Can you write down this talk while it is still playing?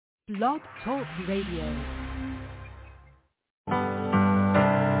Blog Talk Radio.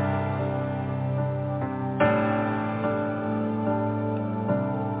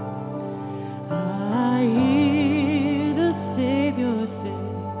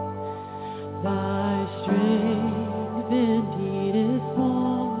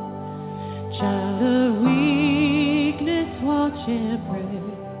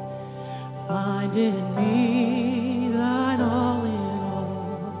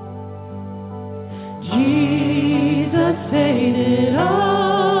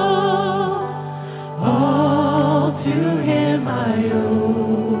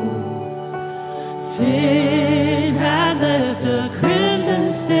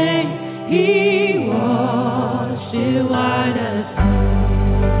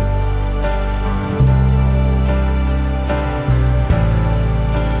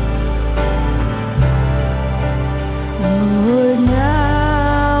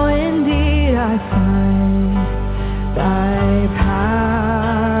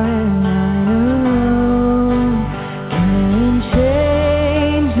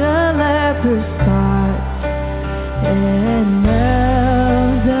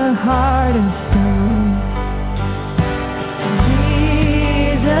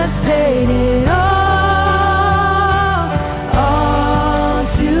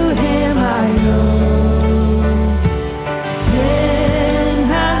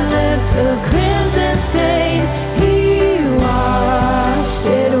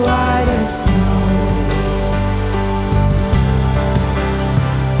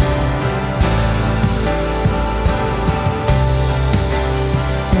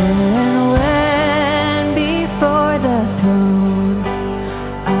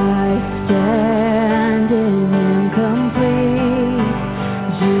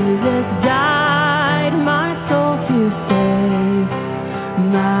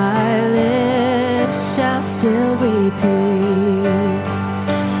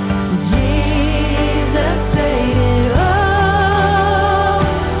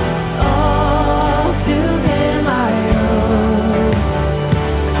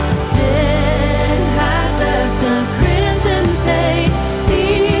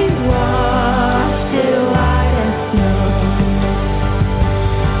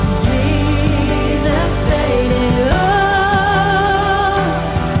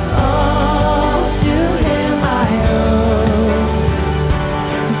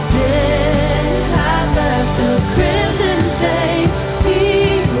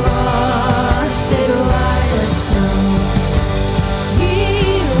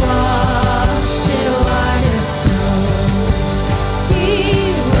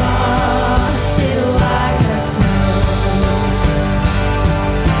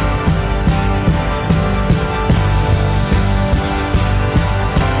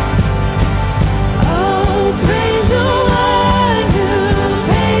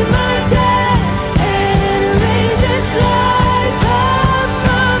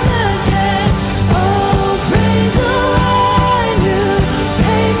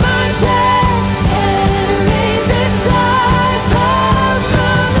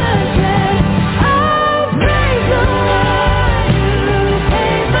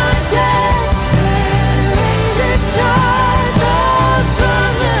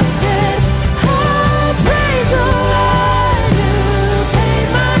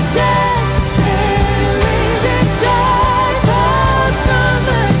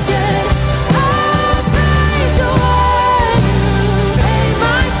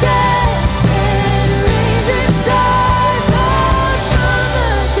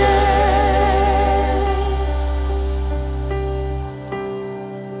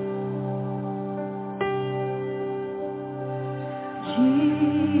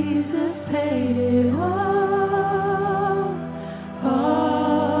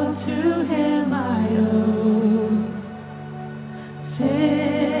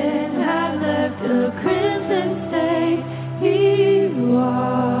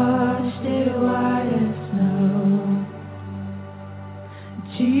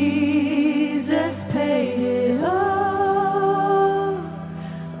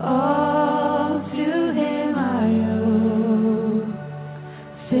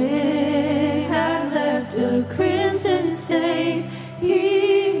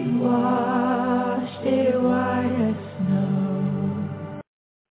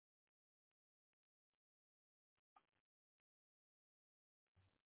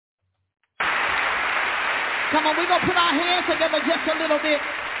 Come on, we're going to put our hands together just a little bit.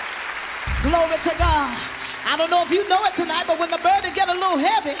 Glory to God. I don't know if you know it tonight, but when the burden get a little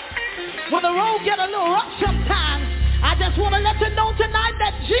heavy, when the road get a little rough sometimes, I just want to let you know tonight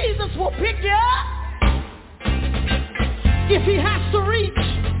that Jesus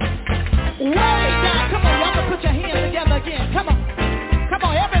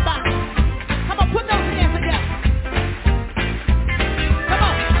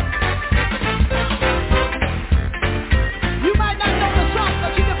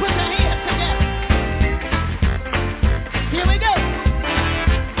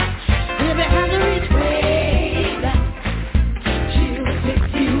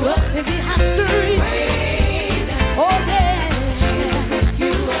if he has to reach. Oh yeah,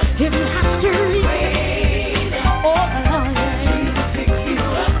 if he has to reach. Oh Lord,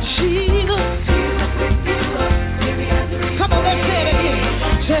 Jesus. Come on, let's say it again.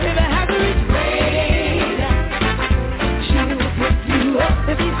 Say if he has to reach.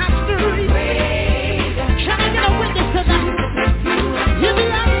 If he has to reach, can I get a witness tonight? If he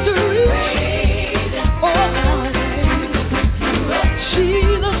has to reach, oh God,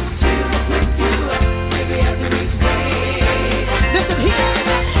 Jesus. Listen here,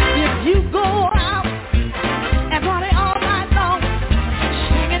 if you go out and party all night long,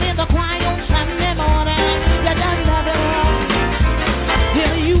 singing in the choir on Sunday morning, you done love it all.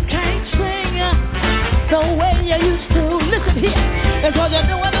 Then you can't sing the way you used to. Listen here. Because you're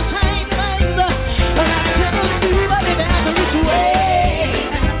doing the same things, but I cannot do what it has to reach way.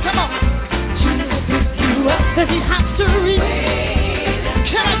 Come on. If he has to reach,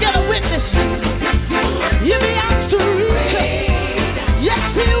 can I get a witness? If he has to reach,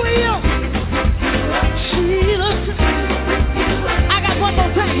 yes he will. Jesus. I got one more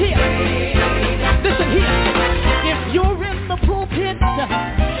thing here. Listen here. If you're in the pulpit,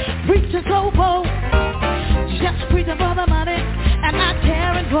 preaching so bold, just preaching for the money and not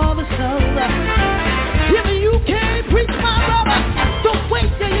caring for the soul. If you can't preach, my brother, the way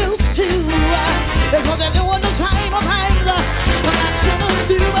you used to, because they're doing the same things, but I cannot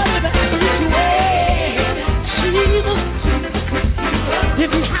do it every way. Jesus, if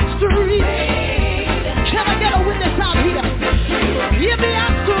he has to reach, can I get a witness out here? If he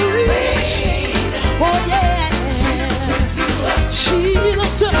has to reach, oh yeah,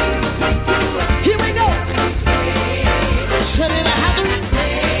 Jesus, here we go.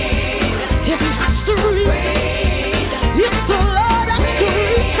 If he has to reach, if the Lord has to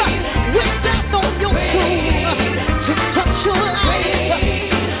reach, reach down on your soul, to touch your life,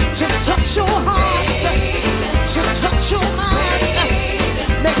 to touch your heart, to touch your mind,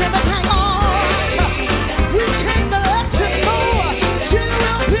 make everything all. We came to let you know, he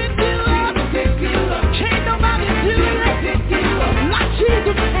will pick you up. Can't nobody do it like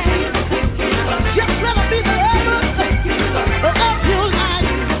Jesus can. Just let him be the evidence of your life.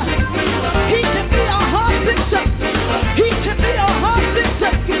 He can be a heart fixer. He can be a heart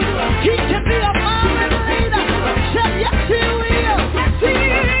fixer. He can be a mind leader. Say yes he will. Yes he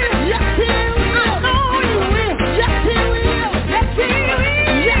will. Yes he will. I know he will. Yes he will. Yes he will.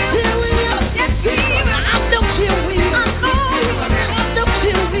 Yes he will. Yes he will. I know he will. I know he will. I know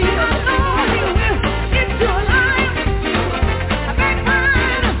he will. I know he will. It's your life. I beg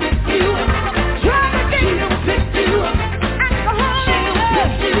mine. You try to get you. Pick you up. Alcohol.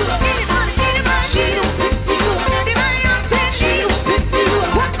 Pick you up. Anybody. She'll pick you up. Anybody else said she'll pick you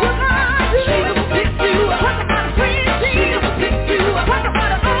up. What you want? She'll pick you up. Talk about a friend. She'll pick you up. Talk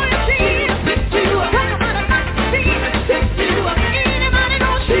about a lawyer. She'll pick you up. Talk about a doctor. She'll pick you up. Anybody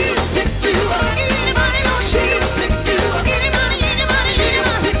know she'll pick you up. Anybody know she'll pick you up. Anybody pick you up.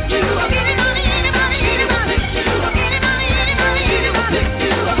 Anybody pick you up. Anybody pick you up. Anybody pick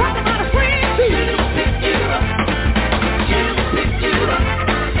you up. Talk about a friend. She'll pick you up. She'll pick you up.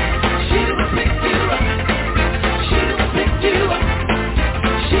 She'll pick you up. She'll pick you up.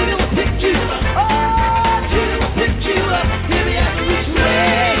 She'll pick you up. Oh, she'll pick you up. Give me that reach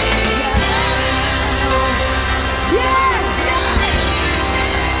way. Yeah.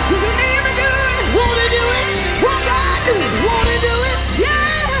 You believe me, do it. Wanna do it? What God do? Wanna do it?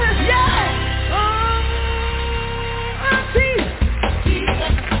 Yeah. Yeah. I see.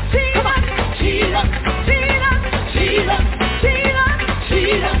 Jesus. Come on. Jesus. Jesus. Jesus. Jesus.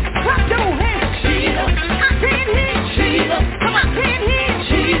 Jesus. Clap your hands. Jesus. I can't hear. Jesus. Come on. I can't hear.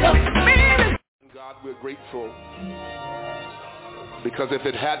 Jesus. Baby. God, we're grateful because if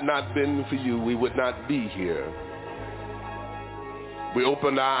it had not been for you, we would not be here. We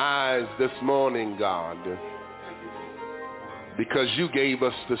opened our eyes this morning, God, because you gave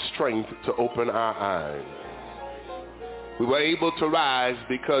us the strength to open our eyes. We were able to rise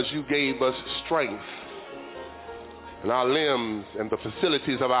because you gave us strength in our limbs and the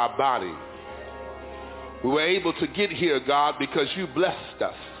facilities of our body. We were able to get here, God, because you blessed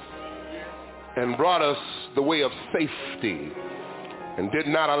us and brought us the way of safety and did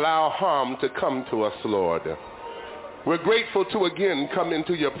not allow harm to come to us, Lord. We're grateful to again come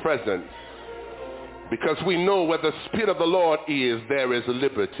into your presence because we know where the Spirit of the Lord is, there is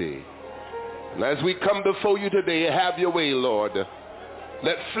liberty. And as we come before you today, have your way, Lord.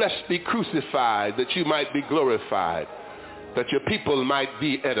 Let flesh be crucified that you might be glorified, that your people might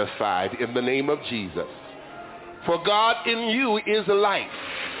be edified in the name of Jesus. For God, in you is life.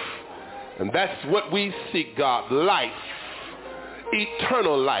 And that's what we seek, God, life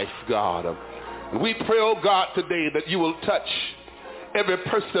eternal life, God. We pray, oh God, today that you will touch every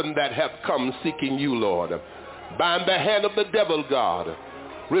person that have come seeking you, Lord. Bind the hand of the devil, God.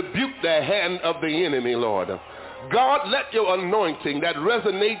 Rebuke the hand of the enemy, Lord. God, let your anointing that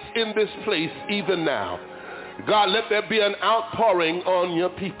resonates in this place even now, God, let there be an outpouring on your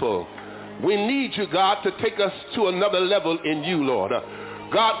people. We need you, God, to take us to another level in you, Lord.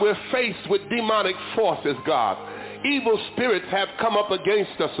 God, we're faced with demonic forces, God. Evil spirits have come up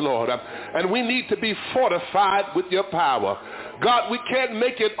against us, Lord, and we need to be fortified with your power. God, we can't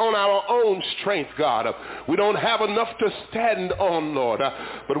make it on our own strength, God. We don't have enough to stand on, Lord.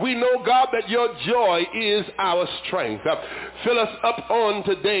 But we know, God, that your joy is our strength. Fill us up on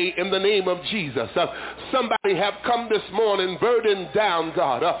today in the name of Jesus. Somebody have come this morning burdened down,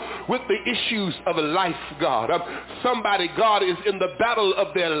 God, with the issues of life, God. Somebody, God, is in the battle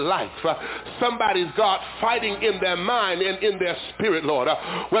of their life. Somebody's, God, fighting in their mind and in their spirit, Lord,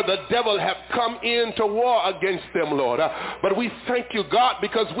 where the devil have come in to war against them, Lord. But we thank you, God,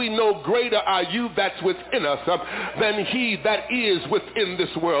 because we know greater are you that's within us than he that is within this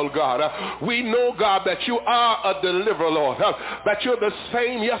world, God. We know, God, that you are a deliverer, Lord, that you're the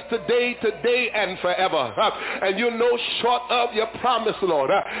same yesterday, today, and forever. And you're no short of your promise,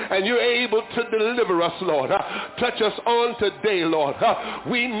 Lord, and you're able to deliver us, Lord. Touch us on today, Lord.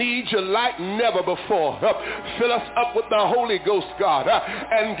 We need you like never before. Fill us up with the Holy Ghost, God,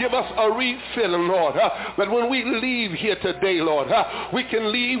 and give us a refilling, Lord, that when we leave here today, Lord, we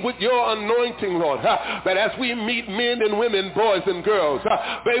can leave with your anointing, Lord, that as we meet men and women, boys and girls,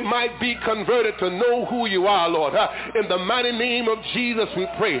 they might be converted to know who you are, Lord. In the mighty name of Jesus we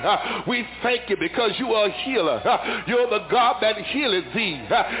pray. We thank you because you are a healer. You're the God that healeth thee,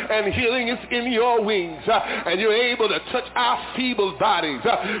 and healing is in your wings, and you're able to touch our feeble bodies.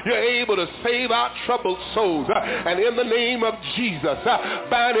 You're able to save our troubled souls, and in the name of Jesus,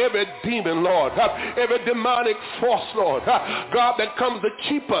 bind every demon, Lord, every demonic force, Lord, God, that comes to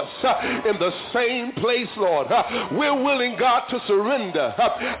keep us in the same place, Lord. We're willing, God, to surrender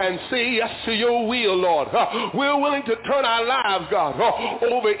and say yes to your will, Lord. We're willing to turn our lives, God,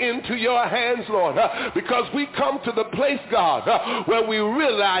 over into your hands, Lord, because we come to the place, God, where we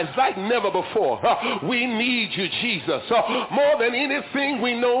realize like never before, we need you, Jesus. More than anything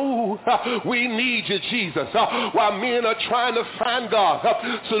we know, we need you, Jesus. While men are trying to find, God,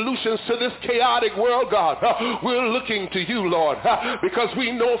 solutions to this chaotic world, God, we're looking to you, Lord, because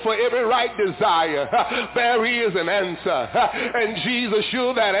we know for every right desire, there is an answer. And Jesus,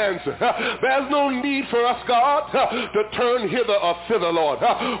 you're that answer. There's no need for us, God, to turn hither or thither, Lord.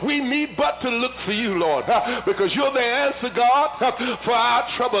 We need but to look for you, Lord, because you're the answer, God, for our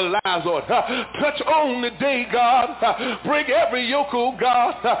troubled lives, Lord. Touch on the day, God. Break every yoke, oh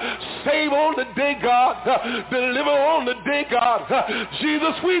God. Save on the day, God. Deliver on the day, God.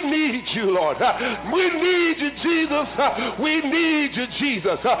 Jesus, we need you, Lord. We need you, Jesus. We need you,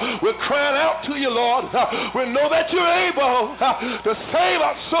 Jesus. We're crying out to you, Lord. We know that you're able to save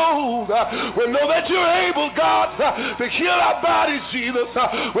our souls. We know that you're able, God, to heal our bodies, Jesus.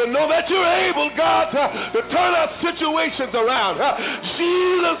 We know that you're able, God, to turn our situations around.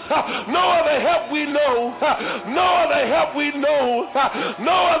 Jesus, no other help we know. No other help we know.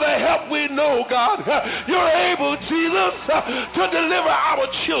 No other help we know, God. You're able, Jesus, to deliver our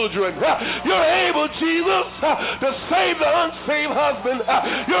children. You're able, Jesus, to save the unsaved husband.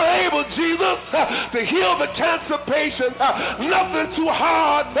 You're able, Jesus, to heal the cancer patient. Nothing too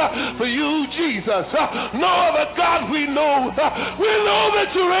hard for you, Jesus. No other God we know. We know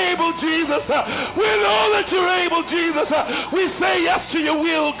that you're able, Jesus. We know that you're able, Jesus. We say yes to your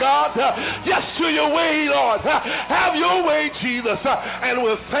will, God. Yes to your way, Lord. Have your way, Jesus. And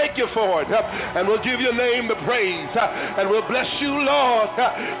we'll thank you for it. And we'll give your name the praise. And we'll bless you, Lord.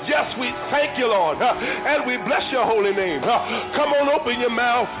 Yes, we thank you, Lord. And we bless your holy name. Come on, open your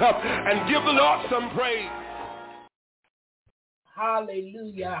mouth and give the Lord some praise.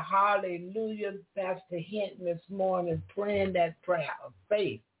 Hallelujah, hallelujah. Pastor Hinton this morning praying that prayer of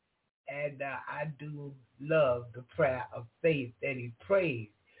faith. And I do love the prayer of faith that he prays.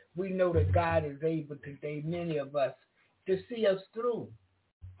 We know that God is able today, many of us, to see us through.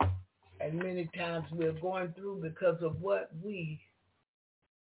 And many times we're going through because of what we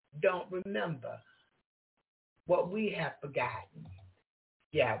don't remember, what we have forgotten.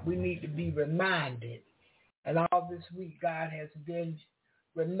 Yeah, we need to be reminded. And all this week, God has been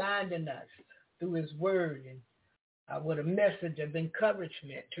reminding us through his word and with a message of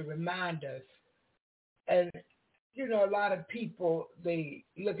encouragement to remind us. And, you know, a lot of people, they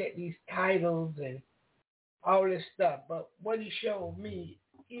look at these titles and all this stuff. But what he showed me,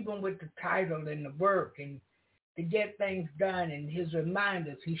 even with the title and the work and to get things done and his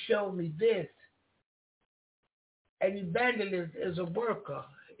reminders. He showed me this. An evangelist is a worker.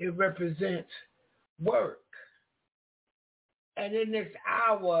 It represents work. And in this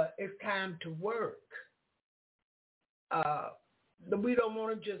hour, it's time to work. We don't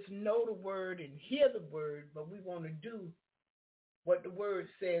want to just know the word and hear the word, but we want to do what the word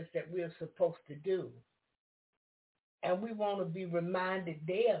says that we're supposed to do. And we want to be reminded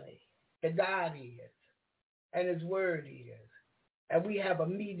daily that God is, and his word is. And we have a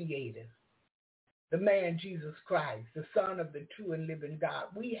mediator, the man Jesus Christ, the Son of the true and living God.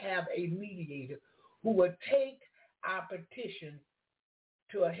 We have a mediator who will take our petition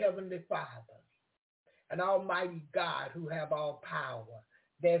to a heavenly Father, an almighty God who have all power.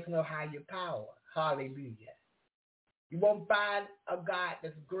 There's no higher power. Hallelujah. You won't find a God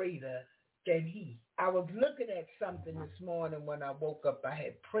that's greater than he. I was looking at something this morning when I woke up. I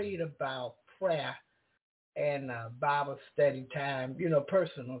had prayed about prayer and Bible study time,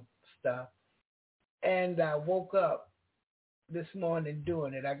 personal stuff. And I woke up this morning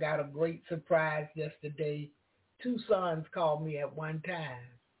doing it. I got a great surprise yesterday. 2 sons called me at one time.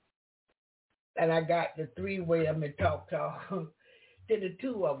 And I got the 3-way of me talk. Then the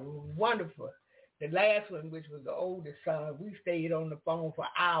 2 of them was wonderful. The last one, which was the oldest son, we stayed on the phone for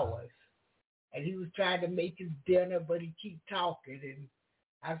hours. And he was trying to make his dinner, but he keep talking. And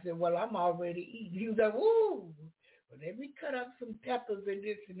I said, well, I'm already eating. He was like, woo. Well, let me cut up some peppers and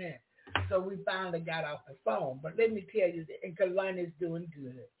this and that. So we finally got off the phone. But let me tell you, and Kalani's doing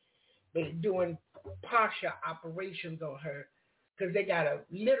good. They're doing partial operations on her because they got to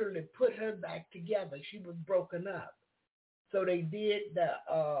literally put her back together. She was broken up. So they did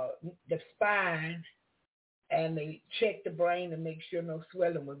the spine, and they checked the brain to make sure no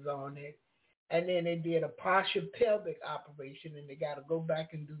swelling was on it. And then they did a partial pelvic operation, and they got to go back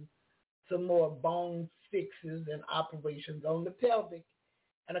and do some more bone fixes and operations on the pelvic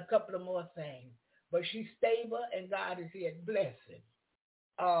and a couple of more things. But she's stable, and God is here blessing.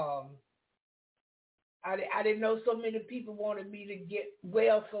 I didn't know so many people wanted me to get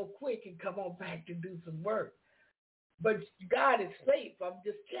well so quick and come on back to do some work. But God is faithful. I'm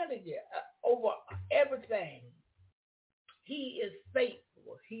just telling you, over everything, he is faithful.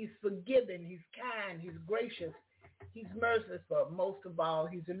 He's forgiving. He's kind. He's gracious. He's merciful. Most of all,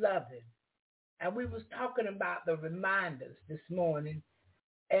 he's loving. And we was talking about the reminders this morning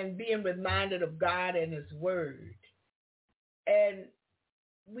and being reminded of God and his word. And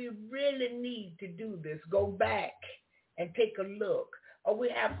we really need to do this. Go back and take a look. Oh, we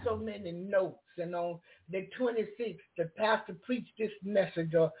have so many notes. And on the 26th, the pastor preached this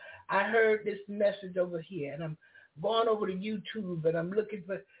message, or I heard this message over here. And I'm going over to YouTube, and I'm looking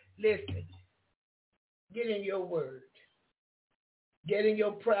for, listen, get in your word. Get in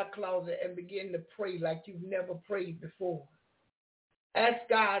your prayer closet and begin to pray like you've never prayed before. Ask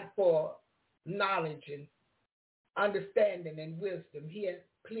God for knowledge and understanding and wisdom here,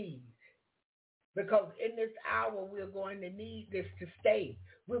 please. Because in this hour, we're going to need this to stay.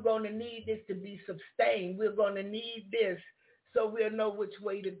 We're going to need this to be sustained. We're going to need this so we'll know which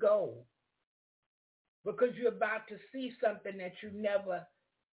way to go. Because you're about to see something that you never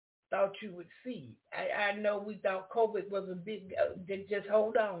thought you would see. I know we thought COVID was a big, just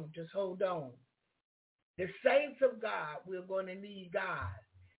hold on. The saints of God, we're going to need God,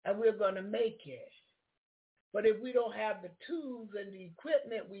 and we're going to make it. But if we don't have the tools and the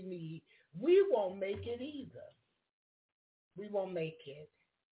equipment we need, we won't make it either. We won't make it.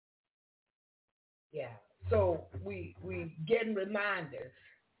 Yeah. So we getting reminders,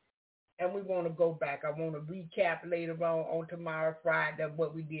 and we want to go back. I want to recap later on tomorrow, Friday,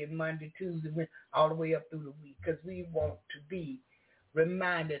 what we did Monday, Tuesday, all the way up through the week, because we want to be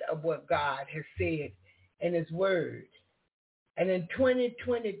reminded of what God has said in his word. And in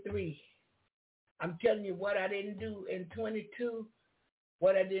 2023, I'm telling you what I didn't do in 22,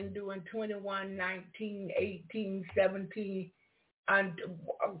 what I didn't do in 21, 19, 18, 17, and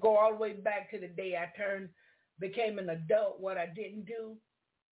go all the way back to the day I became an adult, what I didn't do,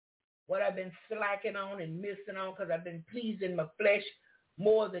 what I've been slacking on and missing on because I've been pleasing my flesh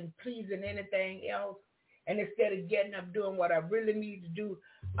more than pleasing anything else. And instead of getting up doing what I really need to do,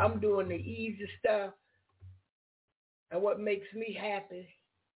 I'm doing the easy stuff and what makes me happy.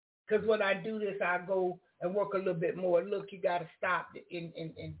 Because when I do this, I go and work a little bit more. Look, you got to stop in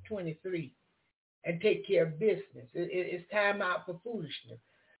 23 and take care of business. It's time out for foolishness.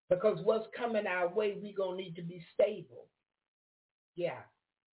 Because what's coming our way, we're going to need to be stable. Yeah.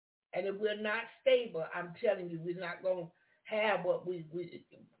 And if we're not stable, I'm telling you, we're not going to have what we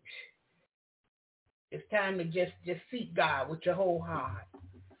it's time to just seek God with your whole heart.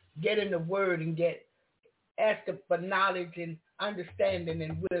 Get in the word and get asking for knowledge and understanding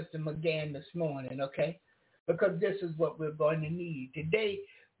and wisdom again this morning, okay? Because this is what we're going to need. Today,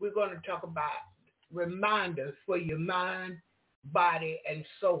 we're going to talk about reminders for your mind, body, and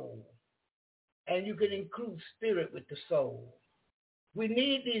soul. And you can include spirit with the soul. We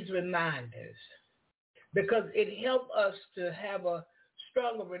need these reminders because it helps us to have a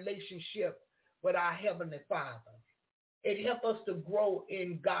stronger relationship with our Heavenly Father. It helps us to grow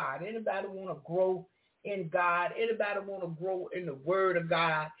in God. Anybody want to grow in God? Anybody want to grow in the Word of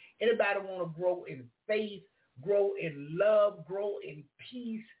God? Anybody want to grow in faith, grow in love, grow in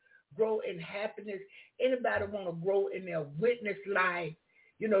peace, grow in happiness? Anybody want to grow in their witness life,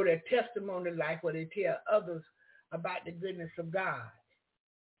 you know, their testimony life where they tell others about the goodness of God?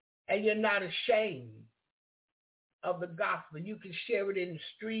 And you're not ashamed of the gospel. You can share it in the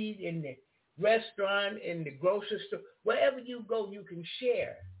street, in the restaurant, in the grocery store. Wherever you go, you can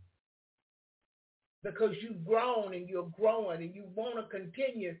share. Because you've grown and you're growing and you want to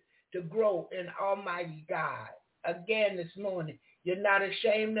continue to grow in Almighty God. Again this morning, you're not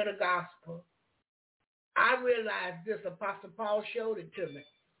ashamed of the gospel. I realized this, Apostle Paul showed it to me.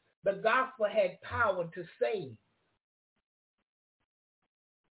 The gospel had power to save.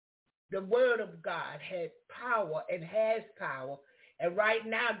 The word of God had power and has power, and right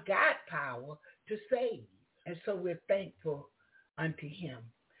now got power to save. And so we're thankful unto him.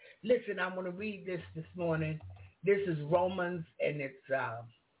 Listen, I want to read this morning. This is Romans, and it's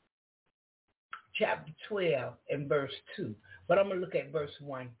chapter 12 and verse 2. But I'm going to look at verse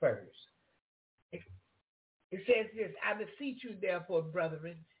 1 first. It says this: I beseech you, therefore,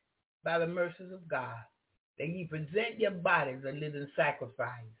 brethren, by the mercies of God, that ye present your bodies a living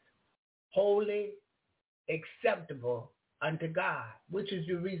sacrifice, holy, acceptable unto God, which is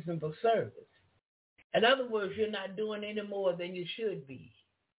your reasonable service. In other words, you're not doing any more than you should be.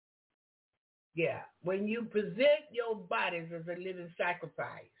 Yeah, when you present your bodies as a living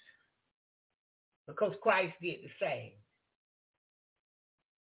sacrifice, because Christ did the same,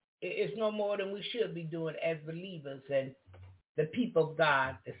 it's no more than we should be doing as believers and the people of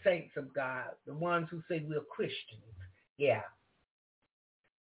God, the saints of God, the ones who say we're Christians. Yeah.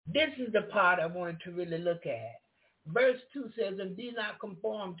 This is the part I wanted to really look at. Verse 2 says, and be not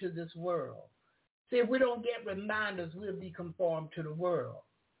conformed to this world. See, if we don't get reminders, we'll be conformed to the world.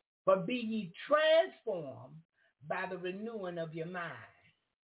 But be ye transformed by the renewing of your mind.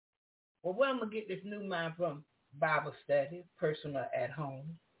 Well, where am I going to get this new mind from? Bible study, personal at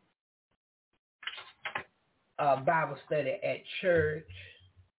home. Bible study at church.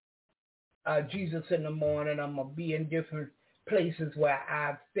 Jesus in the morning. I'm going to be in different places where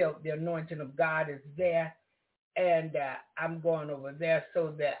I've felt the anointing of God is there. And I'm going over there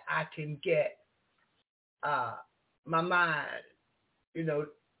so that I can get my mind, you know,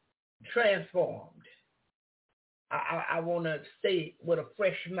 transformed. I want to stay with a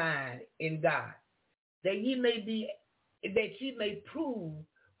fresh mind in God, that ye may prove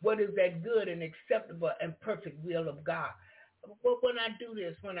what is that good and acceptable and perfect will of God. But when I do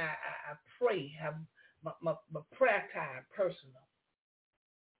this, when I pray, have my prayer time personal,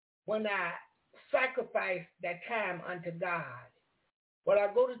 when I sacrifice that time unto God, when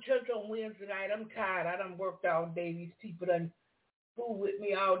I go to church on Wednesday night, I'm tired. I done worked all day. These people done fool with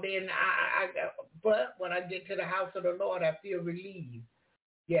me all day, and but when I get to the house of the Lord, I feel relieved.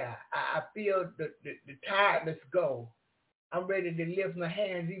 Yeah, I feel the tiredness go. I'm ready to lift my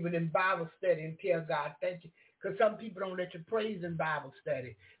hands even in Bible study and tell God thank you. Because some people don't let you praise in Bible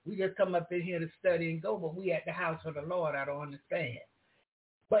study. We just come up in here to study and go, but we at the house of the Lord. I don't understand.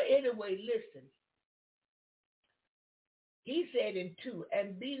 But anyway, listen. He said in 2,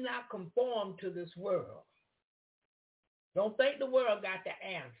 and be not conformed to this world. Don't think the world got the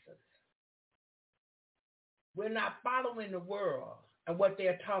answers. We're not following the world and what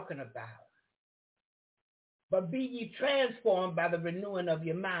they're talking about. But be ye transformed by the renewing of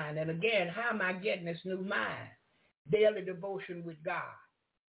your mind. And again, how am I getting this new mind? Daily devotion with God.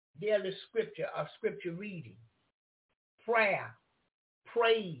 Daily scripture or scripture reading. Prayer.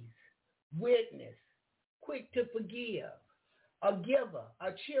 Praise. Witness. Quick to forgive. A giver.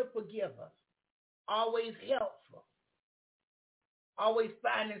 A cheerful giver. Always helpful. Always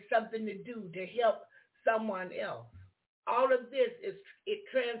finding something to do to help someone else. All of this, it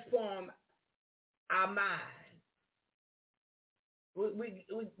transforms our mind.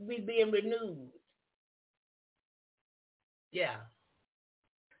 We being renewed. Yeah.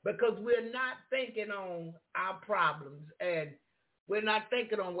 Because we're not thinking on our problems, and we're not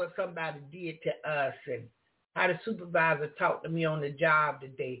thinking on what somebody did to us and how the supervisor talked to me on the job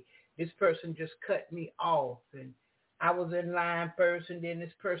today. This person just cut me off, and I was in line first, and then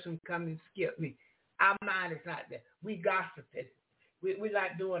this person come and skipped me. Our mind is not there. We gossiping. We're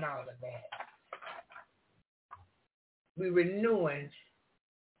not doing all of that. We're renewing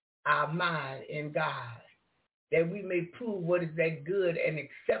our mind in God, that we may prove what is that good and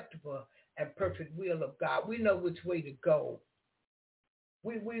acceptable and perfect will of God. We know which way to go.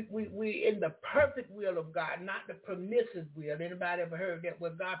 We in the perfect will of God, not the permissive will. Anybody ever heard that?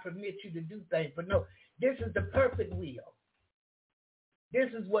 Well, God permits you to do things, but no, this is the perfect will. This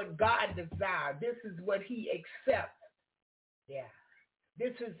is what God desires. This is what he accepts. Yeah.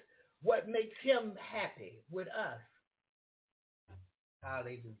 This is what makes him happy with us.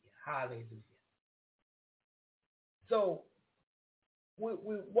 Hallelujah. Hallelujah. So we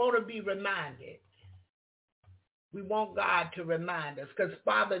want to be reminded. We want God to remind us, because,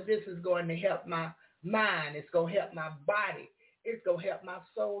 Father, this is going to help my mind. It's going to help my body. It's going to help my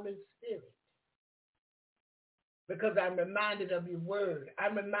soul and spirit. Because I'm reminded of your word.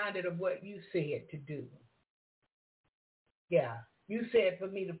 I'm reminded of what you said to do. Yeah. You said for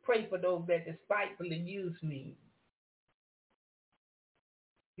me to pray for those that despitefully use me.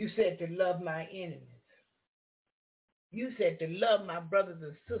 You said to love my enemies. You said to love my brothers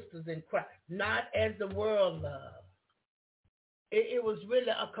and sisters in Christ, not as the world loves. It was really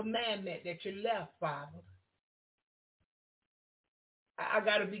a commandment that you left, Father. I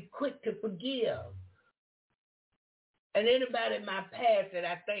got to be quick to forgive. And anybody in my past that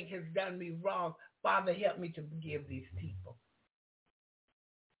I think has done me wrong, Father, help me to forgive these people.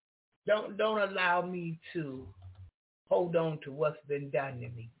 Don't allow me to hold on to what's been done to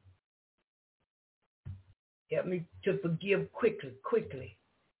me. Help me to forgive quickly,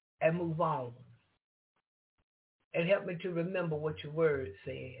 and move on. And help me to remember what your word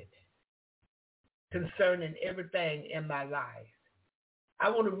said concerning everything in my life. I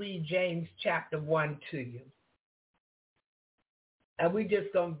want to read James chapter 1 to you. And we're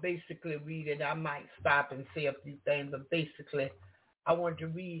just going to basically read it. I might stop and say a few things, but basically I want to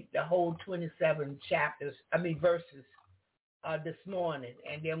read the whole 27 verses this morning,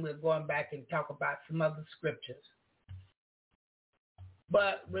 and then we're going back and talk about some other scriptures.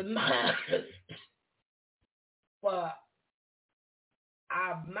 But remind us for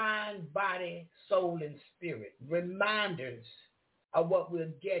our mind, body, soul, and spirit. Reminders of what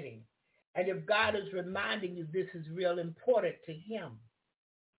we're getting. And if God is reminding you, this is real important to him,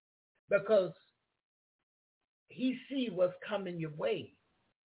 because he sees what's coming your way.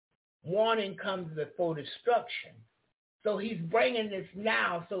 Warning comes before destruction. So he's bringing this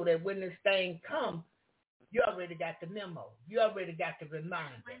now so that when this thing comes, you already got the memo. You already got the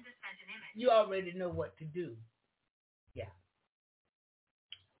reminder. You already know what to do. Yeah.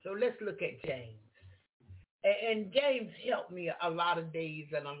 So let's look at James. And James helped me a lot of days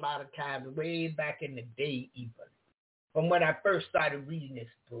and a lot of times, way back in the day even, from when I first started reading this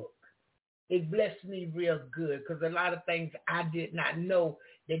book. It blessed me real good, because a lot of things I did not know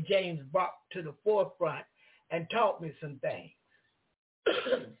that James brought to the forefront and taught me some things.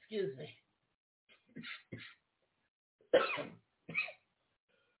 Excuse me.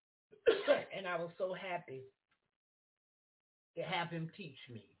 And I was so happy to have him teach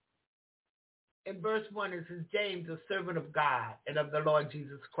me. In verse 1, it says, James, a servant of God and of the Lord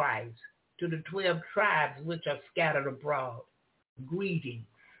Jesus Christ, to the 12 tribes which are scattered abroad, greetings.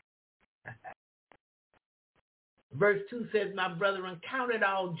 Verse 2 says, my brethren, count it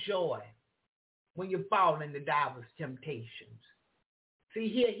all joy when you fall into divers temptations. See,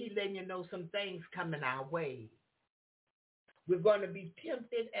 here he's letting you know some things coming our way. We're going to be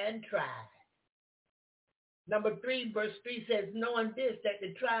tempted and tried. Number 3, verse 3 says, knowing this, that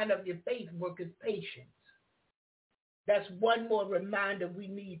the trying of your faith worketh patience. That's one more reminder we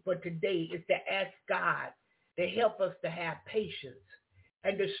need for today, is to ask God to help us to have patience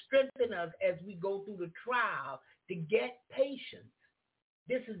and to strengthen us as we go through the trial, to get patience.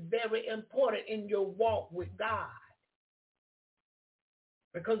 This is very important in your walk with God.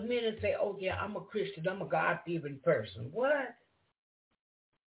 Because many say, oh yeah, I'm a Christian, I'm a God-fearing person. What?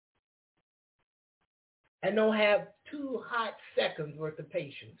 And don't have 2 hot seconds worth of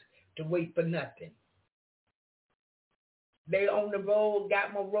patience to wait for nothing. They on the road,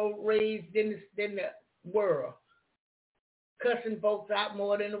 got more road rage than the world. Cussing folks out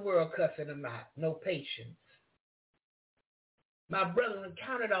more than the world cussing them out. No patience. My brethren,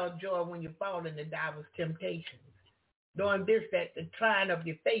 count it all joy when you fall into divers temptations. Knowing this, that the trying of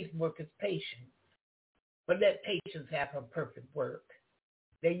your faith worketh patience. But let patience have her perfect work,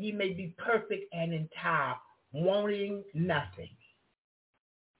 that ye may be perfect and entire, wanting nothing.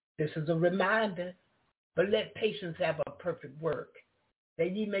 This is a reminder, but let patience have a perfect work,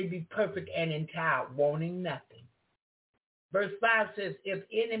 that ye may be perfect and entire, wanting nothing. Verse 5 says, if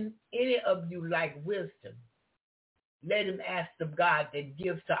any of you lack wisdom, let him ask of God that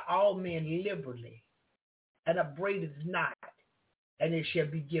gives to all men liberally and upbraideth not, and it shall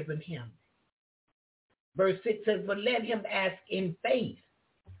be given him. Verse 6 says, but let him ask in faith,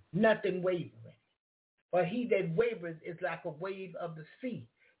 nothing wavering. For he that wavereth is like a wave of the sea,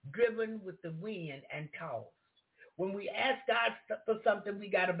 driven with the wind and tossed. When we ask God for something, we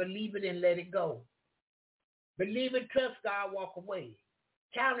got to believe it and let it go. Believe it, trust God, walk away.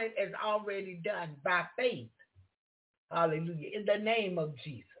 Count it as already done by faith. Hallelujah. In the name of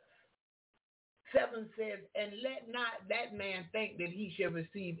Jesus. 7 says, and let not that man think that he shall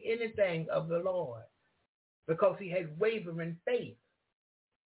receive anything of the Lord, because he has wavering faith.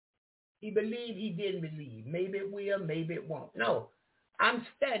 He believed, he didn't believe. Maybe it will, maybe it won't. No, I'm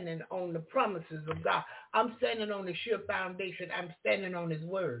standing on the promises of God. I'm standing on the sure foundation. I'm standing on his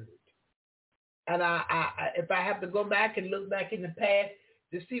word. And if I have to go back and look back in the past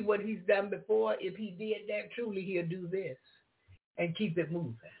to see what he's done before, if he did that, truly he'll do this and keep it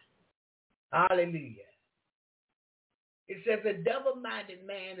moving. Hallelujah. It says a double-minded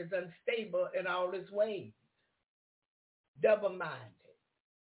man is unstable in all his ways. Double-minded.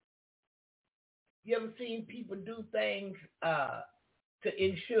 You ever seen people do things to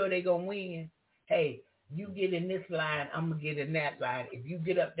ensure they're going to win? Hey, you get in this line, I'm going to get in that line. If you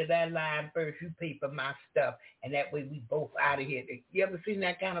get up to that line first, you pay for my stuff, and that way we both out of here. You ever seen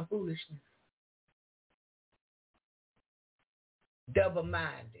that kind of foolishness?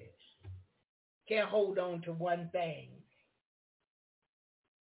 Double-minded. Can't hold on to one thing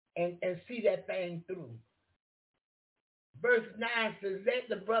and see that thing through. Verse 9 says, let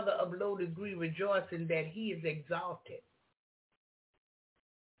the brother of low degree rejoice in that he is exalted.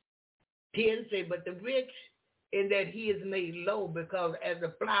 10 say, but the rich in that he is made low, because as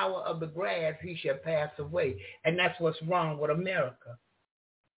the flower of the grass he shall pass away. And that's what's wrong with America.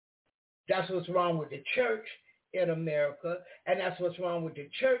 That's what's wrong with the church in America, and that's what's wrong with the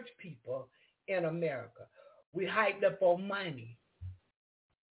church people in America. We hyped up on money.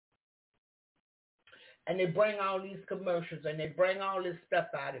 And they bring all these commercials and they bring all this stuff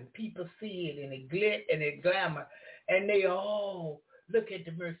out and people see it and it glit and it glamour. And they, oh, look at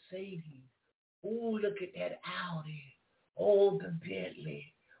the Mercedes. Oh, look at that Audi. Oh, the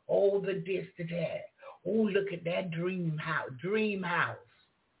Bentley. Oh, the this, the that. Oh, look at that dream house. Dream house.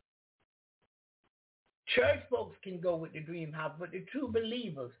 Church folks can go with the dream house, but the true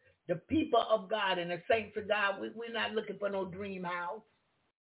believers, the people of God and the saints of God, we're not looking for no dream house.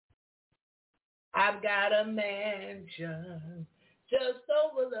 I've got a mansion just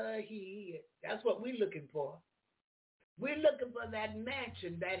over the hill. That's what we're looking for. We're looking for that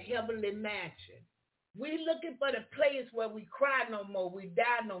mansion, that heavenly mansion. We're looking for the place where we cry no more, we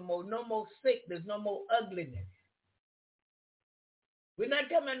die no more, no more sickness, no more ugliness. We're not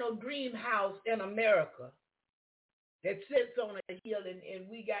talking about no dream house in America that sits on a hill and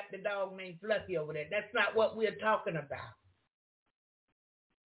we got the dog named Fluffy over there. That's not what we're talking about.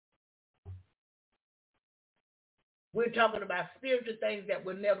 We're talking about spiritual things that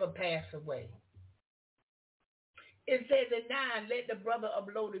will never pass away. It says in 9, let the brother of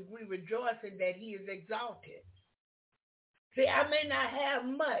low degree rejoice in that he is exalted. See, I may not have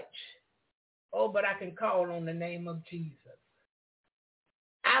much, but I can call on the name of Jesus.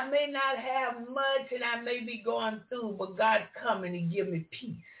 I may not have much and I may be going through, but God come and he give me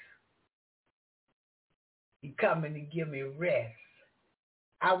peace. He come and he give me rest.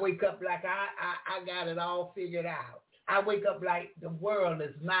 I wake up like I got it all figured out. I wake up like the world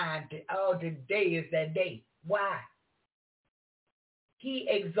is mine. Today is that day. Why? He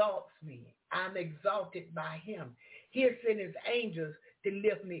exalts me. I'm exalted by him. He'll send his angels to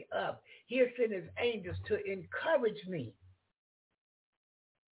lift me up. He'll send his angels to encourage me.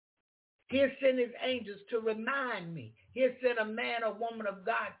 He'll send his angels to remind me. He'll send a man or woman of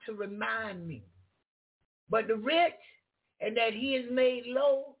God to remind me. But the rich, and that he is made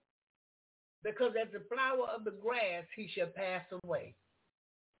low, because as the flower of the grass he shall pass away.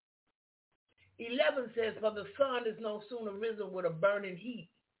 11 says, for the sun is no sooner risen with a burning heat,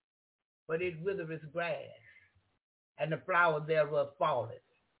 but it withereth grass, and the flower thereof falleth,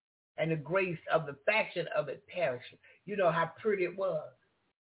 and the grace of the fashion of it perisheth. You know how pretty it was.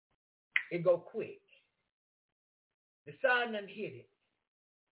 It go quick. The sun done hit it.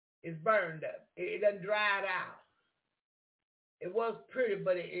 It's burned up. It done dried out. It was pretty,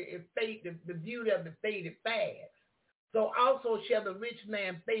 but it faded. The beauty of it faded fast. So also shall the rich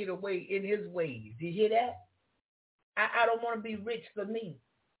man fade away in his ways. You hear that? I don't want to be rich for me.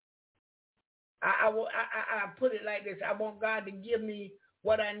 I put it like this. I want God to give me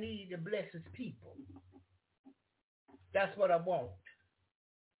what I need to bless his people. That's what I want.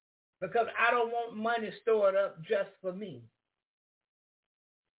 Because I don't want money stored up just for me.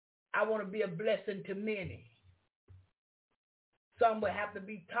 I want to be a blessing to many. Some will have to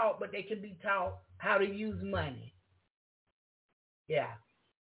be taught, but they can be taught how to use money. Yeah.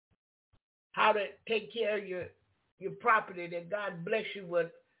 How to take care of your property, that God bless you with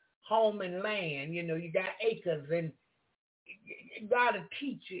home and land. You know, you got acres, and God will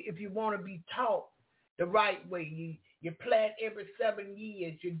teach you if you want to be taught the right way. You plant every 7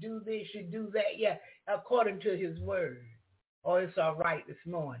 years. You do this, you do that. Yeah, according to his word. Oh, it's all right this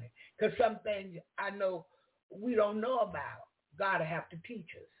morning. Because some things I know we don't know about. God will have to teach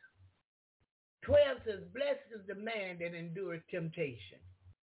us. 12 says, blessed is the man that endureth temptation.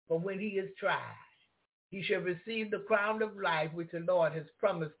 For when he is tried, he shall receive the crown of life which the Lord has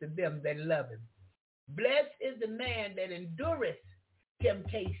promised to them that love him. Blessed is the man that endureth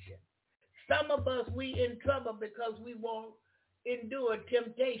temptation. Some of us, we in trouble because we won't endure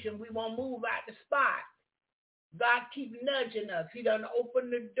temptation. We won't move out the spot. God keep nudging us. He done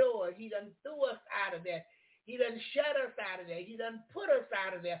opened the door. He done threw us out of there. He done shut us out of there. He done put us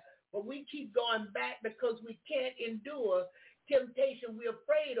out of there. But we keep going back because we can't endure temptation. We're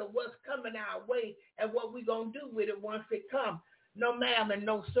afraid of what's coming our way and what we're going to do with it once it comes. No, ma'am, and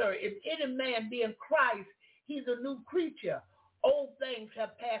no, sir. If any man be in Christ, he's a new creature. Old things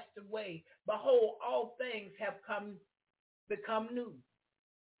have passed away. Behold, all things have become new.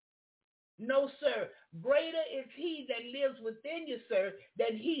 No, sir. Greater is he that lives within you, sir,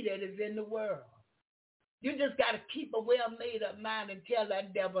 than he that is in the world. You just got to keep a well-made-up mind and tell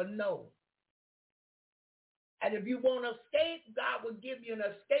that devil no. And if you want to escape, God will give you an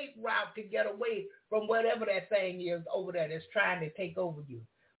escape route to get away from whatever that thing is over there that's trying to take over you.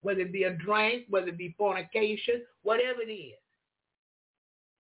 Whether it be a drink, whether it be fornication, whatever it is.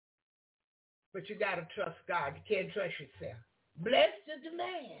 But you got to trust God. You can't trust yourself. Blessed is the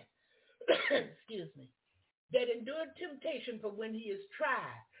man, excuse me, that endured temptation for when he is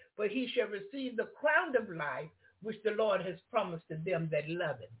tried. For he shall receive the crown of life which the Lord has promised to them that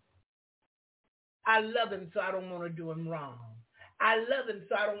love him. I love him, so I don't want to do him wrong. I love him,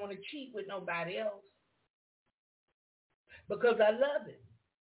 so I don't want to cheat with nobody else. Because I love him.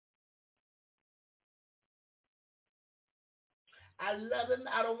 I love him.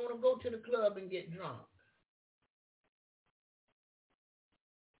 I don't want to go to the club and get drunk.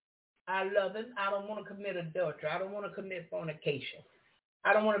 I love him. I don't want to commit adultery. I don't want to commit fornication.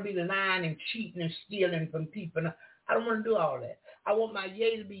 I don't want to be lying and cheating and stealing from people. I don't want to do all that. I want my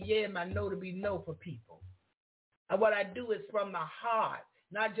yea to be yea and my no to be no for people. And what I do is from my heart,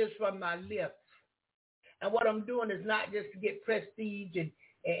 not just from my lips. And what I'm doing is not just to get prestige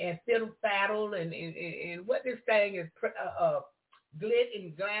and fiddle-faddle and what this thing is, glit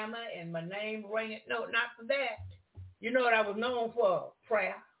and glamour and my name ringing. No, not for that. You know what I was known for?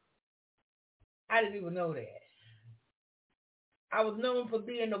 Prayer. I didn't even know that. I was known for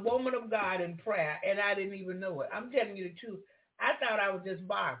being a woman of God in prayer, and I didn't even know it. I'm telling you the truth. I thought I was just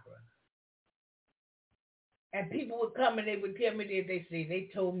Barbara. And people would come and they would tell me that they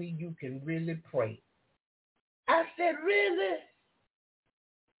told me you can really pray. I said, really?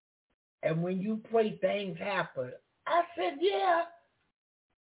 And when you pray, things happen. I said, yeah.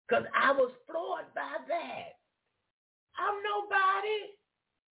 Because I was floored by that. I'm nobody.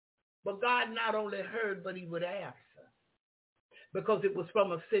 But God not only heard, but he would answer. Because it was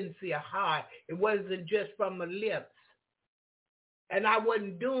from a sincere heart. It wasn't just from my lips. And I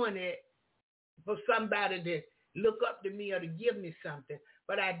wasn't doing it for somebody to look up to me or to give me something.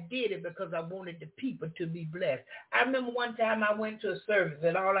 But I did it because I wanted the people to be blessed. I remember one time I went to a service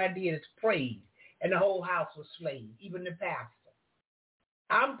and all I did is praise. And the whole house was slain, even the pastor.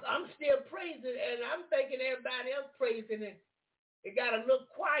 I'm still praising, and I'm thinking everybody else praising it. It got a little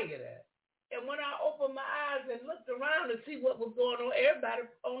quieter. And when I opened my eyes and looked around to see what was going on, everybody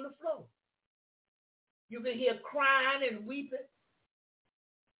on the floor. You could hear crying and weeping.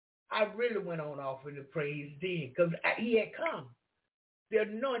 I really went on off in the praise then because he had come. The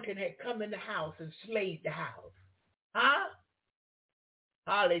anointing had come in the house and slayed the house. Huh?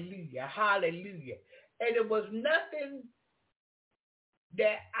 Hallelujah, hallelujah. And it was nothing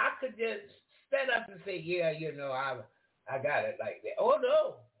that I could just stand up and say, yeah, you know, I got it like that. Oh,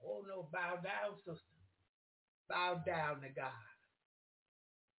 no. Oh, no, bow down, sister. Bow down to God.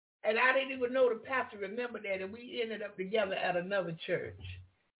 And I didn't even know the pastor remembered that, and we ended up together at another church.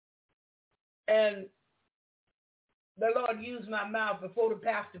 And the Lord used my mouth before the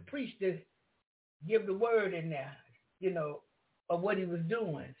pastor preached to give the word in there, you know, of what he was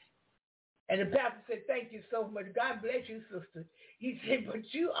doing. And the pastor said, thank you so much. God bless you, sister. He said, but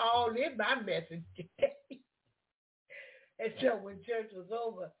you all in my message today. And so when church was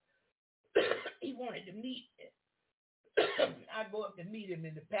over, he wanted to meet me. I go up to meet him,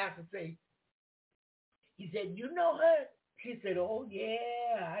 and the pastor said, he said, you know her? She said, oh,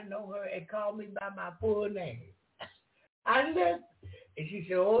 yeah, I know her, and called me by my full name. I said, and she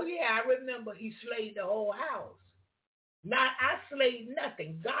said, oh, yeah, I remember he slayed the whole house. Not I slayed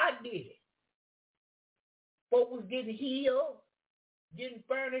nothing. God did it. Folks was getting healed, getting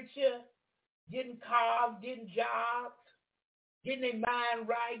furniture, getting cars, getting jobs, getting their mind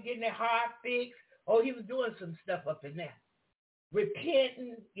right, getting their heart fixed. Oh, he was doing some stuff up in there.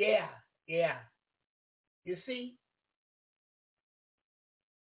 Repenting, yeah. You see?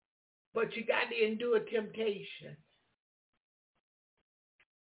 But you got to endure temptation.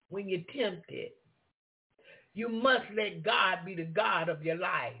 When you're tempted, you must let God be the God of your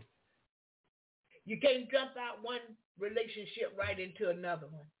life. You can't jump out one relationship right into another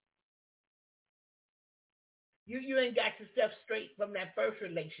one. You ain't got yourself straight from that first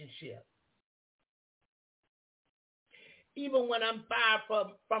relationship. Even when I'm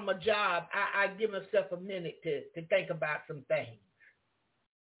fired from a job, I give myself a minute to think about some things.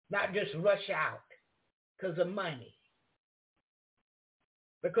 Not just rush out because of money.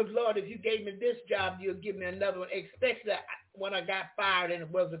 Because, Lord, if you gave me this job, you'll give me another one, especially when I got fired and it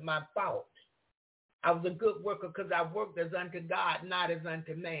wasn't my fault. I was a good worker because I worked as unto God, not as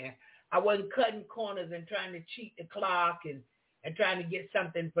unto man. I wasn't cutting corners and trying to cheat the clock and trying to get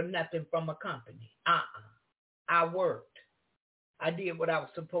something for nothing from a company. I worked. I did what I was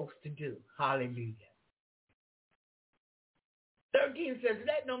supposed to do. Hallelujah. 13 says,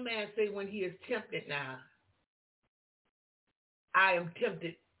 let no man say when he is tempted now, I am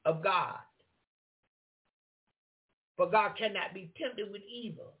tempted of God. For God cannot be tempted with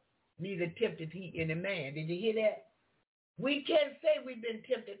evil, neither tempted he any man. Did you hear that? We can't say we've been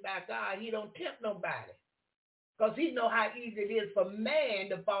tempted by God. He don't tempt nobody. Because he know how easy it is for man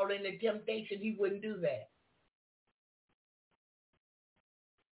to fall into temptation. He wouldn't do that.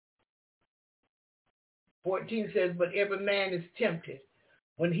 "14 says, but every man is tempted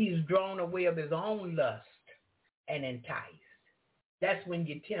when he's drawn away of his own lust and enticed. That's when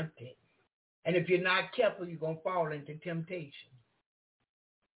you're tempted. And if you're not careful, you're going to fall into temptation.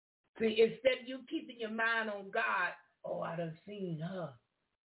 See, instead of you keeping your mind on God, oh, I done seen her.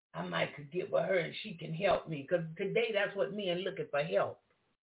 I might could get with her and she can help me. Because today that's what men looking for, help.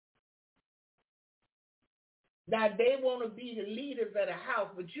 Now, they want to be the leaders of the house,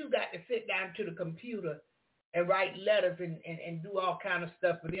 but you got to sit down to the computer and write letters and do all kind of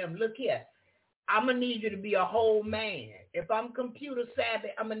stuff for them. Look here. I'm going to need you to be a whole man. If I'm computer savvy,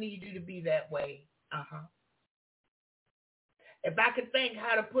 I'm going to need you to be that way. If I could think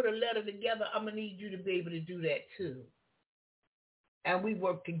how to put a letter together, I'm going to need you to be able to do that too. And we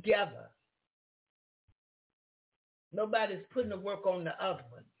work together. Nobody's putting the work on the other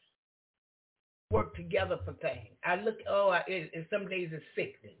one. Work together for things. Some days it's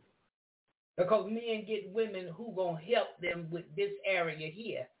sickening. Because men get women who going to help them with this area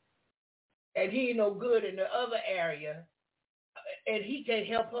here. And he ain't no good in the other area. And he can't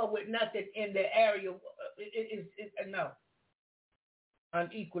help her with nothing in the area. No.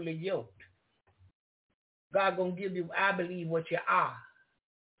 Unequally yoked. God going to give you, I believe, what you are.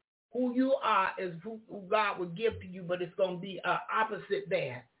 Who you are is who God will give to you, but it's going to be opposite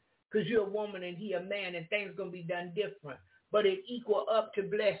there. Because you're a woman and he a man, and things going to be done different. But it equal up to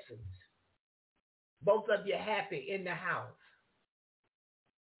blessings. Both of you happy in the house.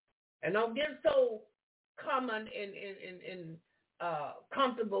 And don't get so common and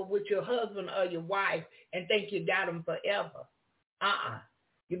comfortable with your husband or your wife and think you got them forever.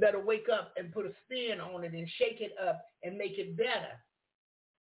 You better wake up and put a spin on it and shake it up and make it better.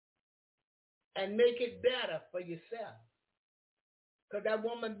 And make it better for yourself. Because that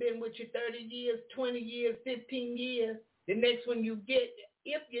woman been with you 30 years, 20 years, 15 years. The next one you get,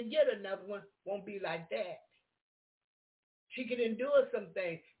 if you get another one, won't be like that. She can endure some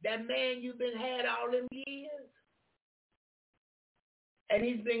things. That man you've been had all them years, and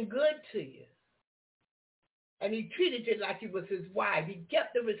he's been good to you. And he treated you like he was his wife. He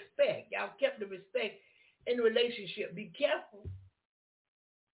kept the respect. Y'all kept the respect in the relationship. Be careful.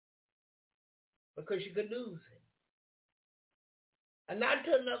 Because you could lose it. And not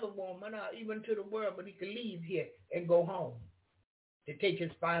to another woman or even to the world, but he could leave here and go home to take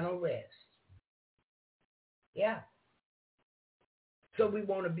his final rest. Yeah. So we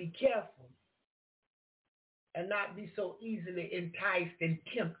want to be careful and not be so easily enticed and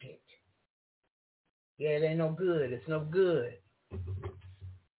tempted. Yeah, it ain't no good. It's no good.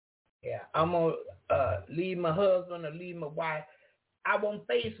 Yeah, I'm going to leave my husband or leave my wife. I won't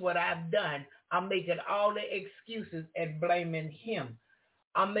face what I've done. I'm making all the excuses and blaming him.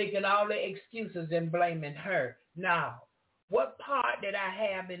 I'm making all the excuses and blaming her. Now, what part did I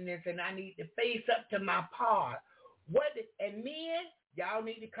have in this? And I need to face up to my part. And men, y'all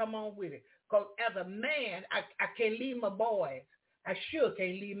need to come on with it. Because as a man, I can't leave my boys. I sure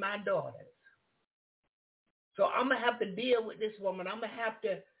can't leave my daughters. So I'm going to have to deal with this woman. I'm going to have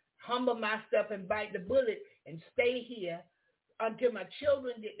to humble myself and bite the bullet and stay here until my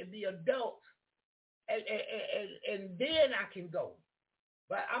children get to be adults. And then I can go.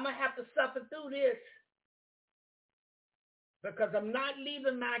 But I'm going to have to suffer through this because I'm not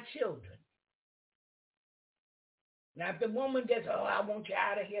leaving my children. Now, if the woman just, I want you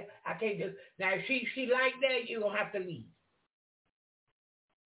out of here, I can't just. Now, if she like that, you're going to have to leave.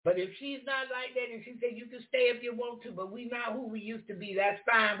 But if she's not like that and she said you can stay if you want to, but we not who we used to be, that's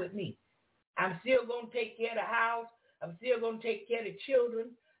fine with me. I'm still going to take care of the house. I'm still going to take care of the children.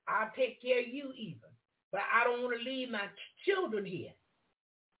 I'll take care of you even. But I don't want to leave my children here.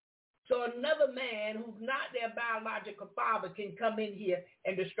 So another man who's not their biological father can come in here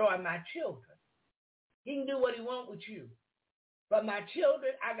and destroy my children. He can do what he wants with you. But my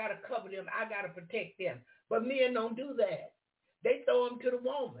children, I got to cover them. I got to protect them. But men don't do that. They throw them to the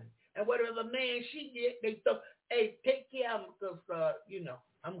woman. And whatever man she get, they throw, hey, take care of them because,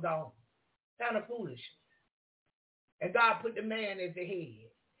 I'm gone. Kind of foolish. And God put the man as the head.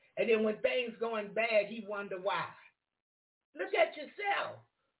 And then when things going bad, he wonder why. Look at yourself.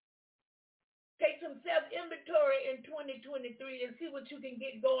 Take some self-inventory in 2023 and see what you can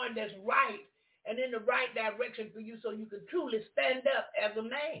get going that's right and in the right direction for you so you can truly stand up as a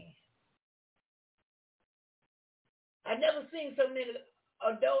man. I never seen so many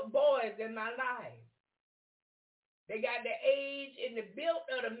adult boys in my life. They got the age and the build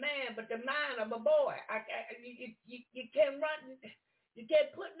of the man, but the mind of a boy. You can't run, you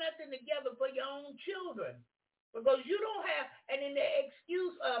can't put nothing together for your own children because you don't have, and in the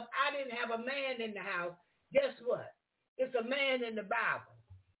excuse of I didn't have a man in the house, guess what? It's a man in the Bible.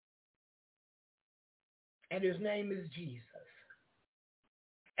 And his name is Jesus.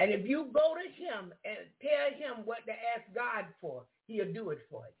 And if you go to him and tell him what to ask God for, he'll do it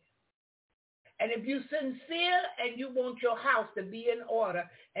for you. And if you're sincere and you want your house to be in order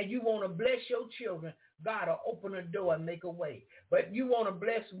and you want to bless your children, God will open a door and make a way. But you want to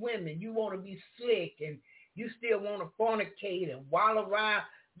bless women, you want to be slick, and you still want to fornicate and wallow around,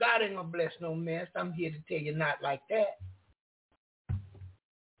 God ain't going to bless no mess. I'm here to tell you not like that.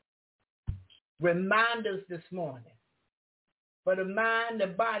 Remind us this morning. For the mind, the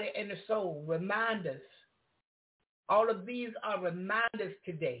body, and the soul, remind us. All of these are reminders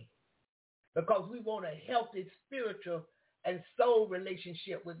today because we want a healthy spiritual and soul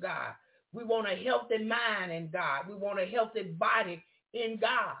relationship with God. We want a healthy mind in God. We want a healthy body in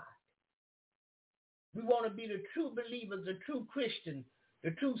God. We want to be the true believers, the true Christians,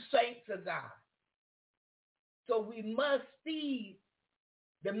 the true saints of God. So we must feed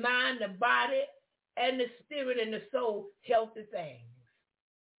the mind, the body, and the spirit and the soul healthy things.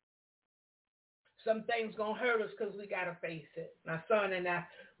 Some things going to hurt us because we got to face it. My son and I,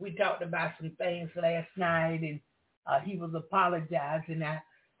 we talked about some things last night, and he was apologizing.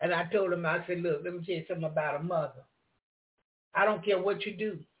 And I told him, I said, look, let me tell you something about a mother. I don't care what you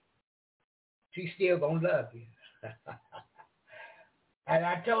do. She's still going to love you. And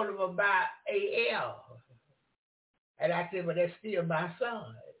I told him about A.L. And I said, well, that's still my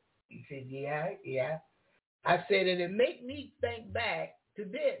son. He said, yeah. I said, and it made me think back to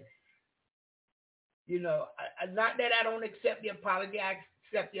this. Not that I don't accept the apology. I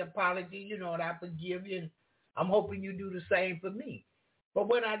accept the apology, and I forgive you. And I'm hoping you do the same for me. But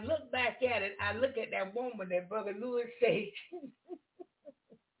when I look back at it, I look at that woman that Brother Lewis said.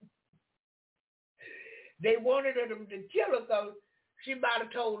 They wanted them to kill her because she might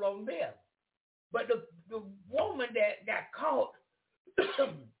have told on them. But the woman that got caught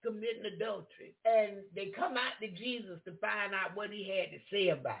committing adultery, and they come out to Jesus to find out what he had to say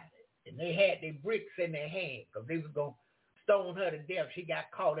about it. And they had their bricks in their hand because they was going to stone her to death. She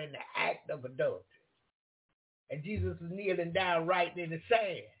got caught in the act of adultery. And Jesus was kneeling down right in the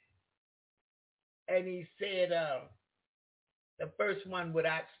sand. And he said, the first one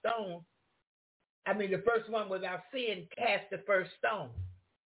without sin cast the first stone.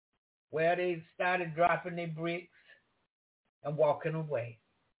 Well, they started dropping their bricks and walking away.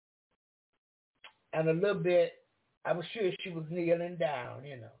 And a little bit, I was sure she was kneeling down,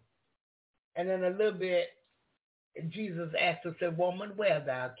 And then a little bit, Jesus asked her, said, woman, where are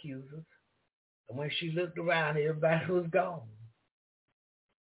thy accusers? And when she looked around, everybody was gone.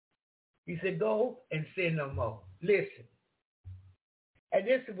 He said, go and sin no more. Listen, And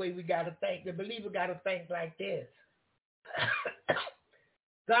this is the way we got to think. The believer got to think like this.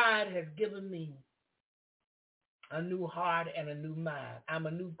 God has given me a new heart and a new mind. I'm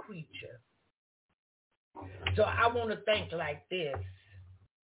a new creature. So I want to think like this.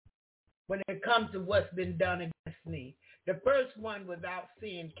 When it comes to what's been done against me, the first one without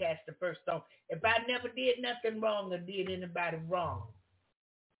sin cast the first stone. If I never did nothing wrong or did anybody wrong,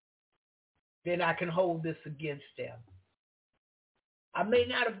 then I can hold this against them. I may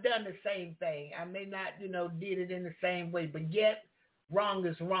not have done the same thing. I may not, did it in the same way, but yet wrong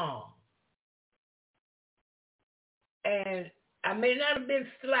is wrong. And I may not have been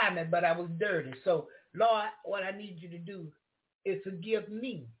slimy, but I was dirty. So, Lord, what I need you to do is forgive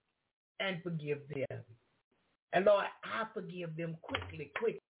me and forgive them. And Lord, I forgive them quickly.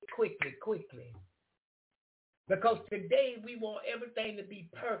 Because today we want everything to be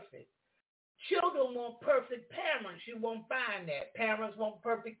perfect. Children want perfect parents. You won't find that. Parents want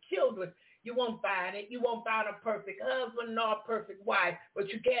perfect children. You won't find it. You won't find a perfect husband nor a perfect wife, but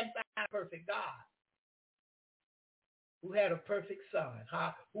you can't find a perfect God who had a perfect son,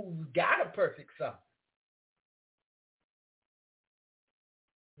 who got a perfect son.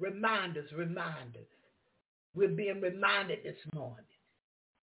 Reminders. We're being reminded this morning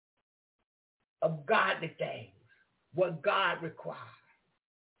of godly things, what God requires.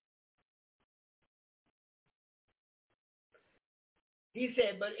 He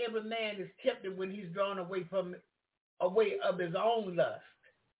said, but every man is tempted when he's drawn away of his own lust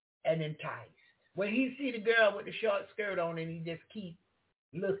and enticed. When he see the girl with the short skirt on and he just keep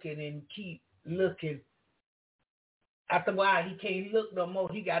looking. After a while, he can't look no more.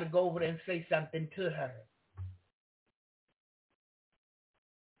 He got to go over there and say something to her.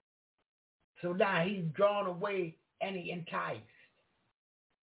 So now he's drawn away and he enticed.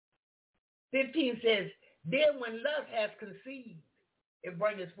 15 says, then when lust has conceived, it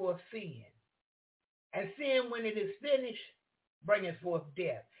bringeth forth sin. And sin, when it is finished, bringeth forth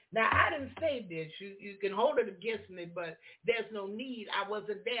death. Now, I didn't say this. You can hold it against me, but there's no need. I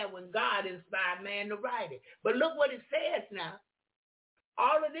wasn't there when God inspired man to write it. But look what it says now.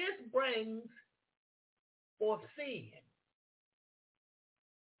 All of this brings forth sin.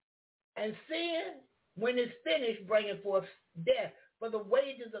 And sin, when it's finished, bringeth forth death. For the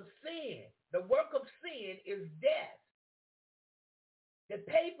wages of sin, the work of sin is death. The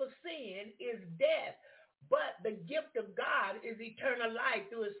pay for sin is death, but the gift of God is eternal life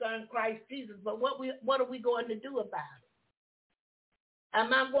through his son Christ Jesus. But what are we going to do about it?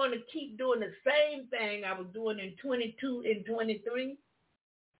 Am I going to keep doing the same thing I was doing in 22 and 23?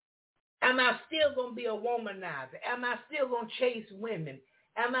 Am I still going to be a womanizer? Am I still going to chase women?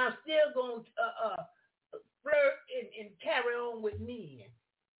 Am I still going to flirt and carry on with men?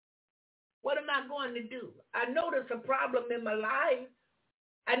 What am I going to do? I know there's a problem in my life.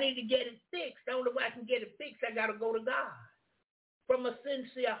 I need to get it fixed. The only way I can get it fixed, I got to go to God from a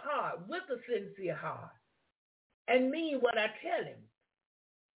sincere heart, with a sincere heart, and mean what I tell him.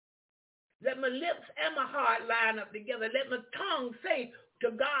 Let my lips and my heart line up together. Let my tongue say to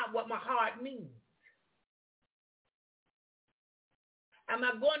God what my heart means. Am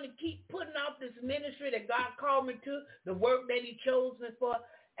I going to keep putting off this ministry that God called me to, the work that he chose me for?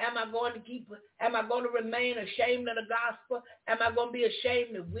 Am I going to remain ashamed of the gospel? Am I going to be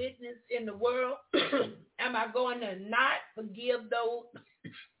ashamed to witness in the world? Am I going to not forgive those,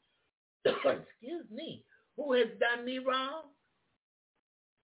 who has done me wrong?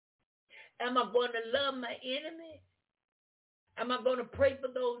 Am I going to love my enemy? Am I going to pray for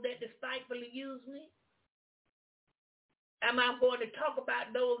those that despitefully use me? Am I going to talk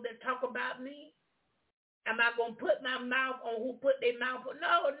about those that talk about me? Am I going to put my mouth on who put their mouth on?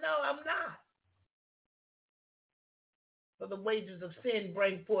 No, I'm not. For the wages of sin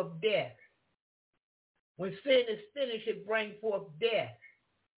bring forth death. When sin is finished, it brings forth death.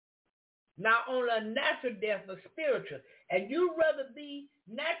 Not only a natural death, but spiritual. And you'd rather be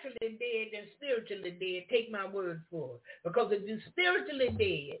naturally dead than spiritually dead. Take my word for it. Because if you're spiritually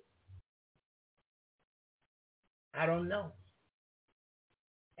dead, I don't know.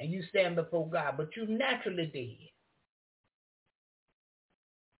 And you stand before God, but you're naturally dead.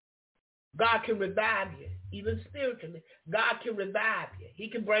 God can revive you, even spiritually. God can revive you. He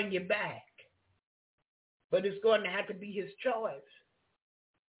can bring you back. But it's going to have to be his choice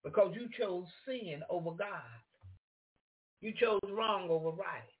because you chose sin over God. You chose wrong over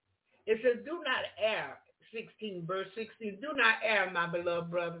right. It says, do not err, 16, verse 16. Do not err, my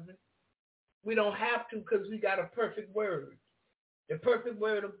beloved brothers. We don't have to because we got a perfect word. The perfect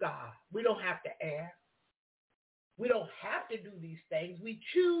word of God. We don't have to err. We don't have to do these things. We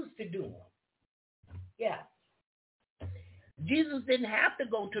choose to do them. Yeah. Jesus didn't have to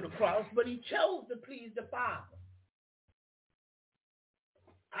go to the cross, but he chose to please the Father.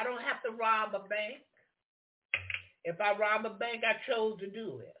 I don't have to rob a bank. If I rob a bank, I chose to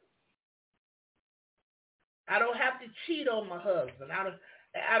do it. I don't have to cheat on my husband.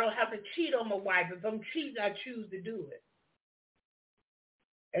 I don't have to cheat on my wife. If I'm cheating, I choose to do it.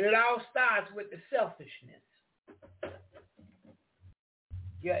 And it all starts with the selfishness.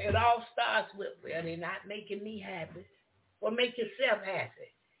 Yeah, it all starts with, well, they're not making me happy. Well, make yourself happy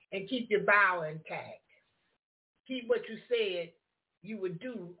and keep your vow intact. Keep what you said you would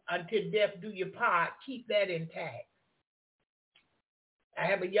do until death do your part. Keep that intact. I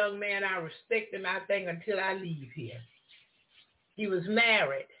have a young man, I respect him, I think, until I leave here. He was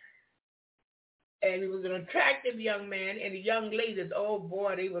married, and he was an attractive young man, and the young ladies, oh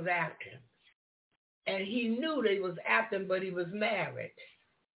boy, they was after him. And he knew they was after him, but he was married.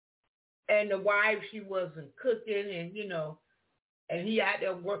 And the wife, she wasn't cooking, and, you know, and he out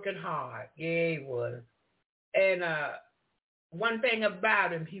there working hard. Yeah, he was. And one thing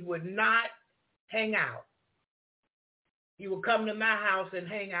about him, he would not hang out. He would come to my house and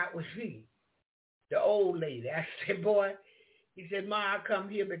hang out with me, the old lady. I said, boy, he said, Ma, I come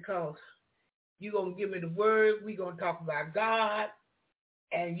here because you're going to give me the word. We're going to talk about God,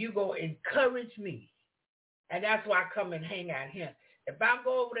 and you're going to encourage me. And that's why I come and hang out here. If I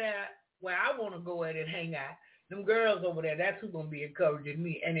go over there where I want to go at and hang out, them girls over there, that's who's going to be encouraging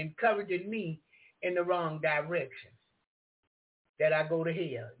me and encouraging me in the wrong direction, that I go to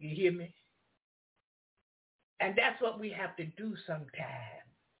hell. You hear me? And that's what we have to do sometimes.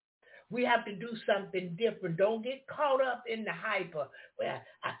 We have to do something different. Don't get caught up in the hyper. Well,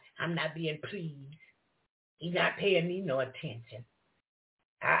 I'm not being pleased. He's not paying me no attention.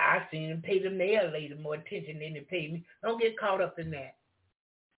 I seen him pay the nail lady more attention than he paid me. Don't get caught up in that.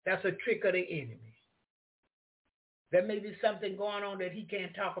 That's a trick of the enemy. There may be something going on that he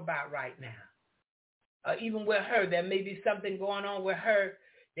can't talk about right now. Even with her, there may be something going on with her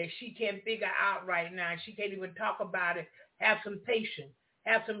that she can't figure out right now. She can't even talk about it. Have some patience.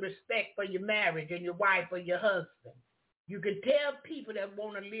 Have some respect for your marriage and your wife or your husband. You can tell people that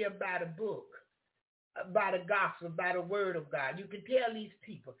want to live by the book, by the gospel, by the word of God. You can tell these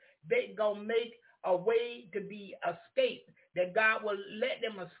people they're going to make a way to be escaped, that God will let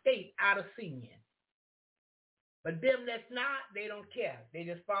them escape out of sin. But them that's not, they don't care. They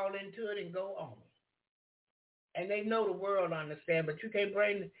just fall into it and go on. And they know the world understand, but you can't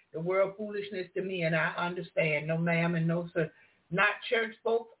bring the world foolishness to me, and I understand. No ma'am and no sir. Not church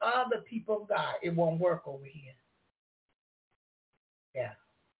folks, other people of God. It won't work over here. Yeah.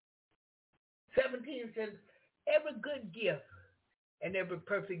 17 says, every good gift and every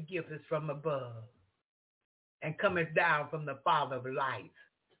perfect gift is from above and cometh down from the Father of lights,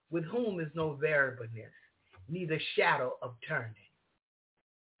 with whom is no variableness, neither shadow of turning.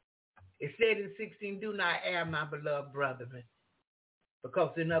 It said in 16, do not err, my beloved brethren,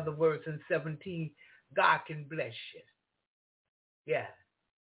 because in other words, in 17, God can bless you. Yeah.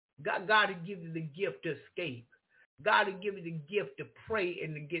 God will give you the gift to escape. God will give you the gift to pray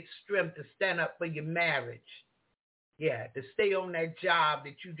and to get strength to stand up for your marriage. Yeah, to stay on that job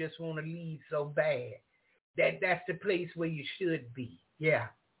that you just want to leave so bad. That's the place where you should be. Yeah.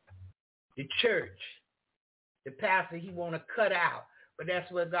 The church, the pastor, he want to cut out. But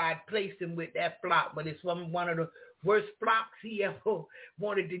that's where God placed him with that flock. But it's one of the worst flocks he ever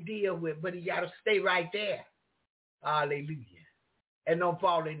wanted to deal with. But he got to stay right there. Hallelujah. And don't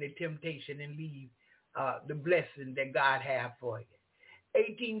fall into temptation and leave the blessing that God have for you.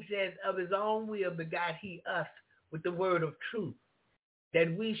 18 says, of his own will begot he us with the word of truth,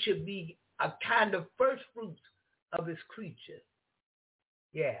 that we should be a kind of first fruits of his creature.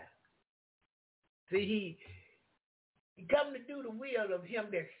 Yeah. See, he come to do the will of him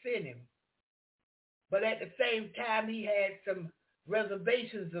that sent him. But at the same time, he had some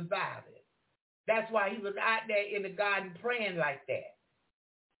reservations about it. That's why he was out there in the garden praying like that.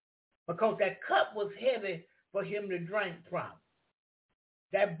 Because that cup was heavy for him to drink from.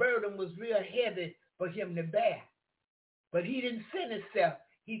 That burden was real heavy for him to bear. But he didn't sin himself.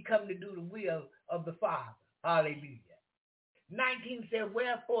 He come to do the will of the Father. Hallelujah. 19 said,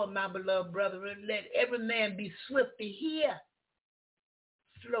 wherefore, my beloved brethren, let every man be swift to hear,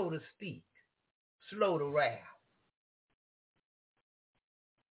 slow to speak, slow to wrath.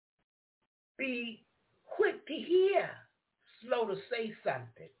 Be quick to hear, slow to say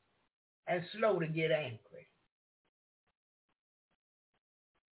something, and slow to get angry.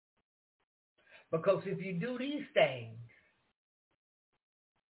 Because if you do these things,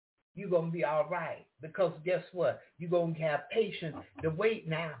 you're going to be all right. Because guess what? You're going to have patience to wait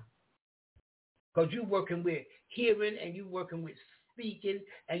now. Because you're working with hearing and you're working with speaking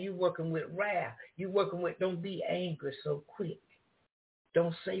and you're working with wrath. You're working with don't be angry so quick.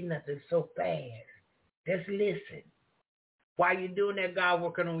 Don't say nothing so fast. Just listen. While you're doing that, God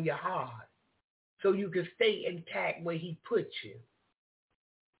working on your heart so you can stay intact where he put you.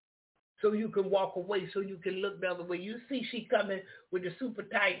 So you can walk away, so you can look the other way. You see she coming with the super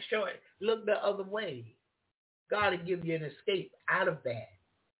tight short, look the other way. God will give you an escape out of that.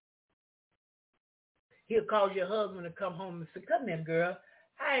 He'll cause your husband to come home and say, come here, girl.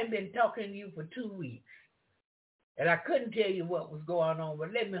 I ain't been talking to you for 2 weeks. And I couldn't tell you what was going on,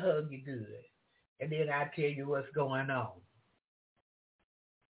 but let me hug you good. And then I'll tell you what's going on.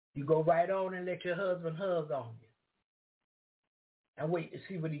 You go right on and let your husband hug on you. And wait to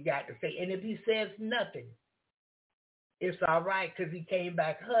see what he got to say. And if he says nothing, it's all right because he came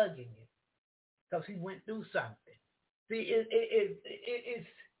back hugging you. Because he went through something. See, it's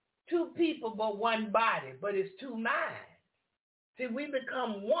two people but one body, but it's two minds. See, we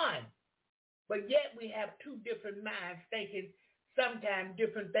become one, but yet we have two different minds thinking sometimes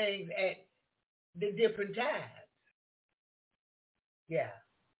different things at the different times. Yeah.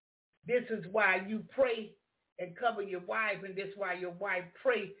 This is why you pray and cover your wife, and this is why your wife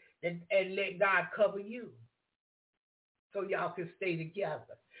pray and let God cover you so y'all can stay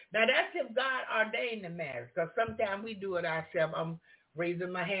together. Now, that's if God ordained the marriage, because sometimes we do it ourselves. I'm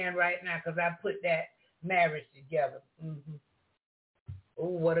raising my hand right now because I put that marriage together. Mm-hmm. Oh,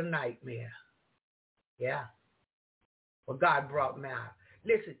 what a nightmare. Yeah. Well, God brought me out.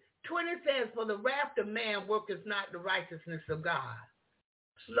 Listen, 20 says, for the wrath of man worketh not the righteousness of God.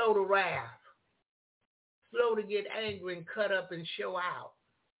 Slow to wrath. Slow to get angry and cut up and show out.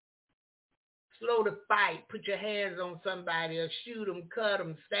 Slow to fight. Put your hands on somebody or shoot them, cut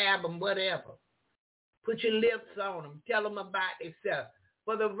them, stab them, whatever. Put your lips on them. Tell them about themselves.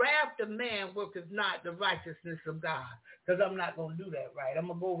 For the wrath of man worketh not the righteousness of God. Because I'm not going to do that right. I'm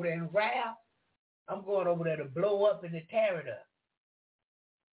going to go over there and wrath. I'm going over there to blow up and to tear it up.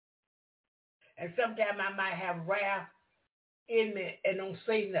 And sometimes I might have wrath in me and don't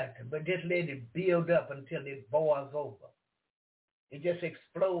say nothing, but just let it build up until it boils over. It just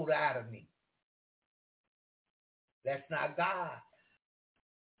explodes out of me. That's not God.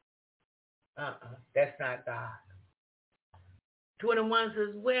 That's not God. 21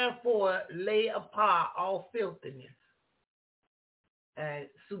 says, wherefore lay apart all filthiness and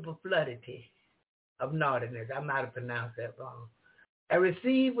superfluity of naughtiness. I might have pronounced that wrong. And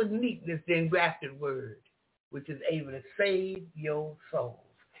receive with meekness the engrafted word, which is able to save your souls.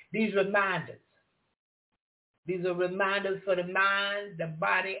 These reminders. These are reminders for the mind, the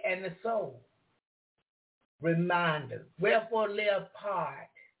body, and the soul. Reminders. Wherefore lay apart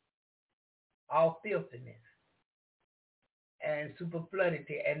all filthiness and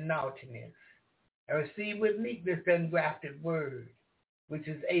superfluity and naughtiness, and receive with meekness the engrafted word, which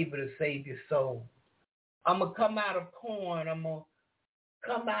is able to save your soul. I'm going to come out of porn. I'm going to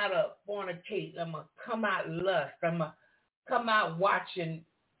come out of fornication. I'm going to come out lust. I'm going to come out watching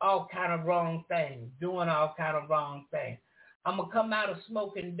all kind of wrong things, doing all kind of wrong things. I'm going to come out of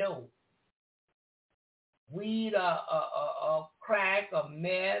smoking dope, weed or crack or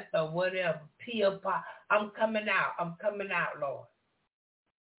meth or whatever, pill pop. I'm coming out. I'm coming out, Lord.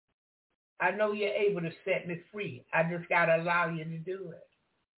 I know you're able to set me free. I just got to allow you to do it.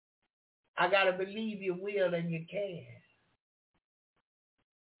 I got to believe you will and you can.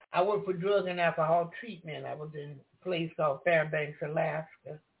 I worked for drug and alcohol treatment. I was in a place called Fairbanks,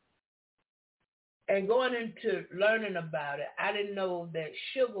 Alaska. And going into learning about it, I didn't know that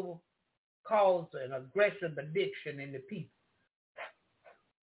sugar caused an aggressive addiction in the people.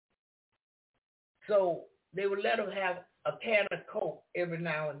 So they would let them have a can of Coke every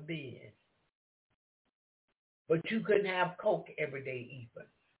now and then. But you couldn't have Coke every day either.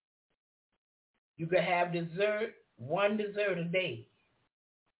 You could have dessert, one dessert a day.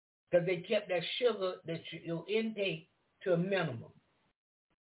 Because they kept that sugar that you intake to a minimum.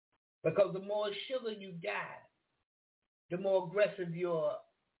 Because the more sugar you got, the more aggressive your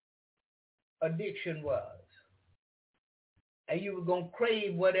addiction was. And you were going to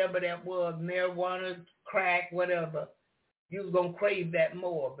crave whatever that was, marijuana, crack, whatever. You were going to crave that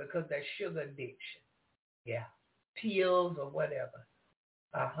more because that sugar addiction. Yeah. Pills or whatever.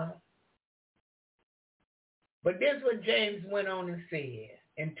 But this is what James went on and said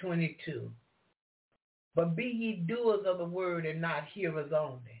in 22. But be ye doers of the word and not hearers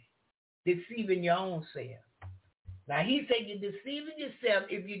only, deceiving your own self. Now he said you're deceiving yourself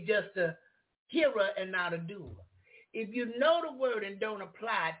if you're just a hearer and not a doer. If you know the word and don't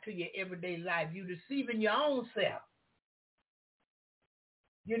apply it to your everyday life, you're deceiving your own self.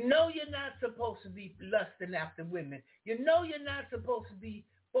 You know you're not supposed to be lusting after women. You know you're not supposed to be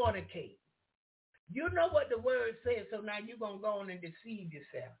fornicating. You know what the word says, so now you're going to go on and deceive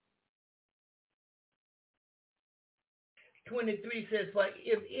yourself. 23 says, for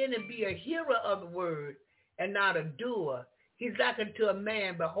if any be a hearer of the word and not a doer, he's like unto a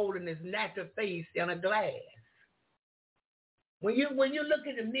man beholding his natural face in a glass. When you look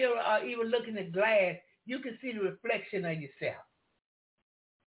in the mirror or even look in the glass, you can see the reflection of yourself.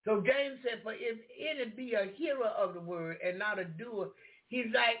 So James said, for if any be a hearer of the word and not a doer, he's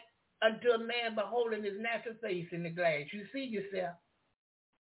like unto a man beholding his natural face in the glass. You see yourself.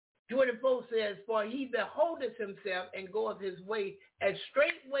 24 says, for he beholdeth himself and goeth his way, and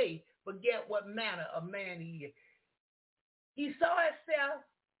straightway forget what manner of man he is. He saw himself,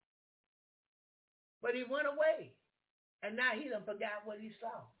 but he went away. And now he done forgot what he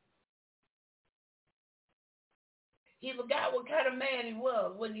saw. He forgot what kind of man he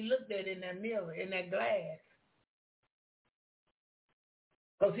was when he looked at it in that mirror, in that glass.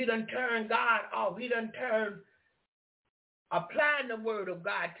 Because he done turned God off. He done turned applying the word of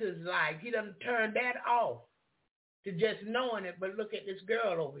God to his life. He done turned that off to just knowing it. But look at this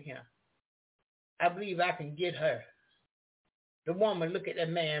girl over here. I believe I can get her. The woman, look at that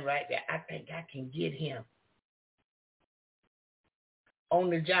man right there. I think I can get him. On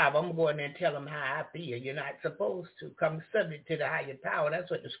the job, I'm going to go in there and tell him how I feel. You're not supposed to come subject to the higher power.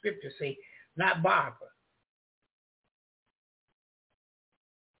 That's what the scriptures say, not Barbara.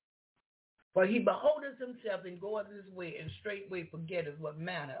 For he beholdeth himself and goeth his way, and straightway forgetteth what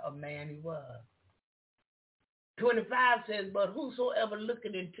manner of man he was. 25 says, but whosoever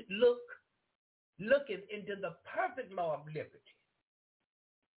looketh into the perfect law of liberty,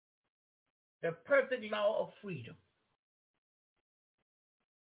 the perfect law of freedom.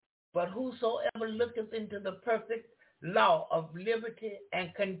 But whosoever looketh into the perfect law of liberty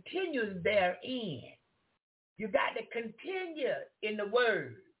and continues therein. You got to continue in the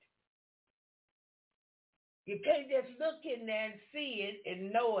word. You can't just look in there and see it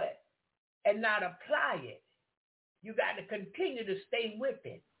and know it and not apply it. You got to continue to stay with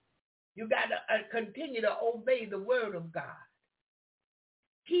it. You got to continue to obey the word of God.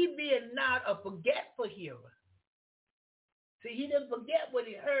 He being not a forgetful hearer. See, he didn't forget what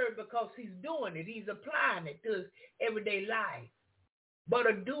he heard because he's doing it. He's applying it to his everyday life. But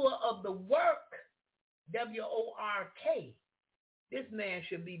a doer of the work, W-O-R-K, this man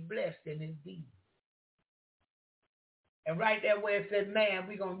should be blessed in his deed. And right there where it says man,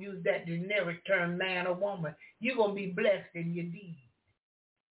 we're going to use that generic term, man or woman. You're going to be blessed in your deed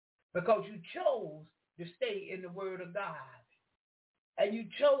because you chose to stay in the word of God. And you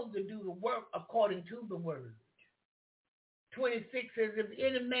chose to do the work according to the word. 26 says, if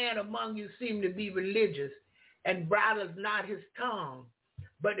any man among you seem to be religious and bridles not his tongue,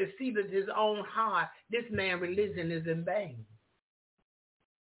 but deceiveth his own heart, this man's religion is in vain.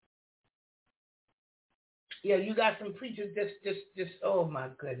 Yeah, you got some preachers just oh my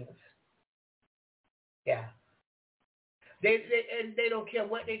goodness. Yeah. They don't care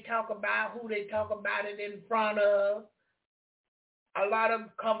what they talk about, who they talk about it in front of. A lot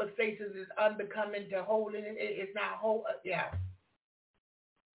of conversations is unbecoming to holiness. It's not whole. Yeah.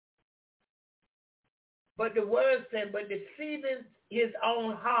 But the word said, but deceiving his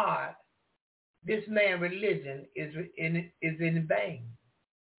own heart, this man's religion is in vain.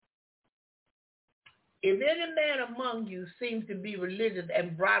 If any man among you seems to be religious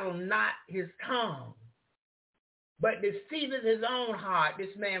and bridle not his tongue, but deceiveth his own heart,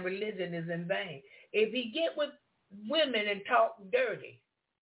 this man's religion is in vain. If he get with women and talk dirty,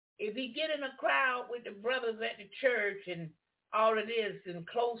 if he get in a crowd with the brothers at the church and all it is and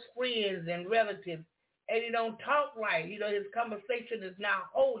close friends and relatives, and he don't talk right, his conversation is not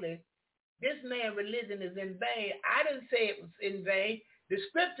holy, this man's religion is in vain. I didn't say it was in vain. The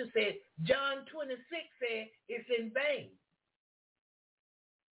scripture said, John 26 said it's in vain.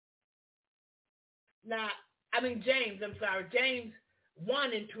 James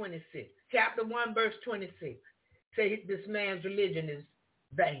 1 and 26, chapter 1, verse 26, say this man's religion is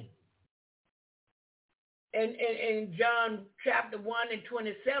vain. And in John chapter 1 and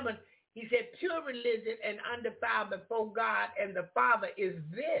 27, he said, pure religion and undefiled before God and the Father is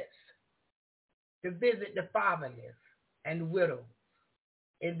this, to visit the fatherless and widows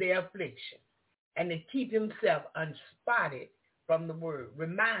in their affliction, and to keep himself unspotted from the word.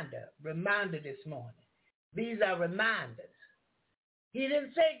 Reminder this morning. These are reminders. He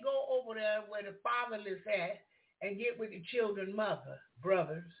didn't say go over there where the fatherless at and get with the children's mother,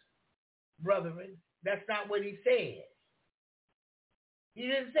 brethren. That's not what he said. He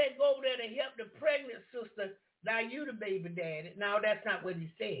didn't say go over there to help the pregnant sister Now you the baby daddy. No, that's not what he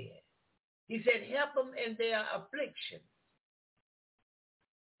said. He said, help them in their affliction.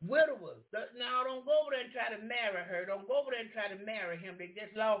 Widowers. Now don't go over there and try to marry her. Don't go over there and try to marry him. They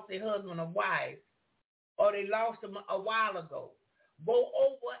just lost their husband or wife, or they lost them a while ago. Go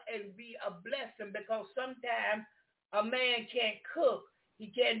over and be a blessing, because sometimes a man can't cook.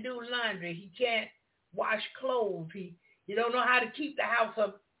 He can't do laundry. He can't wash clothes. He don't know how to keep the house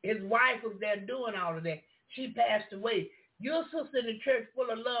up. His wife was there doing all of that. She passed away. You're a sister in the church full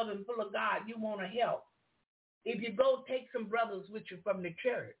of love and full of God. You want to help. If you go, take some brothers with you from the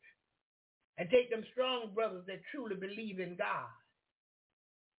church, and take them strong brothers that truly believe in God,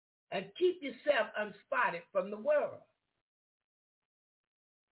 and keep yourself unspotted from the world.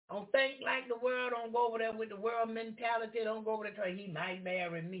 Don't think like the world. Don't go over there with the world mentality. Don't go over there thinking he might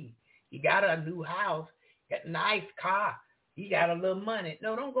marry me. He got a new house, got a nice car. He got a little money.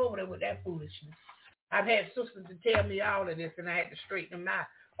 No, don't go over there with that foolishness. I've had sisters to tell me all of this, and I had to straighten them out.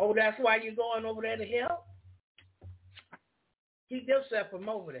 Oh, that's why you're going over there to help? Keep yourself from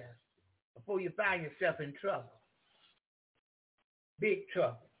over there before you find yourself in trouble. Big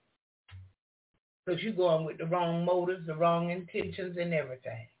trouble. Because you're going with the wrong motives, the wrong intentions, and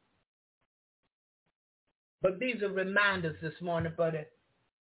everything. But these are reminders this morning for the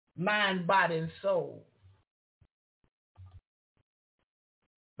mind, body, and soul.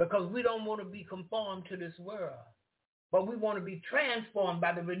 Because we don't want to be conformed to this world, but we want to be transformed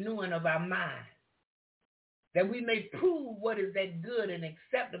by the renewing of our mind, that we may prove what is that good and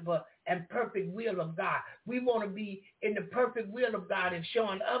acceptable and perfect will of God. We want to be in the perfect will of God and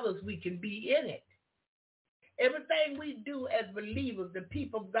showing others we can be in it. Everything we do as believers, the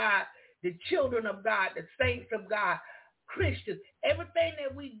people of God, the children of God, the saints of God, Christians, everything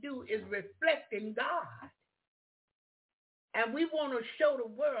that we do is reflecting God. And we want to show the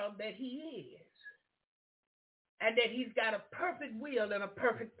world that he is, and that he's got a perfect will and a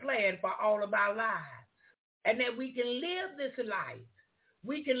perfect plan for all of our lives, and that we can live this life.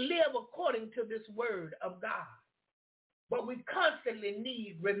 We can live according to this word of God, but we constantly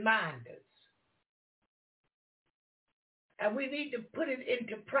need reminders, and we need to put it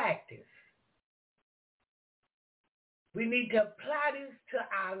into practice. We need to apply this to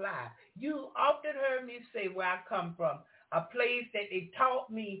our lives. You often heard me say where I come from, a place that they taught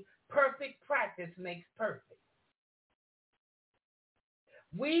me perfect practice makes perfect.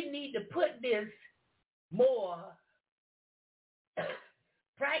 We need to put this more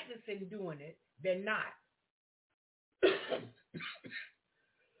practicing doing it than not.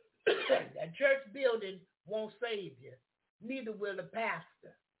 A church building won't save you. Neither will the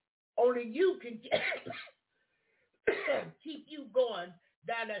pastor. Only you can keep you going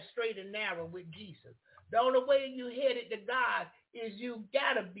down that straight and narrow with Jesus. The only way you headed to God is you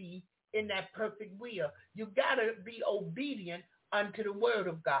got to be in that perfect will. You got to be obedient unto the word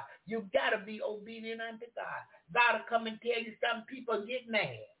of God. You got to be obedient unto God. God will come and tell you something. People get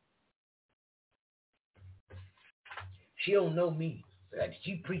mad. She don't know me.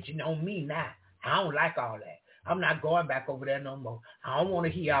 She preaching on me now. I don't like all that. I'm not going back over there no more. I don't want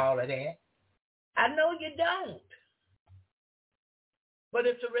to hear all of that. I know you don't. But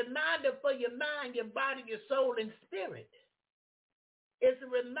it's a reminder for your mind, your body, your soul, and spirit. It's a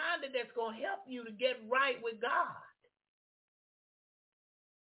reminder that's going to help you to get right with God.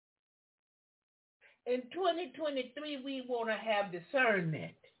 In 2023, we want to have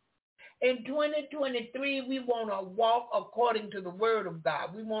discernment. In 2023, we want to walk according to the word of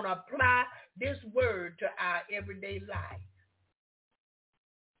God. We want to apply this word to our everyday life.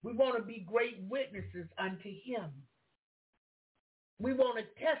 We want to be great witnesses unto him. We want to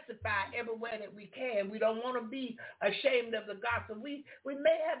testify everywhere that we can. We don't want to be ashamed of the gospel. We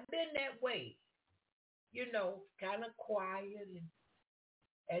may have been that way, kind of quiet. And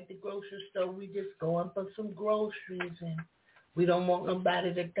at the grocery store, we just going for some groceries, and we don't want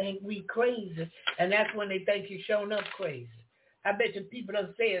nobody to think we crazy. And that's when they think you're showing up crazy. I bet you people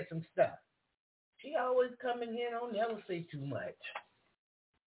done said some stuff. She always come in here and don't never say too much.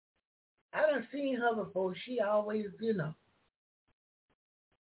 I done seen her before. She always,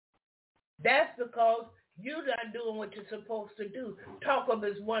 That's because you're not doing what you're supposed to do. Talk of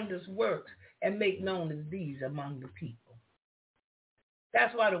his wondrous works and make known as these among the people.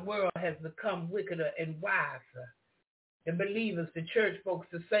 That's why the world has become wickeder and wiser. The believers, the church folks,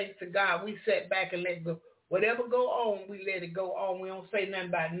 the saints of God, we sit back and let go. Whatever go on, we let it go on. We don't say nothing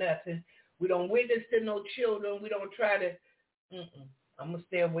about nothing. We don't witness to no children. We don't try to, I'm going to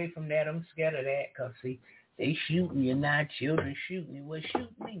stay away from that. I'm scared of that because, see, they shoot me and now children shoot me. Well, shoot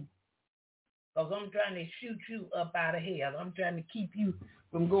me. Because I'm trying to shoot you up out of hell. I'm trying to keep you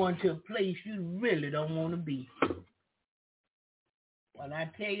from going to a place you really don't want to be. When I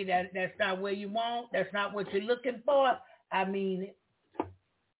tell you that that's not where you want, that's not what you're looking for, I mean it.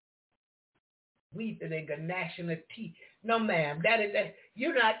 Weeping and gnashing of teeth. No, ma'am, that.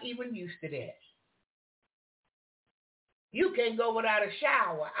 You're not even used to that. You can't go without a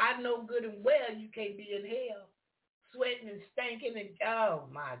shower. I know good and well you can't be in hell, sweating and stinking and, oh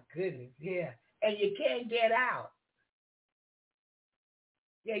my goodness, yeah. And you can't get out.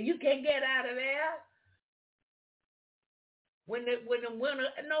 Yeah, you can't get out of there. When the winter,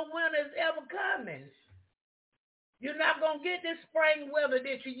 no winter is ever coming. You're not going to get this spring weather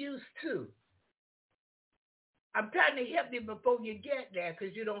that you used to. I'm trying to help you before you get there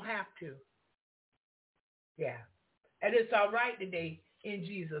because you don't have to. Yeah. And it's all right today in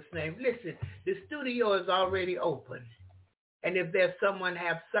Jesus' name. Listen, the studio is already open. And if there's someone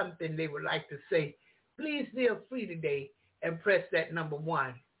have something they would like to say, please feel free today and press that number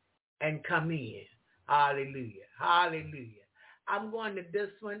 1 and come in. Hallelujah. Hallelujah. I'm going to this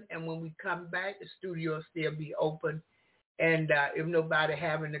one, and when we come back, the studio will still be open. And if nobody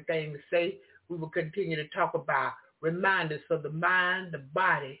have anything to say, we will continue to talk about reminders for the mind, the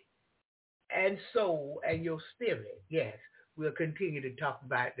body, and soul, and your spirit. Yes, we'll continue to talk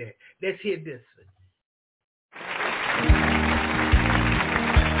about that. Let's hear this one.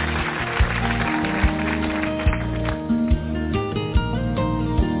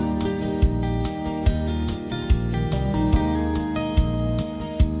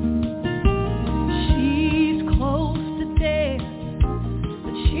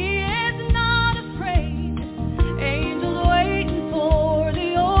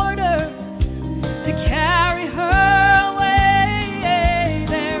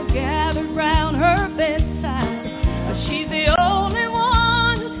 She's the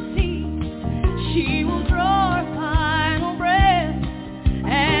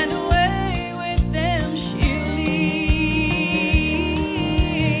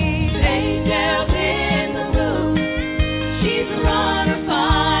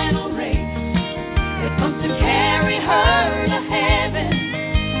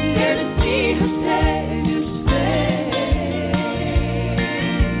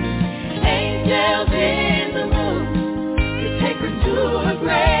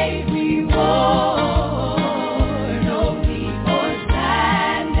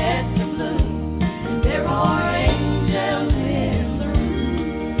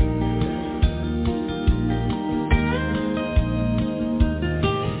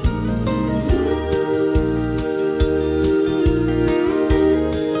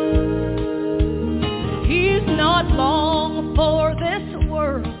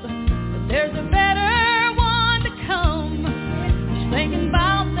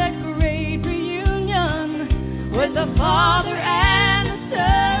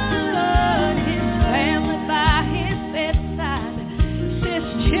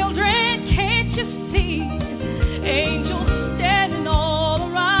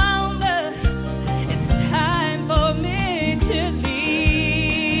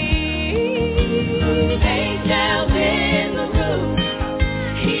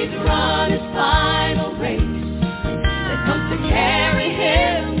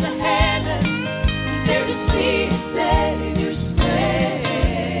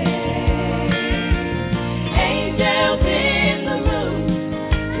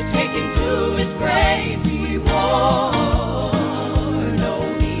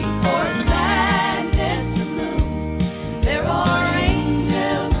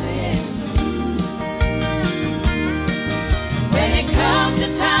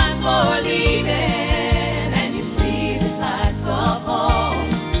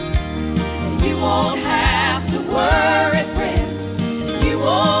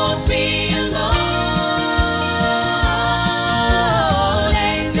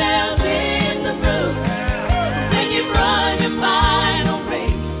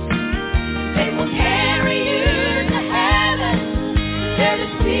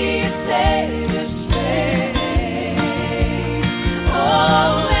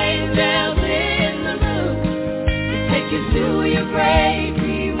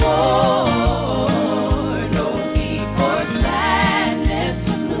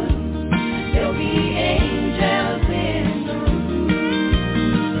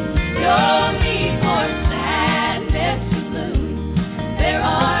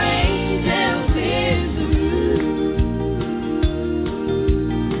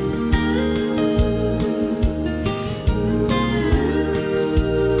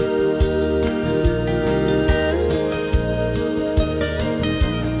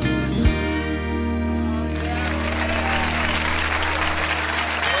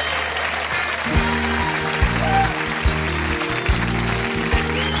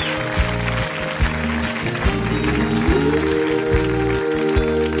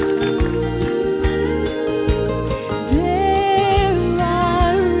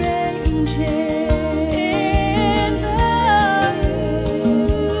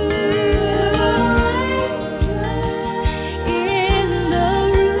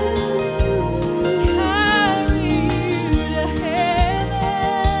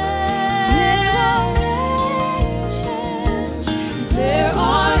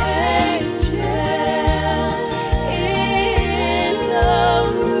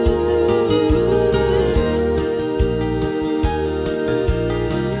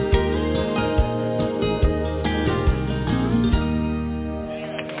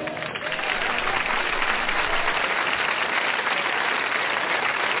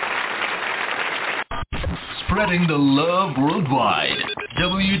Spreading the love worldwide.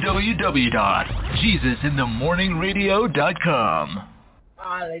 www.jesusinthemorningradio.com.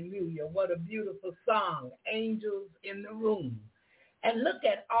 Hallelujah. What a beautiful song. Angels in the room. And look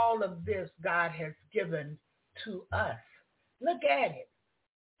at all of this God has given to us. Look at it.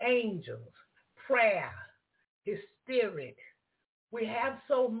 Angels, prayer, his spirit. We have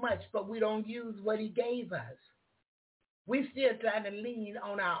so much, but we don't use what he gave us. We're still trying to lean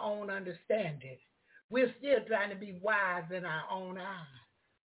on our own understanding. We're still trying to be wise in our own eyes.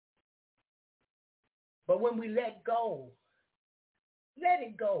 But when we let go, let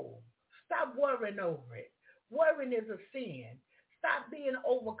it go. Stop worrying over it. Worrying is a sin. Stop being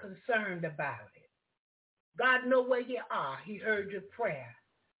over concerned about it. God knows where you are. He heard your prayer.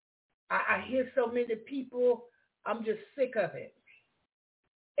 I hear so many people, I'm just sick of it.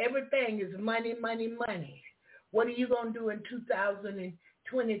 Everything is money, money, money. What are you going to do in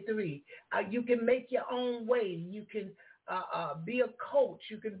 2023? You can make your own way. You can be a coach.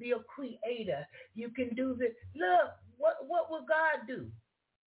 You can be a creator. You can do this. Look, what will God do?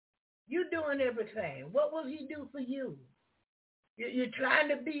 You're doing everything. What will he do for you? You're trying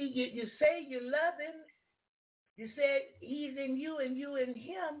to be, you say you love him. You said he's in you and you in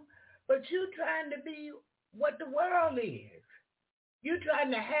him, but you're trying to be what the world is. You're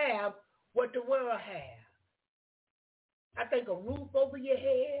trying to have what the world has. I think a roof over your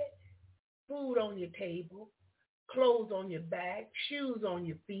head, food on your table, clothes on your back, shoes on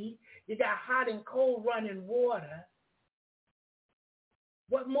your feet. You got hot and cold running water.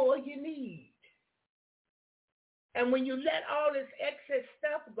 What more you need? And when you let all this excess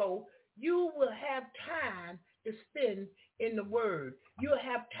stuff go, you will have time to spend in the Word. You'll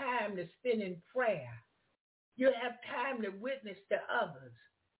have time to spend in prayer. You'll have time to witness to others.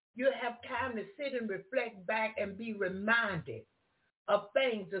 You'll have time to sit and reflect back and be reminded of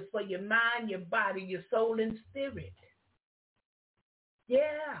things that's for your mind, your body, your soul, and spirit.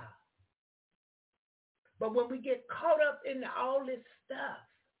 Yeah. But when we get caught up in all this stuff,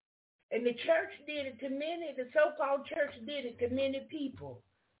 and the church did it to many, the so-called church did it to many people.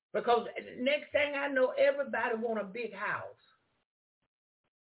 Because next thing I know, everybody want a big house.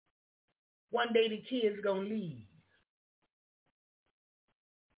 One day the kids going to leave.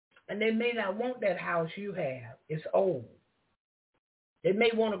 And they may not want that house you have. It's old. They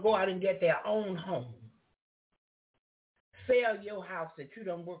may want to go out and get their own home. Sell your house that you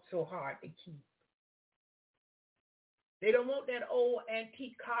done worked so hard to keep. They don't want that old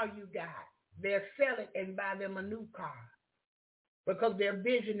antique car you got. They'll sell it and buy them a new car because their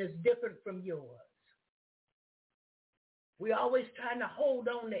vision is different from yours. We're always trying to hold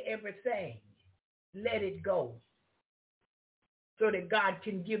on to everything. Let it go so that God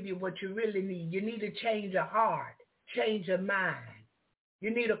can give you what you really need. You need to change your heart, change your mind. You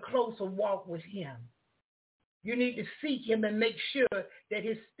need a closer walk with him. You need to seek him and make sure that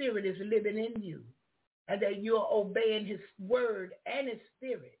his spirit is living in you and that you're obeying his word and his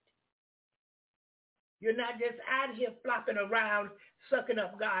spirit. You're not just out here flopping around, sucking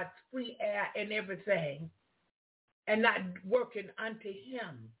up God's free air and everything and not working unto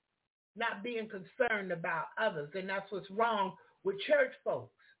him, not being concerned about others. And that's what's wrong with church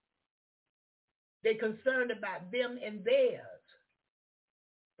folks. They're concerned about them and theirs.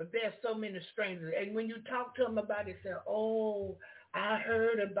 But there's so many strangers. And when you talk to them about it, they say, oh, I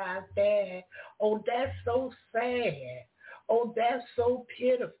heard about that. Oh, that's so sad. Oh, that's so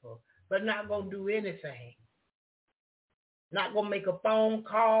pitiful. But not going to do anything. Not going to make a phone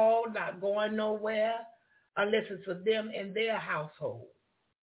call, not going nowhere, unless it's for them and their household.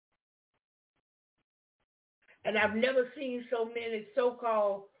 And I've never seen so many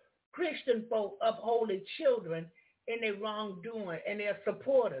so-called Christian folk upholding children in their wrongdoing and their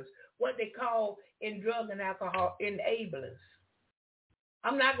supporters, what they call in drug and alcohol enablers.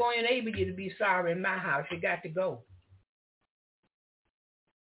 I'm not going to enable you to be sorry in my house. You got to go.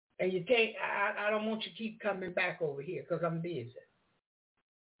 And you can't, I don't want you to keep coming back over here because I'm busy.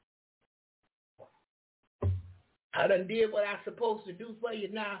 I done did what I'm supposed to do for you.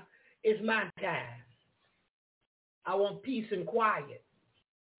 Now it's my time. I want peace and quiet.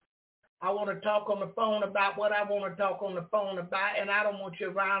 I want to talk on the phone about what I want to talk on the phone about, and I don't want you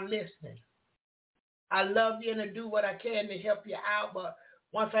around listening. I love you and I do what I can to help you out, but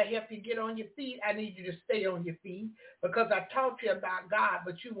once I help you get on your feet, I need you to stay on your feet because I taught you about God,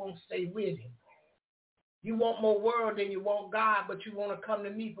 but you won't stay with him. You want more world than you want God, but you want to come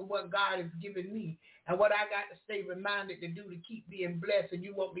to me for what God has given me and what I got to stay reminded to do to keep being blessed, and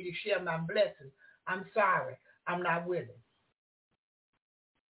you want me to share my blessing. I'm sorry. I'm not willing.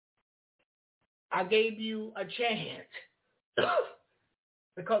 I gave you a chance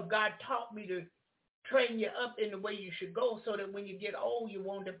because God taught me to train you up in the way you should go so that when you get old, you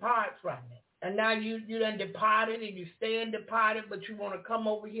won't depart from it. And now you done departed and you stand departed, but you want to come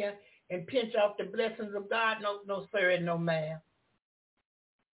over here and pinch off the blessings of God? No, sir, and no, ma'am.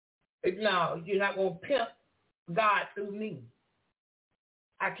 No, you're not going to pimp God through me.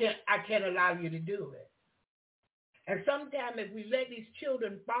 I can't allow you to do it. And sometimes if we let these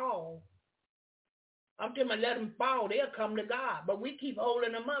children fall, I'm telling you, let them fall, they'll come to God. But we keep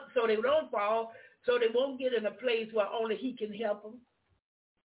holding them up so they don't fall, so they won't get in a place where only he can help them.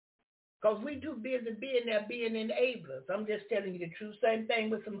 Because we too busy being there, being enablers. I'm just telling you the truth. Same thing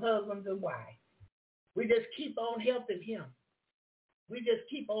with some husbands and wives. We just keep on helping him. We just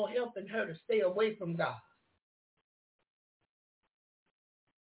keep on helping her to stay away from God.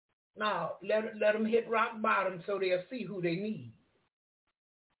 Now, let them hit rock bottom so they'll see who they need.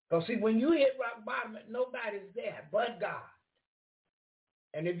 Because see, when you hit rock bottom, nobody's there but God.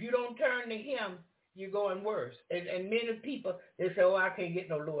 And if you don't turn to him, you're going worse. And many people, they say, oh, I can't get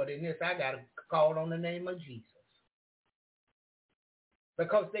no Lord in this. I got to call on the name of Jesus.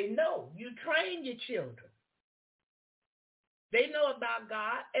 Because they know. You train your children. They know about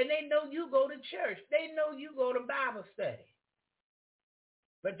God, and they know you go to church. They know you go to Bible study.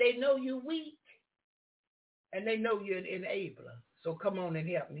 But they know you're weak, and they know you're an enabler. So come on and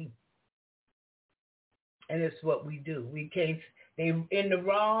help me. And it's what we do. We can't, they're in the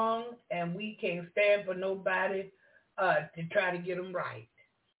wrong, and we can't stand for nobody to try to get them right.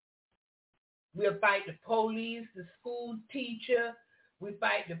 We'll fight the police, the school teacher. We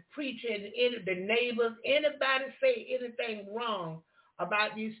fight the preacher and the neighbors. Anybody say anything wrong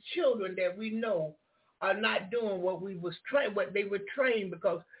about these children that we know are not doing what what they were trained,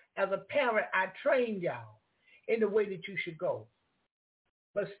 because as a parent, I trained y'all in the way that you should go.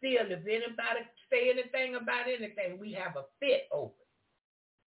 But still, if anybody say anything about anything, we have a fit over it.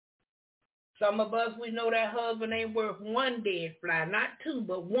 Some of us, we know that husband ain't worth one dead fly, not two,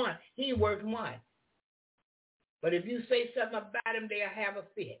 but one. He ain't worth one. But if you say something about him, they'll have a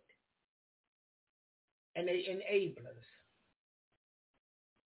fit. And they enablers.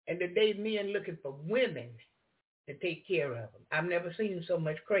 And today, men looking for women to take care of them. I've never seen so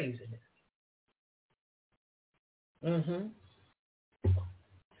much craziness.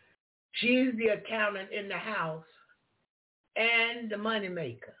 She's the accountant in the house and the money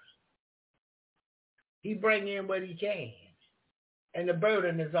maker. He bring in what he can, and the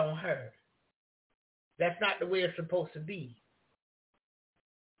burden is on her. That's not the way it's supposed to be.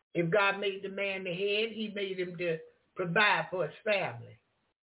 If God made the man the head, he made him to provide for his family.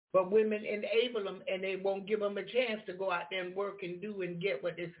 But women enable them, and they won't give them a chance to go out there and work and do and get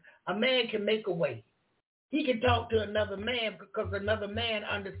what this. A man can make a way. He can talk to another man because another man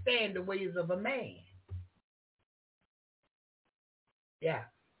understands the ways of a man. Yeah.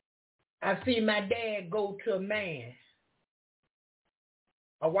 I've seen my dad go to a man,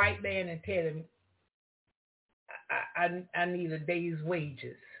 a white man, and tell him, I need a day's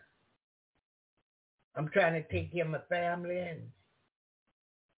wages. I'm trying to take care of my family, and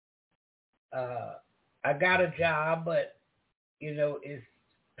I got a job, but, it's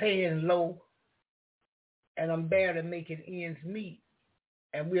paying low, and I'm barely making ends meet,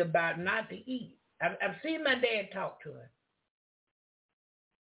 and we're about not to eat. I've seen my dad talk to him.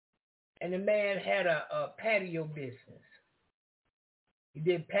 And the man had a patio business. He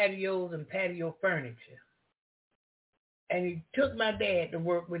did patios and patio furniture. And he took my dad to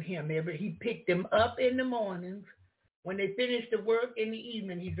work with him. He picked him up in the mornings. When they finished the work in the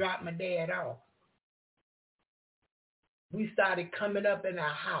evening, he dropped my dad off. We started coming up in our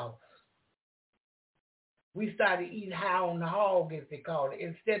house. We started eating high on the hog, as they call it.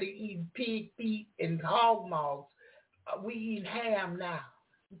 Instead of eating pig feet and hog maws, we eat ham now.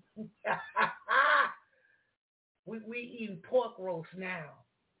 we eating pork roast now.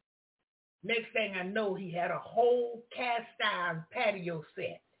 Next thing I know, he had a whole cast iron patio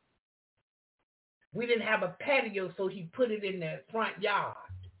set. We didn't have a patio, so he put it in the front yard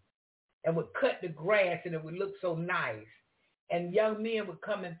and would cut the grass, and it would look so nice. And young men would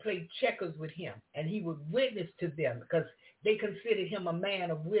come and play checkers with him, and he would witness to them because they considered him a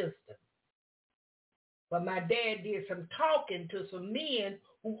man of wisdom. But my dad did some talking to some men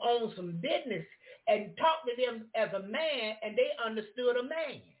who owned some business and talked to them as a man, and they understood a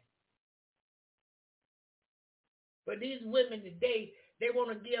man. But these women today, they want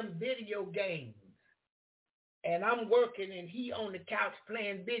to give them video games. And I'm working, and he on the couch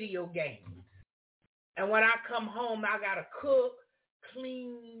playing video games. And when I come home, I got to cook,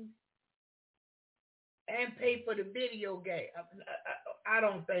 clean, and pay for the video game. I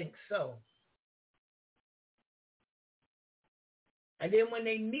don't think so. And then when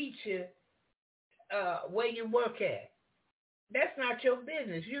they meet you, where you work at. That's not your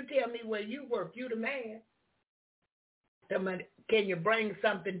business. You tell me where you work. You the man. Somebody, can you bring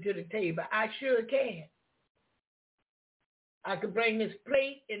something to the table? I sure can. I could bring this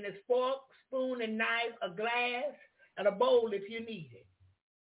plate and this fork, spoon and knife, a glass, and a bowl if you need it,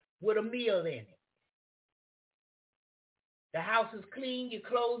 with a meal in it. The house is clean, your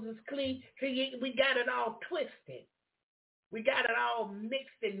clothes is clean. See, we got it all twisted. We got it all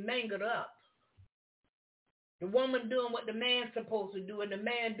mixed and mangled up. The woman doing what the man's supposed to do, and the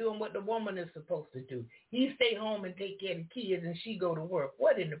man doing what the woman is supposed to do. He stay home and take care of the kids, and she go to work.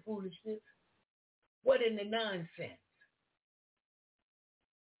 What in the foolishness? What in the nonsense?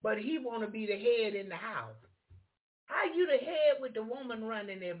 But he want to be the head in the house. How you the head with the woman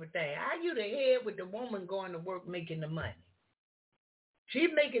running everything? How you the head with the woman going to work making the money? She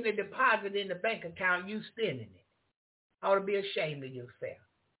making a deposit in the bank account, you spending it. Ought to be ashamed of yourself.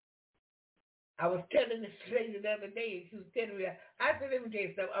 I was telling this lady the other day, she was telling me, I said, let me tell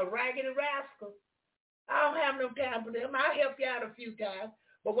you something, a raggedy rascal. I don't have no time for them. I'll help you out a few times.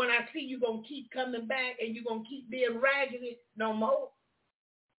 But when I see you going to keep coming back and you're going to keep being raggedy, no more.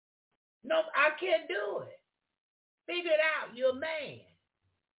 No, I can't do it. Figure it out. You're a man.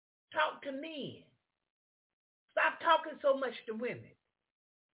 Talk to men. Stop talking so much to women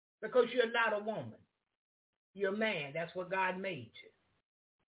because you're not a woman. You're a man. That's what God made you.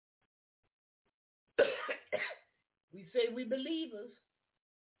 We say we believers.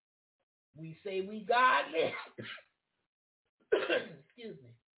 We say we godly. Excuse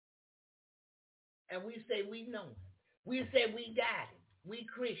me. And we say we know him. We say we got him. We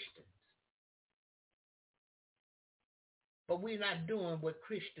Christians. But we're not doing what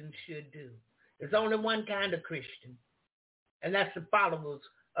Christians should do. There's only one kind of Christian, and that's the followers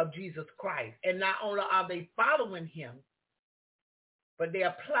of Jesus Christ. And not only are they following him, but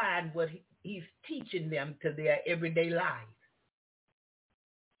they're applying what he's teaching them to their everyday life.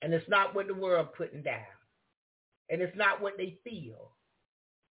 And it's not what the world putting down. And it's not what they feel.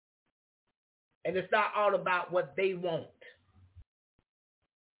 And it's not all about what they want.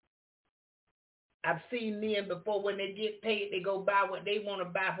 I've seen men before, when they get paid, they go buy what they want to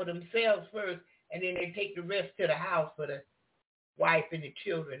buy for themselves first, and then they take the rest to the house for the wife and the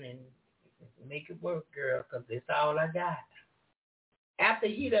children and make it work, girl, because that's all I got. After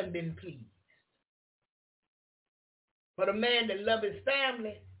he done been pleased. But a man that loves his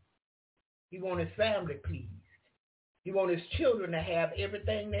family, he want his family pleased. He want his children to have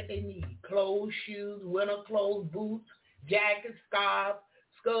everything that they need. Clothes, shoes, winter clothes, boots, jackets, scarves,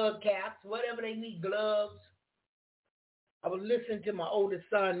 skull caps, whatever they need, gloves. I was listening to my oldest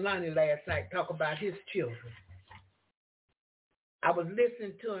son, Lonnie, last night talk about his children. I was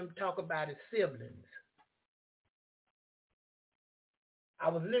listening to him talk about his siblings. I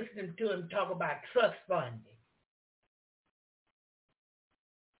was listening to him talk about trust funding.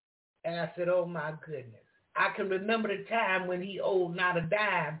 And I said, oh my goodness. I can remember the time when he owed not a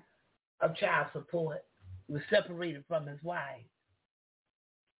dime of child support. He was separated from his wife.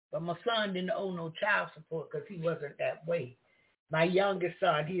 But my son didn't owe no child support because he wasn't that way. My youngest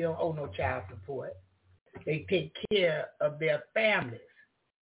son, he don't owe no child support. They take care of their families.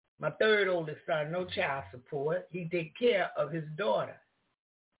 My third oldest son, no child support. He take care of his daughter.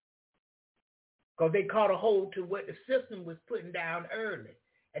 Because they caught a hold to what the system was putting down early.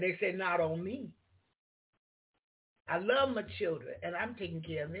 And they said, not on me. I love my children, and I'm taking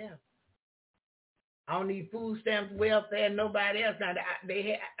care of them. I don't need food stamps, welfare, nobody else. Now,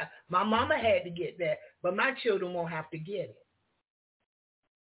 my mama had to get that, but my children won't have to get it.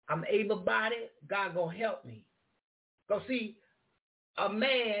 I'm able-bodied. God going to help me. Because, see, a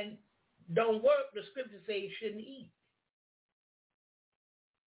man don't work, the scripture says he shouldn't eat.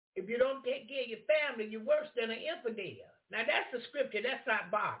 If you don't take care of your family, you're worse than an infidel. Now, that's the scripture. That's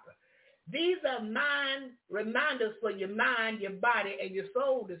not Barbara. These are reminders for your mind, your body, and your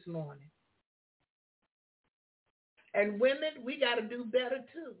soul this morning. And women, we got to do better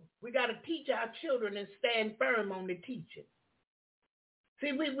too. We got to teach our children and stand firm on the teaching.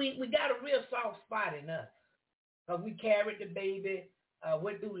 See, we got a real soft spot in us. Because we carried the baby,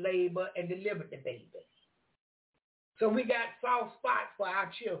 went through labor, and delivered the baby. So we got soft spots for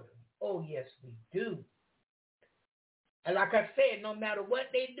our children. Oh, yes, we do. And like I said, no matter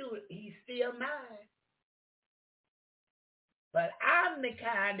what they do, he's still mine. But I'm the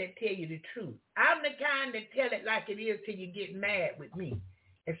kind that tell you the truth. I'm the kind that tell it like it is till you get mad with me.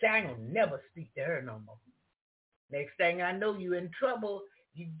 And say, I ain't gonna never speak to her no more. Next thing I know, you in trouble.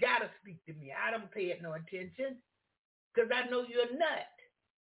 You got to speak to me. I don't pay it no attention because I know you're a nut.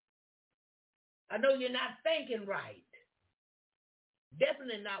 I know you're not thinking right.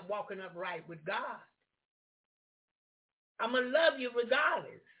 Definitely not walking upright with God. I'm going to love you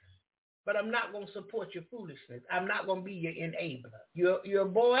regardless, but I'm not going to support your foolishness. I'm not going to be your enabler. You're a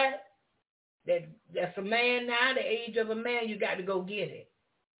boy that's a man now, the age of a man, you got to go get it.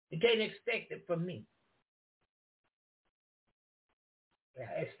 You can't expect it from me.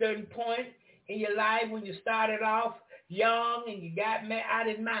 At a certain point in your life when you started off young and you got out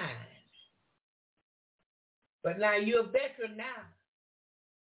in mind. But now you're a veteran now.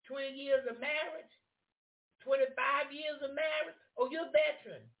 20 years of marriage, 25 years of marriage, oh, you're a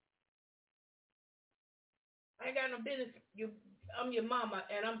veteran. I ain't got no business. I'm your mama,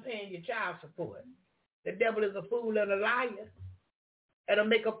 and I'm paying your child support. The devil is a fool and a liar. And I'll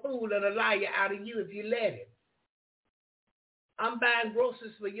make a fool and a liar out of you if you let him. I'm buying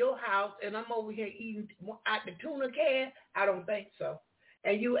groceries for your house, and I'm over here eating out the tuna can? I don't think so.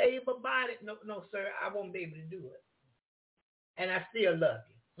 And you able-bodied? No, sir, I won't be able to do it. And I still love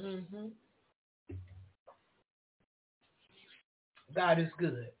you. Mm-hmm. God is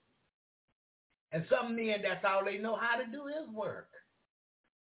good. And some men, that's all they know how to do is work.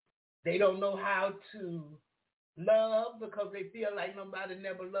 They don't know how to love because they feel like nobody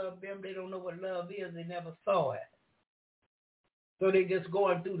never loved them. They don't know what love is. They never saw it. So they just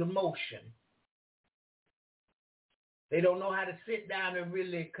going through the motion. They don't know how to sit down and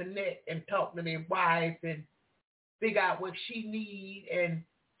really connect and talk to their wife and figure out what she needs and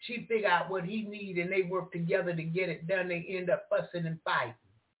she figure out what he needs, and they work together to get it done. They end up fussing and fighting.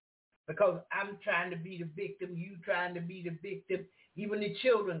 Because I'm trying to be the victim, you trying to be the victim. Even the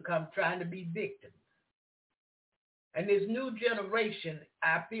children come trying to be victims. And this new generation,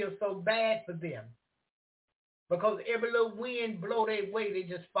 I feel so bad for them. Because every little wind blow their way, they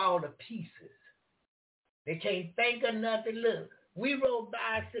just fall to pieces. They can't think of nothing. Look, we rode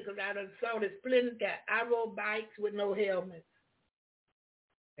bicycles. I done saw this plenty. I rode bikes with no helmet.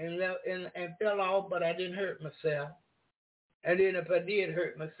 And fell off, but I didn't hurt myself. And then if I did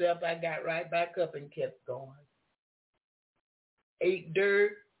hurt myself, I got right back up and kept going. Ate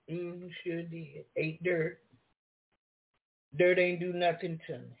dirt, sure did. Ate dirt. Dirt ain't do nothing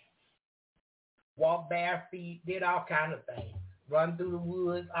to me. Walked bare feet, did all kind of things. Run through the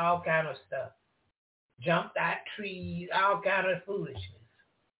woods, all kind of stuff. Jumped out trees, all kind of foolishness.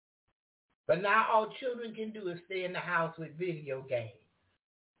 But now all children can do is stay in the house with video games.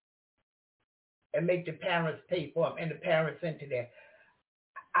 And make the parents pay for them, and the parents into that.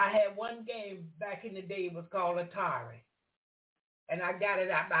 I had one game back in the day, it was called Atari. And I got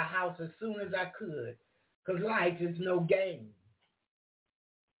it out my house as soon as I could, because life is no game.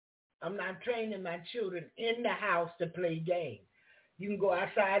 I'm not training my children in the house to play games. You can go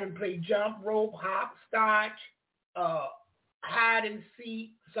outside and play jump rope, hopscotch, hide and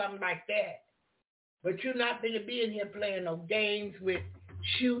seek, something like that. But you're not going to be in here playing no games with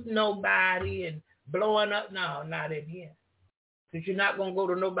shooting nobody and blowing up. No, not in here. Because you're not going to go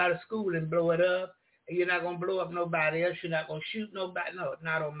to nobody's school and blow it up. And you're not going to blow up nobody else. You're not going to shoot nobody. No,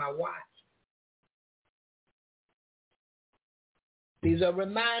 not on my watch. These are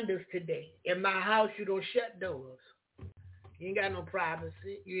reminders today. In my house, you don't shut doors. You ain't got no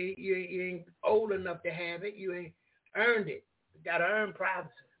privacy. You ain't old enough to have it. You ain't earned it. You got to earn privacy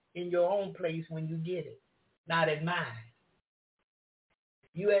in your own place when you get it, not in mine.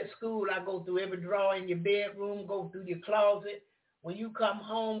 You at school, I go through every drawer in your bedroom, go through your closet. When you come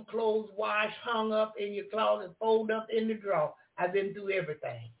home, clothes washed, hung up in your closet, fold up in the drawer. I've been through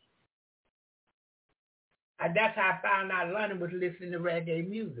everything. That's how I found out London was listening to reggae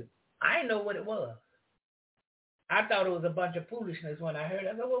music. I didn't know what it was. I thought it was a bunch of foolishness when I heard it.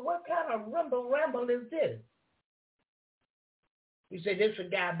 I said, well, what kind of rumble is this? He said, this is a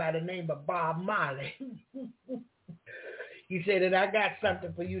guy by the name of Bob Marley. He said that I got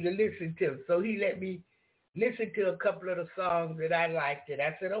something for you to listen to. So he let me listen to a couple of the songs that I liked. And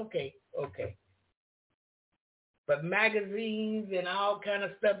I said, okay. But magazines and all kind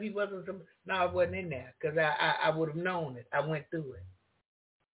of stuff, it wasn't in there because I would have known it. I went through it.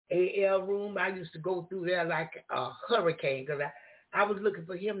 AL room, I used to go through there like a hurricane because I was looking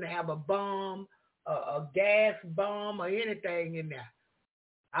for him to have a bomb, a gas bomb or anything in there.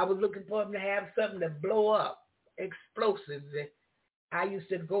 I was looking for him to have something to blow up, explosives. I used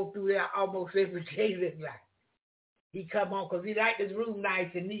to go through there almost every day. He come home because he liked his room nice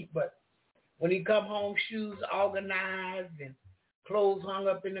and neat, but when he come home, shoes organized and clothes hung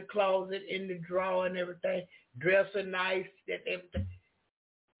up in the closet, in the drawer and everything, dressing nice and everything.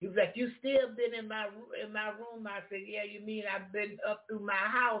 He was like, you still been in my room? I said, yeah, you mean I've been up through my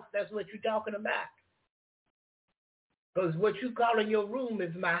house? That's what you're talking about. Because what you calling your room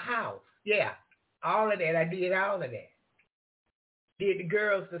is my house. Yeah, all of that. I did all of that. did the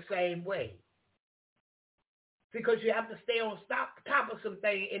girls the same way. Because you have to stay on top of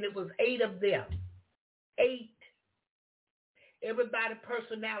something, and it was 8 of them. 8. Everybody's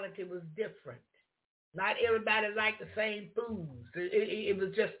personality was different. Not everybody liked the same foods. It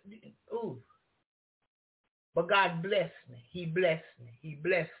was just, ooh. But God blessed me. He blessed me. He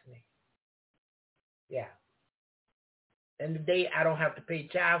blessed me. Yeah. And today I don't have to pay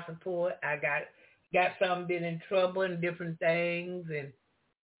child support. I got some been in trouble and different things, and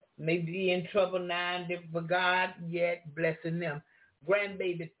maybe in trouble now, but God yet blessing them.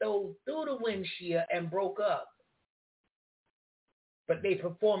 Grandbaby threw through the windshield and broke up. But they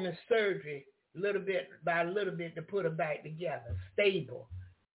performing surgery little bit by little bit to put her back together, stable,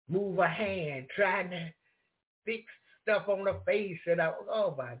 move her hand, trying to fix stuff on her face, and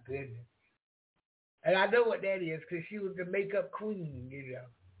oh my goodness. And I know what that is because she was the makeup queen, you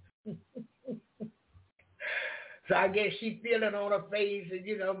know. So I guess she's feeling on her face and,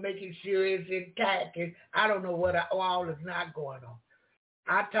 you know, making sure it's intact. And I don't know what all is not going on.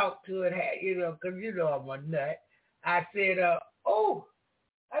 I talked to her, you know, because, you know, I'm a nut. I said,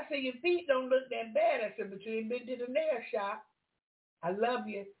 your feet don't look that bad. I said, but you ain't been to the nail shop. I love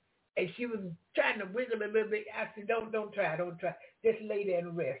you. And she was trying to wiggle a little bit. I said, don't try. Just lay there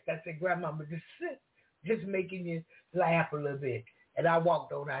and rest. I said, Grandmama, just sit. Just making you laugh a little bit. And I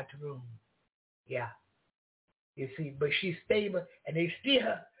walked on out the room. Yeah. You see, but she's stable, and they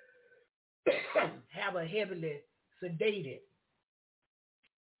still have her heavily sedated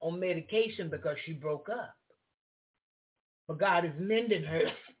on medication because she broke up. But God is mending her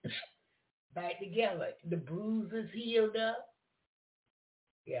back together. The bruises healed up.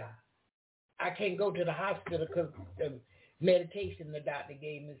 Yeah. I can't go to the hospital because the medication the doctor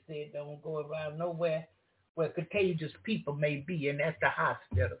gave me said don't go around nowhere where contagious people may be, and that's the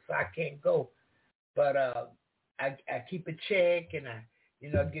hospital, so I can't go. But I keep a check, and I,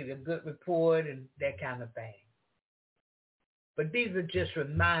 you know, give a good report and that kind of thing. But these are just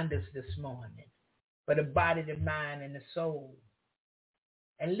reminders this morning for the body, the mind, and the soul.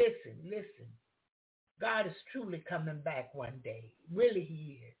 And listen, God is truly coming back one day. Really,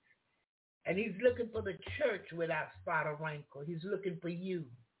 he is. And he's looking for the church without spot or wrinkle. He's looking for you.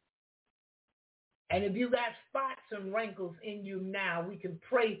 And if you got spots and wrinkles in you now, we can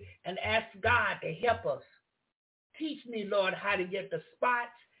pray and ask God to help us. Teach me, Lord, how to get the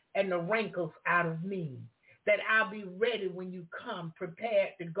spots and the wrinkles out of me, that I'll be ready when you come, prepared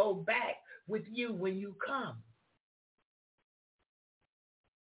to go back with you when you come.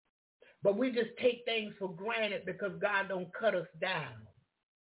 But we just take things for granted because God don't cut us down.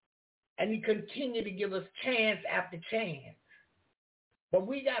 And he continue to give us chance after chance. But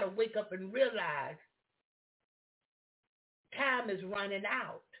we got to wake up and realize time is running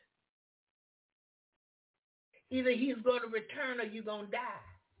out. Either he's going to return or you're going to die.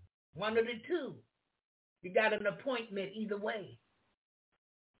 One of the two. You got an appointment either way.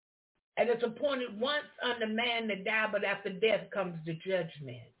 And it's appointed once unto man to die, but after death comes the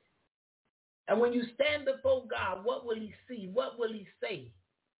judgment. And when you stand before God, what will he see? What will he say?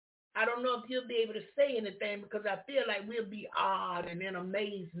 I don't know if he'll be able to say anything because I feel like we'll be awed and in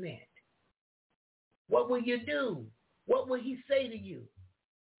amazement. What will you do? What will he say to you?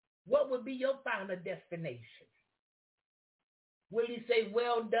 What will be your final destination? Will he say,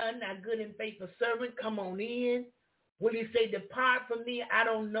 well done, thou good and faithful servant, come on in? Will he say, depart from me, I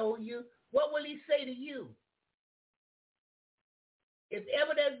don't know you? What will he say to you? If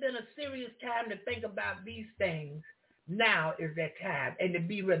ever there's been a serious time to think about these things, now is that time. And to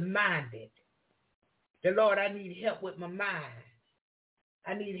be reminded that, Lord, I need help with my mind.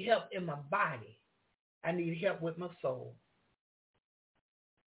 I need help in my body. I need help with my soul.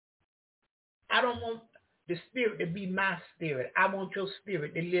 I don't want the spirit to be my spirit. I want your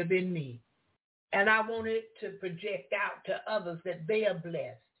spirit to live in me. And I want it to project out to others that they are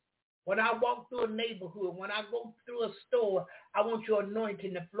blessed. When I walk through a neighborhood, when I go through a store, I want your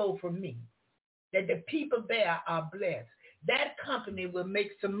anointing to flow from me. That the people there are blessed. That company will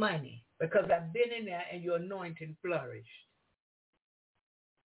make some money because I've been in there and your anointing flourished.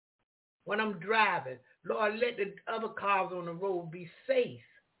 When I'm driving, Lord, let the other cars on the road be safe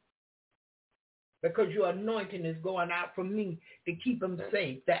because your anointing is going out from me to keep them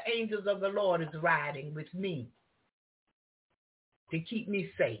safe. The angels of the Lord is riding with me to keep me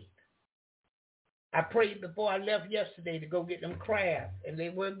safe. I prayed before I left yesterday to go get them crabs, and they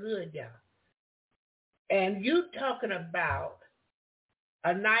were good, y'all. And you talking about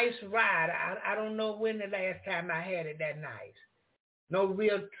a nice ride. I don't know when the last time I had it that nice. No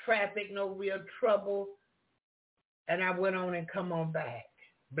real traffic, no real trouble. And I went on and come on back.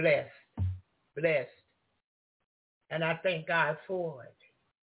 Blessed. And I thank God for it.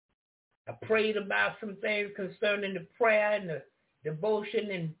 I prayed about some things concerning the prayer and the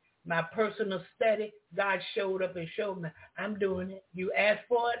devotion and my personal study. God showed up and showed me, I'm doing it. You asked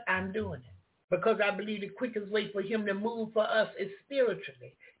for it, I'm doing it. Because I believe the quickest way for him to move for us is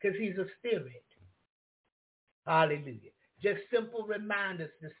spiritually, because he's a spirit. Hallelujah. Just simple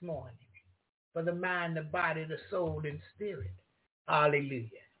reminders this morning for the mind, the body, the soul, and spirit. Hallelujah.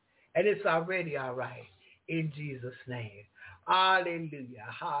 And it's already all right in Jesus' name. Hallelujah.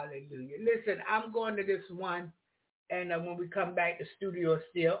 Hallelujah. Listen, I'm going to this one, and when we come back, the studio is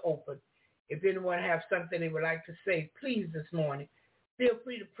still open. If anyone has something they would like to say, please this morning, feel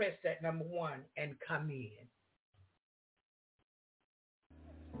free to press that number 1 and come in.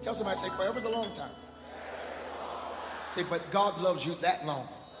 Tell somebody, say, forever's a long time. Say, but God loves you that long.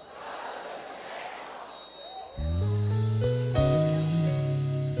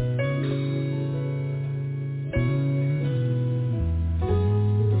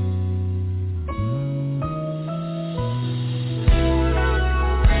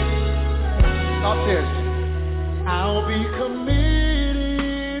 Stop this. I'll be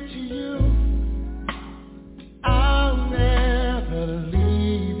committed to you. I'll never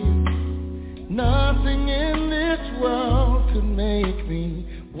leave you. Nothing in this world could make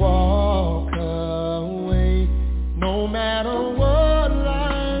me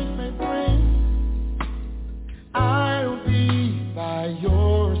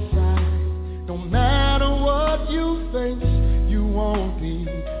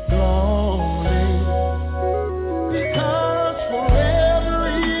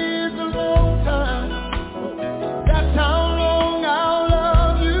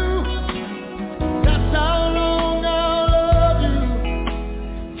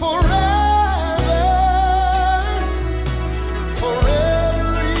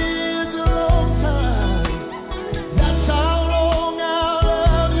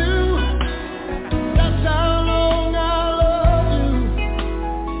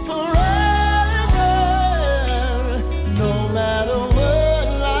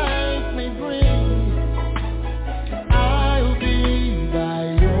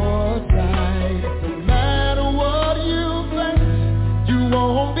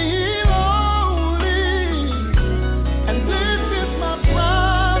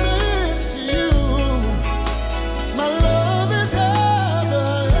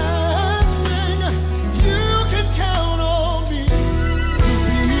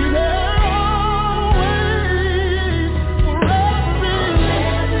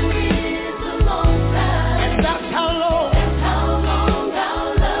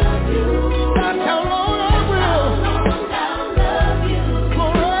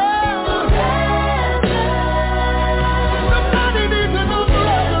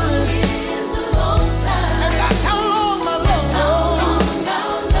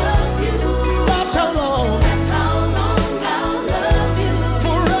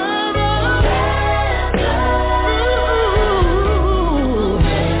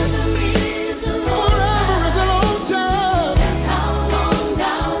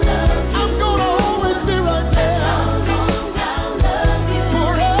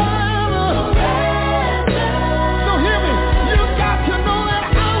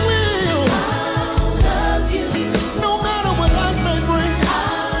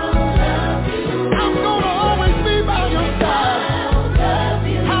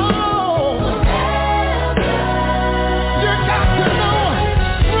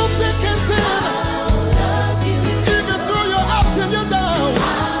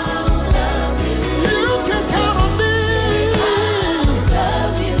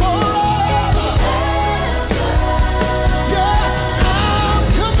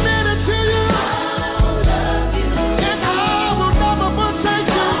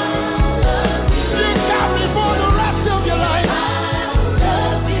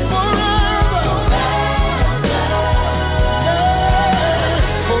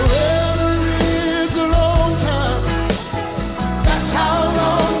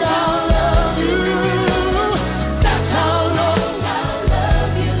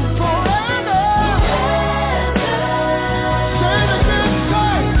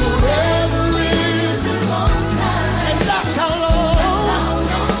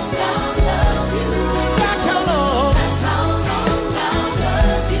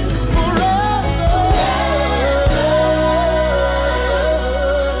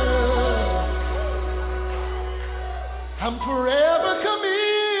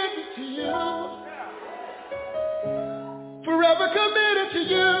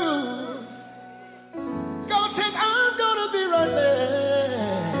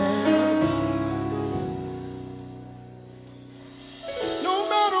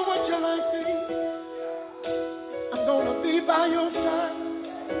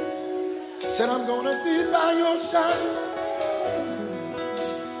side.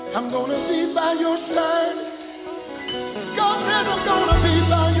 I'm gonna be by your side. God says I'm gonna be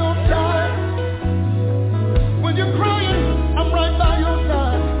by your side. When you're crying, I'm right by your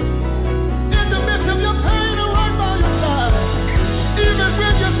side. In the midst of your pain, I'm right by your side. Even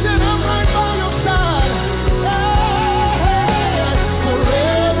when you sin, I'm right by your side. Hey,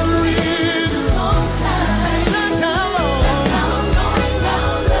 forever is a long time. That's how long. That's how long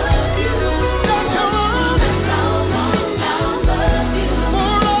I'll love you. That's how long. That's how long I'll love you.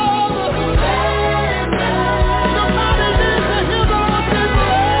 Forever. Somebody needs to hear the Lord say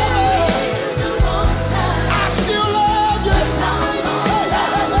forever. I still love you. That's how long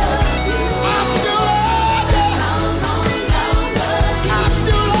I'll love you. I still love you. That's how long I'll love you. I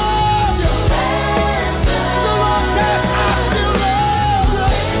still love you. The Lord said I still love you.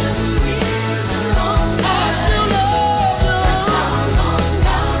 I still love you.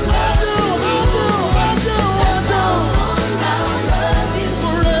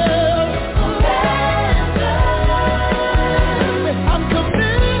 I'm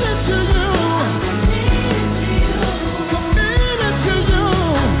committed to you. Committed to you.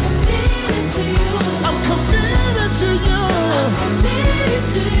 I'm committed to you.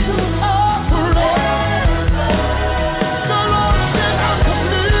 Oh, forever. The Lord said I'm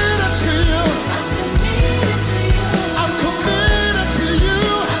committed to you. I'm committed to you.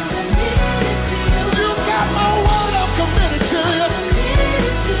 You got my word, I'm committed to you.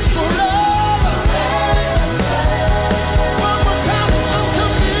 Forever. One more time, I'm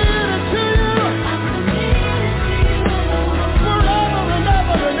committed to you. Forever and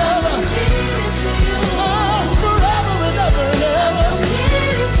ever and ever. Oh, forever and ever and ever.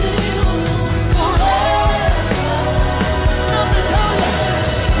 Forever. Let me tell you,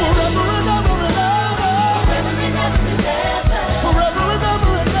 forever and ever and ever. Forever and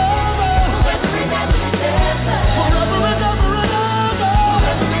ever and ever. Forever and ever and ever.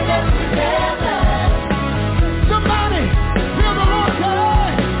 Somebody hear the Lord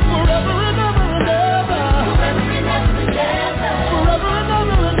say, forever and ever and ever. Forever and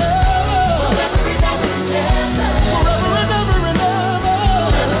ever and ever. Forever and ever and ever.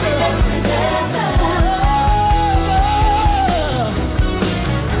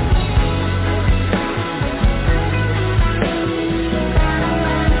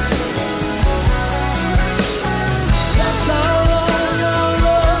 That's how long I'll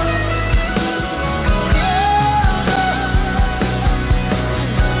love you.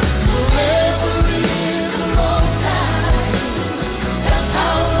 Forever is a long time. That's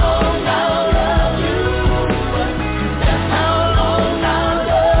how long I'll love you. That's how long I'll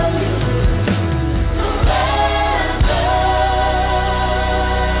love you.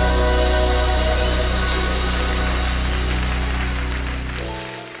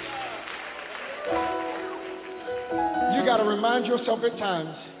 You got to remind yourself at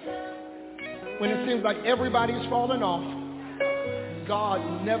times when it seems like everybody's falling off, God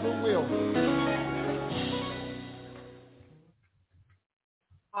never will.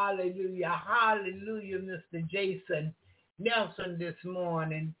 Hallelujah. Hallelujah, Mr. Jason Nelson this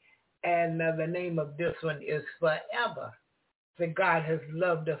morning. And the name of this one is Forever. So God has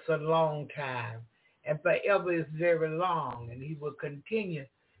loved us a long time. And forever is very long. And he will continue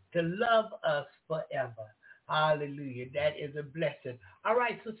to love us forever. Hallelujah. That is a blessing. All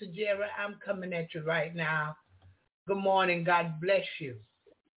right, Sister Jerry, I'm coming at you right now. Good morning. God bless you.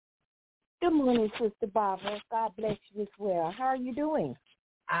 Good morning, Sister Barbara. God bless you as well. How are you doing?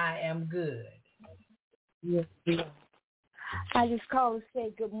 I am good. Yes, dear. I just called to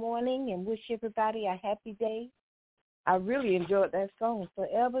say good morning and wish everybody a happy day. I really enjoyed that song.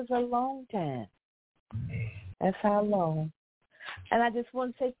 Forever's a long time. That's how long. And I just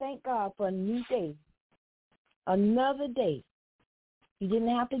want to say thank God for a new day. Another day. He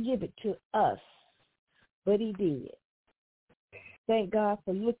didn't have to give it to us, but he did. Thank God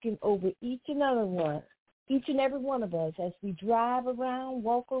for looking over each and every one of us as we drive around,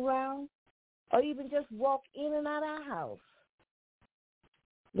 walk around, or even just walk in and out of our house.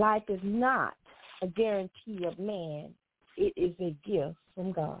 Life is not a guarantee of man. It is a gift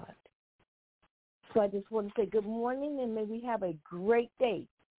from God. So I just want to say good morning, and may we have a great day.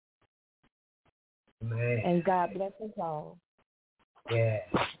 Man. And God bless us all. Yeah.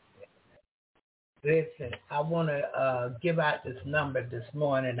 Listen, I want to give out this number this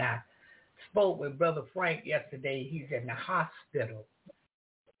morning. I spoke with Brother Frank yesterday. He's in the hospital,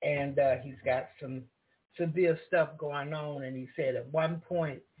 and he's got some severe stuff going on. And he said at one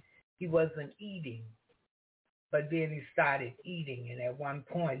point he wasn't eating, but then he started eating. And at one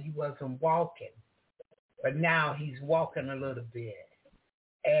point he wasn't walking, but now he's walking a little bit.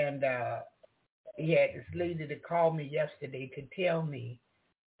 And he had this lady that called me yesterday to tell me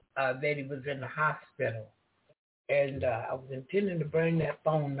that he was in the hospital. And I was intending to bring that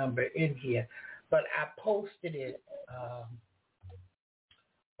phone number in here, but I posted it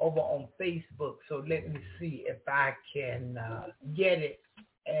over on Facebook. So let me see if I can get it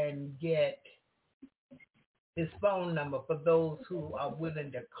and get his phone number for those who are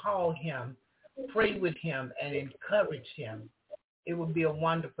willing to call him, pray with him, and encourage him. It would be a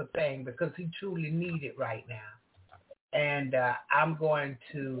wonderful thing because he truly needs it right now. And I'm going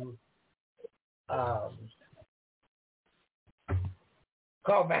to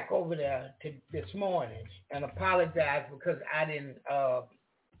call back over there this morning and apologize because I didn't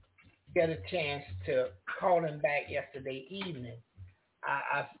get a chance to call him back yesterday evening.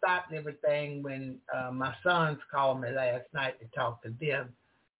 I stopped everything when my sons called me last night to talk to them,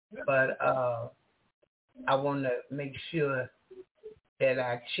 but I want to make sure that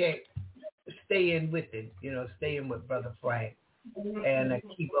I check, stay in with him, stay in with Brother Frank, and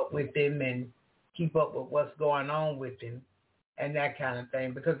keep up with him and keep up with what's going on with him and that kind of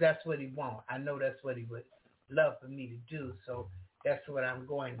thing, because that's what he wants. I know that's what he would love for me to do, so that's what I'm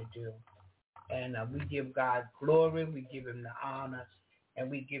going to do. And we give God glory, we give him the honor, and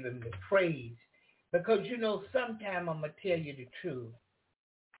we give him the praise. Because, sometimes I'm going to tell you the truth.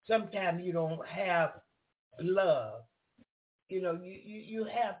 Sometimes you don't have love. You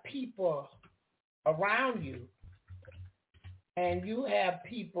have people around you, and you have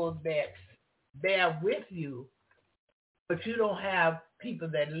people that bear with you, but you don't have people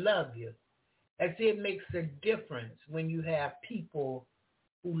that love you. And see, it makes a difference when you have people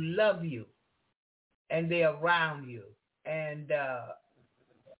who love you and they're around you. And,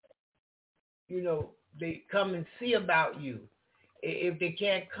 they come and see about you. If they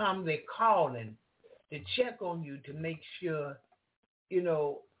can't come, they're calling to check on you to make sure,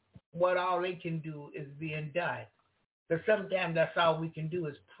 what all they can do is being done. But sometimes that's all we can do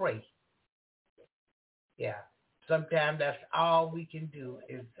is pray. Yeah. Sometimes that's all we can do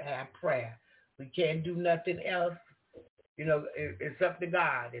is have prayer. We can't do nothing else. It's up to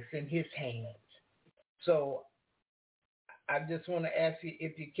God. It's in his hands. So I just want to ask you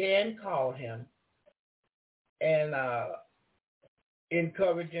if you can call him and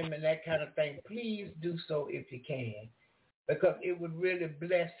encourage him and that kind of thing. Please do so if you can, because it would really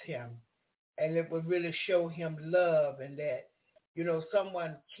bless him and it would really show him love and that,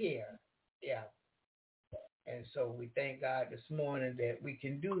 someone cares. Yeah. And so we thank God this morning that we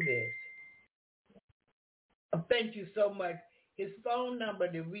can do this. Thank you so much. His phone number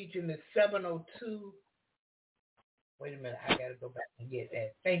to reach him is 702. Wait a minute, I got to go back and get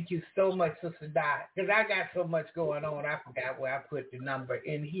that. Thank you so much, Sister Dot, because I got so much going on, I forgot where I put the number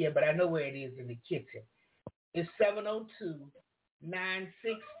in here, but I know where it is in the kitchen. It's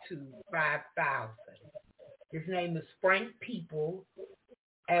 702-962-5000. His name is Frank People,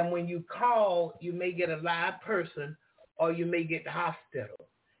 and when you call, you may get a live person or you may get the hospital.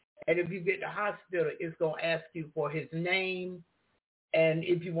 And if you get the hospital, it's going to ask you for his name, and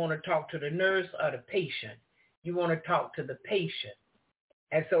if you want to talk to the nurse or the patient. You want to talk to the patient.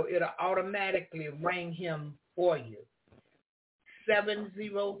 And so it'll automatically ring him for you.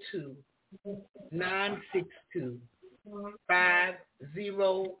 702-962-5000.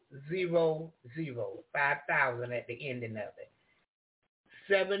 5000 at the ending of it.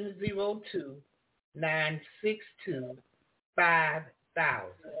 702-962-5000.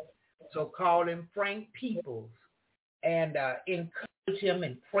 So call him Frank Peoples and encourage him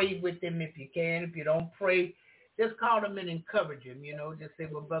and pray with him if you can. If you don't pray, just call him and encourage him, just say,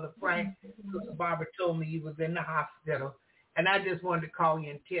 well, Brother Frank, Sister Barbara told me you was in the hospital, and I just wanted to call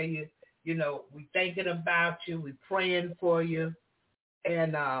you and tell you, we thinking about you, we praying for you,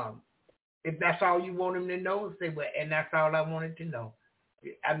 and if that's all you want him to know, say, well, and that's all I wanted to know.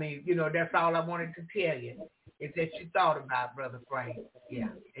 I mean, that's all I wanted to tell you, is that you thought about Brother Frank, yeah,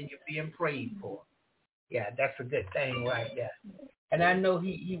 and you're being prayed for. Yeah, that's a good thing right there. And I know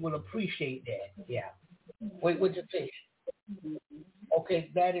he will appreciate that, yeah. Wait, what's your fish?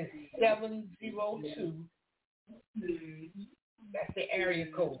 Okay, that is 702. That's the area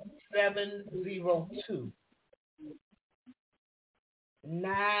code. 702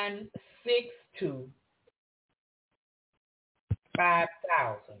 962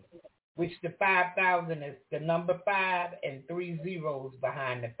 5000, which the 5000 is the number 5 and 3 zeros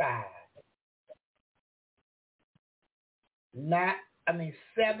behind the 5.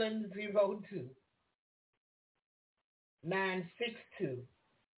 702 962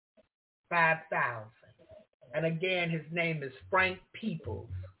 5000. And again, his name is Frank Peoples.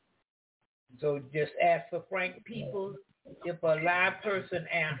 So just ask for Frank Peoples. If a live person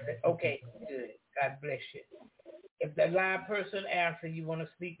answers, okay, good. God bless you. If the live person answer, you want to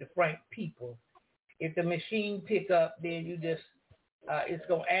speak to Frank Peoples. If the machine pick up, then you just, it's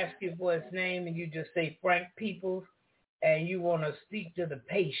going to ask you for his name, and you just say Frank Peoples, and you want to speak to the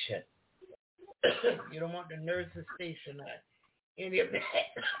patient. You don't want the nurse's station or any of that.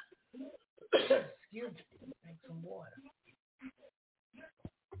 Excuse me, drink some water.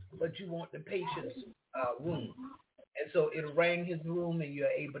 But you want the patient's room. And so it'll ring his room and you're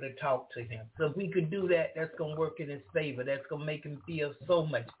able to talk to him. So if we could do that, that's going to work in his favor. That's going to make him feel so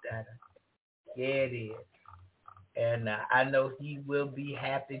much better. Yeah, it is. And I know he will be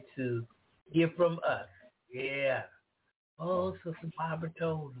happy to hear from us. Yeah. Oh, Sister Barbara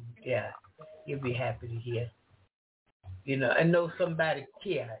told him. Yeah, he'll be happy to hear. You know, and know somebody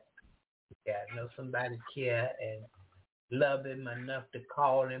care. Yeah, know somebody care and love him enough to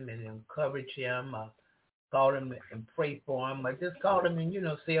call him and encourage him, or call him and pray for him, or just call him and, you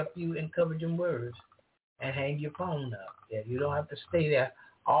know, say a few encouraging words and hang your phone up. Yeah, you don't have to stay there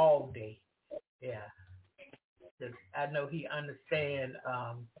all day. Yeah. I know he understands,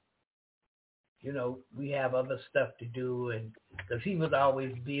 you know, we have other stuff to do, and because he was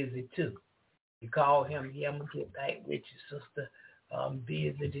always busy too. You call him, yeah, I'm going to get back with you, sister. I'm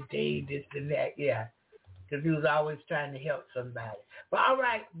busy today, this and that. Yeah. Because he was always trying to help somebody. But all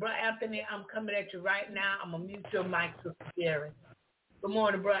right, Brother Anthony, I'm coming at you right now. I'm going to mute your mic, Sister Karen. Good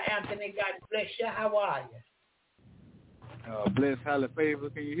morning, Brother Anthony. God bless you. How are you? Bless, highly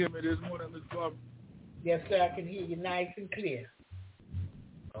favored. Can you hear me this morning, Mr. Barbara? Yes, sir. I can hear you nice and clear.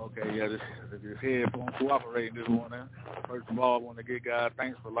 Okay, yeah, this headphone cooperating this morning. First of all, I want to give God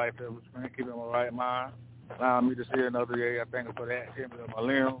thanks for life that was spent, keeping my right mind, allowing me to see another day. I thank him for that, keeping my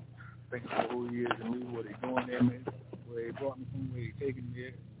limb. Thank him for who he is and me, what he's doing in me, where he brought me from, where he's taking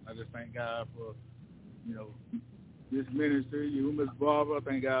me. I just thank God for, you know, this ministry, you, Miss Barbara. I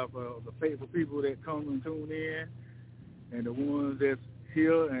thank God for the faithful people that come and tune in, and the ones that's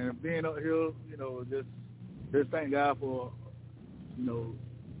here and being up here, you know, just thank God for, you know,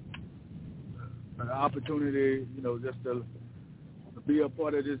 an opportunity, you know, just to be a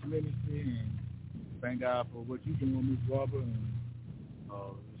part of this ministry, and thank God for what you're doing, Miss Barbara, and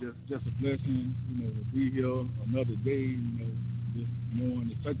just a blessing, you know, to be here another day, you know, just knowing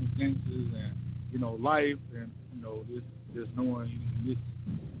the circumstances and, you know, life, and, you know, just knowing, you know,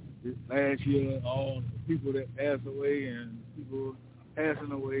 this last year, all the people that passed away and people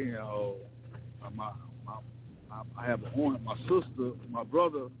passing away, and I have a aunt, my sister, my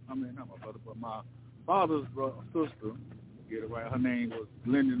brother, I mean, not my brother, but my father's brother, sister, get it right, her name was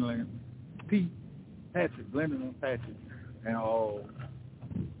Glendon Patrick, and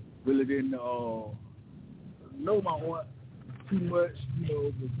really didn't know my aunt too much, you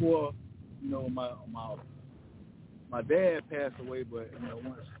know, before, you know, my dad passed away, but, you know,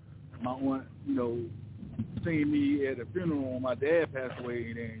 once my aunt, you know, seen me at a funeral when my dad passed away,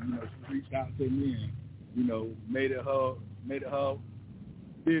 and then, you know, she reached out to me and, you know, made it her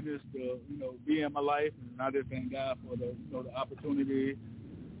business to, you know, be in my life, and I just thank God for the, you know, the opportunity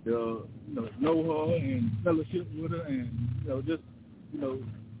to, you know her and fellowship with her, and, you know, just, you know,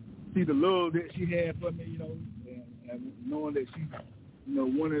 see the love that she had for me, you know, and knowing that she, you know,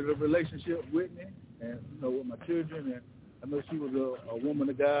 wanted a relationship with me, and, you know, with my children, and I know she was a woman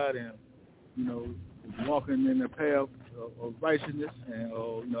of God, and, you know, walking in the path of righteousness, and,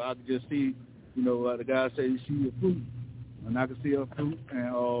 you know, I could just see, you know, like the guy says, she a fruit, and I could see her fruit, and,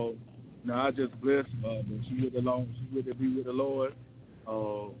 you know, I just blessed, but she went to be with the Lord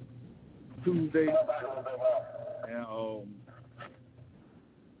Tuesday, and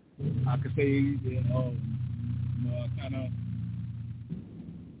I could say that, you know, I kind of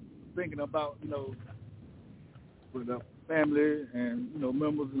thinking about, you know, with the family and, you know,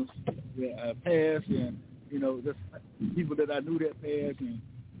 members that passed, and, you know, just people that I knew that passed, and,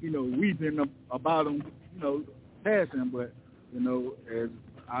 you know, weeping about them, you know, passing. But, you know, as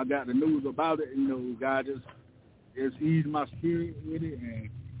I got the news about it, you know, God just eased my spirit with it, and,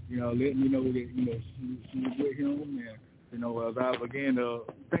 you know, let me know that, you know, she was with him, and, you know, as I began to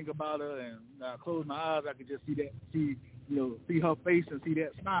think about her, and I closed my eyes, I could just see her face and see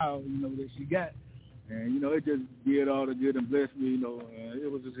that smile, you know, that she got. And, you know, it just did all the good and blessed me, you know. And it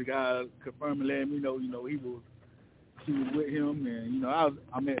was just a guy confirming, letting me know, you know, she was with him, and, you know,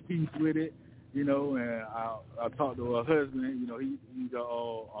 I'm at peace with it, you know, and I talked to her husband, you know, he's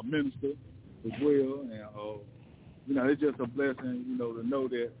a minister as well, and, you know, it's just a blessing, you know, to know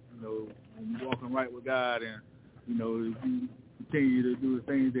that, you know, when you're walking right with God, and, you know, if you continue to do the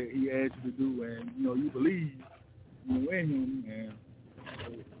things that he asked you to do, and, you know, you believe, you know, in him, and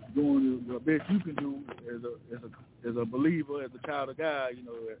doing the best you can do as a believer, as a child of God, you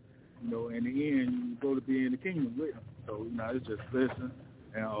know, you know, in the end, you go to be in the kingdom with him. So, you know, it's just a blessing.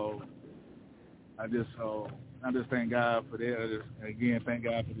 And I just thank God for that. Again, thank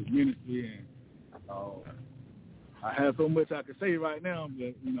God for this ministry. And I have so much I can say right now,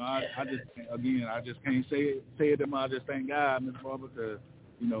 but, you know, I just can't say it I just thank God, Miss Barbara, because,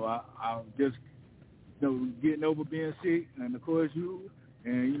 you know, I just, you know, getting over being sick, and of course you,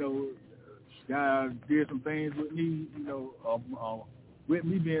 and, you know, God did some things with me, you know, with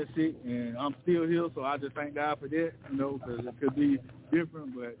me being sick, and I'm still here, so I just thank God for that, you know, because it could be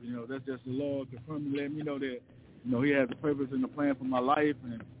different, but, you know, that's just the Lord confirming, letting me know that, you know, he has a purpose and a plan for my life,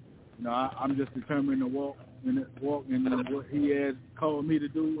 and, you know, I'm just determined to walk in what he has called me to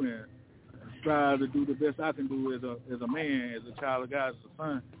do, and strive to do the best I can do as a man, as a child of God, as a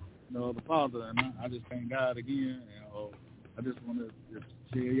son, you know, the Father. And I just thank God again, and I just want to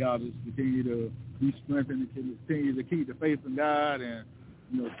share y'all just continue to be strengthened and continue to keep the faith in God, and,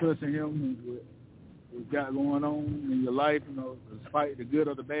 you know, trusting him and what's got going on in your life, you know, despite the good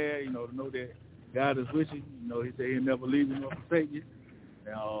or the bad, you know, to know that God is with you. You know, he said he'll never leave you nor forsake you.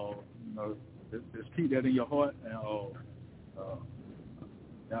 And, you know, just keep that in your heart. And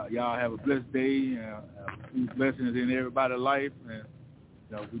y'all have a blessed day, and blessings in everybody's life. And,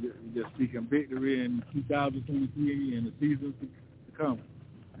 you know, we just speaking victory in 2023 and the seasons to come.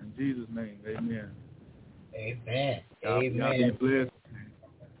 In Jesus' name, amen. Amen. Y'all be blessed.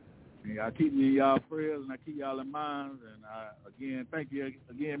 And I keep me in y'all prayers, and I keep y'all in mind. And I, again, thank you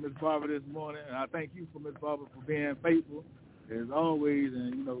again, Miss Barbara, this morning. And I thank you for Miss Barbara for being faithful as always,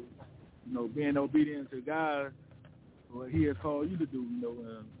 and you know, being obedient to God, what he has called you to do, you know,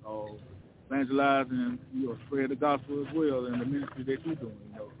 and evangelize and, you know, spread the gospel as well in the ministry that you're doing,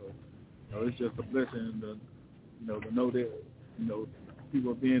 you know. So, you know, it's just a blessing to, you know, to know that, you know,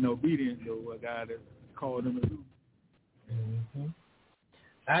 people are being obedient to what God has called them to do. Mm-hmm.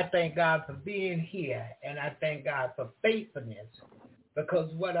 I thank God for being here, and I thank God for faithfulness,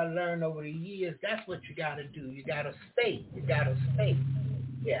 because what I learned over the years, that's what you got to do. You got to stay. You got to stay.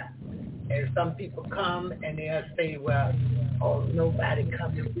 Yeah. And some people come and they'll say, well, oh, nobody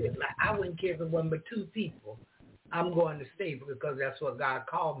coming with me. I wouldn't care if it wasn't but two people. I'm going to stay because that's what God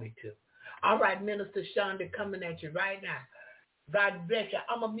called me to. All right, Minister Shonda, coming at you right now. God bless you.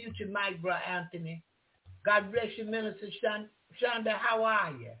 I'm going to mute your mic, Brother Anthony. God bless you, Minister Shonda. How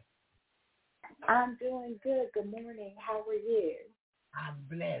are you? I'm doing good. Good morning. How are you? I'm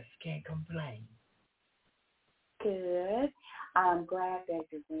blessed. Can't complain. Good. I'm glad that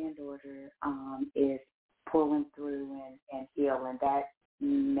your granddaughter is pulling through and healing. That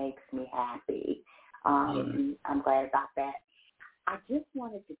makes me happy. I'm glad about that. I just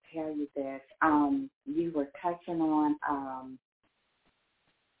wanted to tell you this. You were touching on,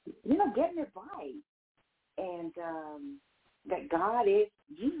 you know, getting it right. And that God is,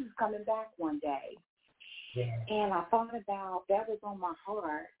 Jesus is coming back one day. Yeah. And I thought about, that was on my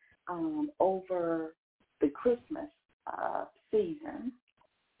heart over the Christmas season.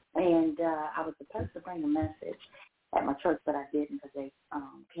 And I was supposed to bring a message at my church, but I didn't because they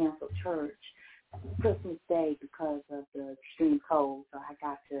canceled church Christmas Day because of the extreme cold. So I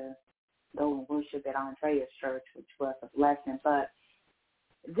got to go and worship at Andrea's church, which was a blessing. But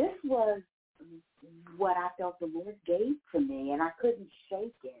this was what I felt the Lord gave to me, and I couldn't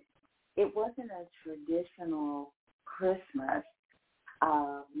shake it. It wasn't a traditional Christmas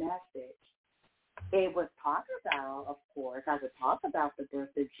message. It was talked about, of course. I would talk about the birth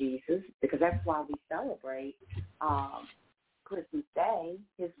of Jesus because that's why we celebrate Christmas Day,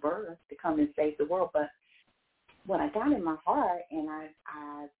 his birth, to come and save the world. But what I got in my heart, and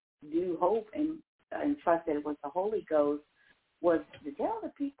I do hope and trust that it was the Holy Ghost, was to tell the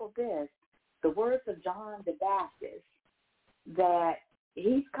people this, the words of John the Baptist, that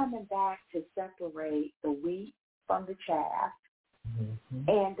he's coming back to separate the wheat from the chaff. Mm-hmm.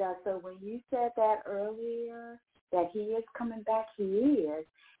 And so when you said that earlier, that he is coming back, he is.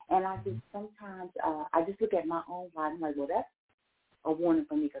 And I just sometimes, I just look at my own life, I'm like, well, that's a warning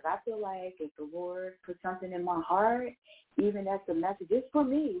for me, because I feel like if the Lord put something in my heart, even as the message, it's for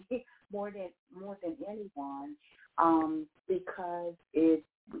me more than anyone, because it's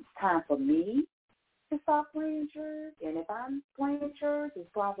time for me to stop playing church. And if I'm playing church, it's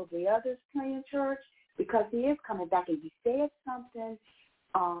probably others playing church, because he is coming back. And you said something,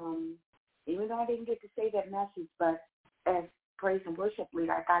 even though I didn't get to say that message, but as praise and worship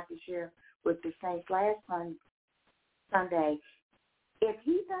leader, I got to share with the saints last Sunday. If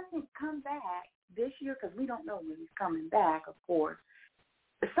he doesn't come back this year, because we don't know when he's coming back, of course,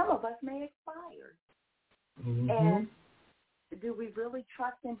 some of us may expire. Mm-hmm. And do we really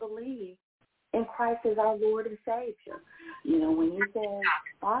trust and believe in Christ as our Lord and Savior. You know, when He says,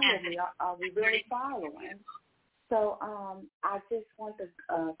 follow me, are we really following? So I just want to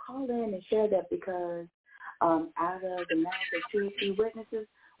call in and share that because out of the mouth of 2 or 3 witnesses,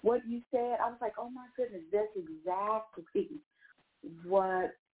 what you said, I was like, oh, my goodness, that's exactly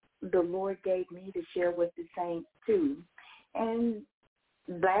what the Lord gave me to share with the saints, too. And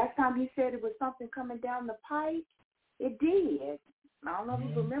last time He said it was something coming down the pipe, it did. I don't know if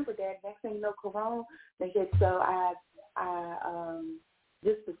you remember that. Next thing you know, Corona, they said, so I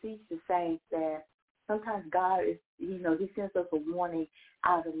just beseech the saints that sometimes God is, you know, He sends us a warning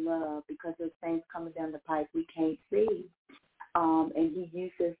out of love because there's things coming down the pipe we can't see. And He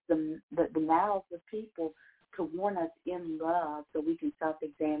uses the mouths of people to warn us in love so we can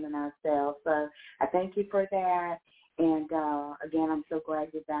self-examine ourselves. So I thank you for that. And, again, I'm so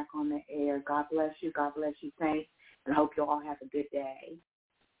glad you're back on the air. God bless you. God bless you, saints. And I hope you all have a good day.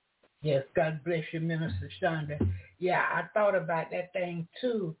 Yes, God bless you, Minister Shonda. Yeah, I thought about that thing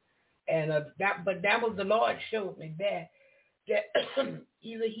too, and that was the Lord showed me that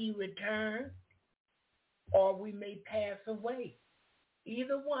either He returned or we may pass away.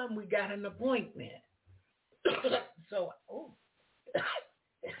 Either one, we got an appointment. So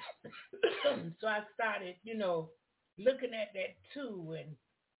I started, you know, looking at that too, and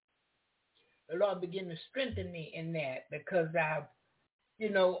the Lord began to strengthen me in that because I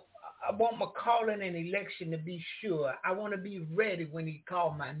want my calling and election to be sure. I want to be ready when He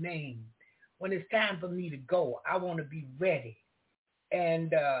called my name. When it's time for me to go, I want to be ready.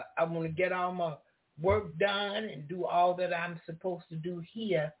 And I want to get all my work done and do all that I'm supposed to do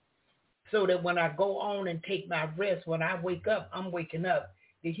here so that when I go on and take my rest, when I wake up, I'm waking up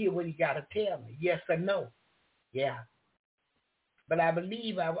to hear what He got to tell me, yes or no. Yeah. But I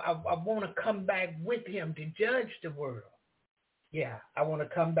believe I want to come back with Him to judge the world. Yeah, I want to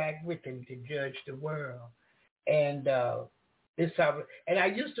come back with Him to judge the world. And and I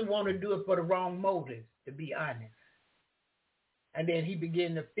used to want to do it for the wrong motives, to be honest. And then He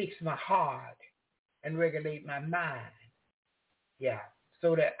began to fix my heart and regulate my mind. Yeah,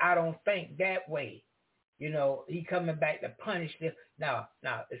 so that I don't think that way. You know, He coming back to punish them. No,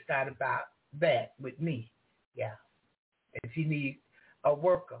 it's not about that with me. Yeah. If He needs a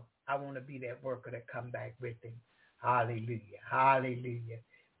worker, I want to be that worker that come back with Him. Hallelujah. Hallelujah.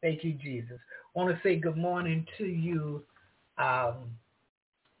 Thank you, Jesus. I want to say good morning to you.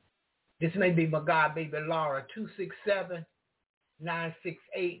 This may be my God, baby Laura,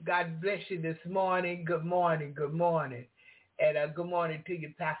 267-968. God bless you this morning. Good morning. Good morning. And good morning to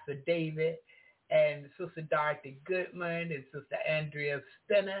you, Pastor David, and Sister Dorothy Goodman, and Sister Andrea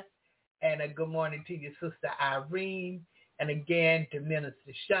Spinner. And good morning to you, Sister Irene. And again, to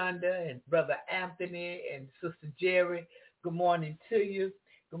Minister Shonda and Brother Anthony and Sister Jerry, good morning to you.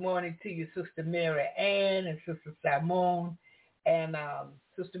 Good morning to you, Sister Mary Ann and Sister Simone and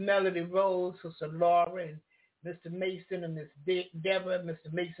Sister Melody Rose, Sister Laura and Mr. Mason and Miss Deborah.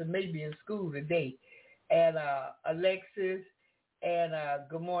 Mr. Mason may be in school today. And Alexis, and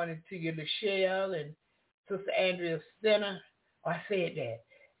good morning to you, Michelle and Sister Andrea Spinner. Oh, I said that.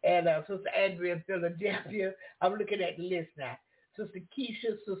 And Sister Andrea Philadelphia. I'm looking at the list now. Sister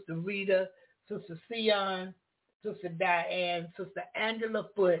Keisha, Sister Rita, Sister Sion, Sister Diane, Sister Angela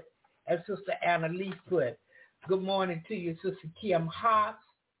Foote, and Sister Anna Lee Foote. Good morning to you, Sister Kim Hobbs,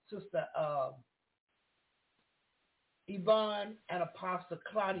 Sister Yvonne, and Apostle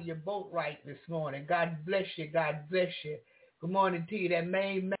Claudia Boatwright this morning. God bless you. God bless you. Good morning to you, that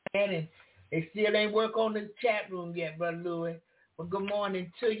main man. And they still ain't work on the chat room yet, Brother Louis. Well, good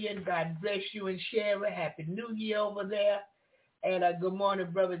morning to you, and God bless you and Sherry. Happy New Year over there. And good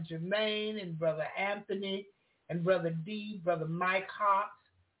morning, Brother Jermaine and Brother Anthony and Brother D, Brother Mike Hawks,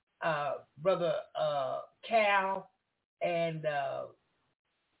 Brother Cal, and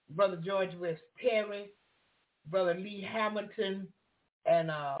Brother George West Perry, Brother Lee Hamilton,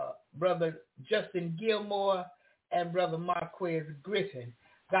 and Brother Justin Gilmore, and Brother Marquez Griffin.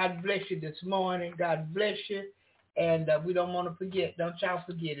 God bless you this morning. God bless you. And we don't want to forget. Don't y'all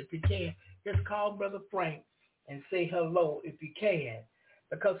forget. If you can, just call Brother Frank and say hello if you can.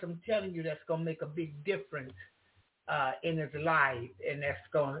 Because I'm telling you, that's going to make a big difference in his life. And that's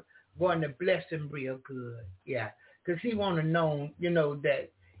going to bless him real good. Yeah. Because he want to know, that,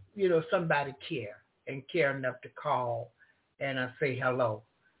 somebody care and care enough to call and say hello.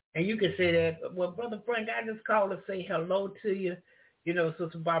 And you can say that, well, Brother Frank, I just called to say hello to you.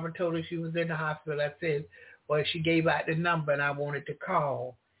 Sister Barbara told her she was in the hospital. I said, well, she gave out the number and I wanted to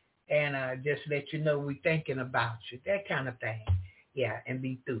call and just let you know we thinking about you. That kind of thing. Yeah, and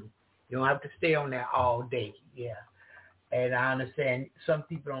be through. You don't have to stay on there all day. Yeah. And I understand some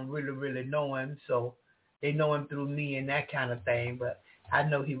people don't really know him, so they know him through me and that kind of thing. But I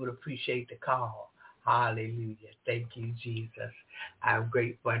know he would appreciate the call. Hallelujah. Thank you, Jesus. I'm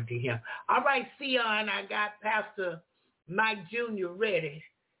grateful unto him. All right, Sion, I got Pastor Mike Jr. ready,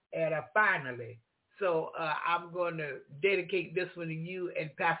 and finally. So I'm going to dedicate this one to you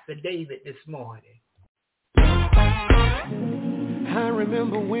and Pastor David this morning. I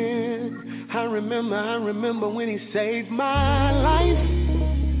remember when he saved my life.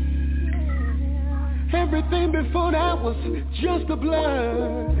 Everything before that was just a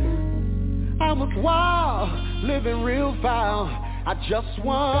blur. I was wild, living real foul. I just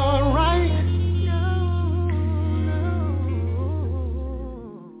want right.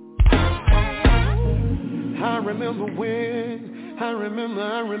 I remember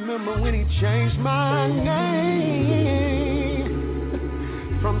when he changed my name.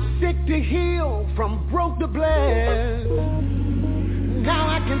 From sick to heal, from broke to blessed. Now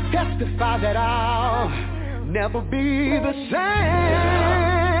I can testify that I'll never be the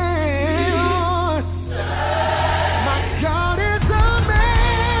same. My God is amazing.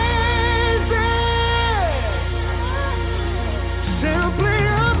 Simply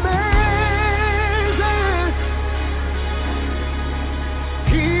amazing.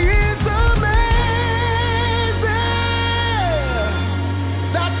 He is amazing.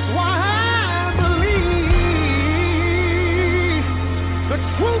 That's why I believe. The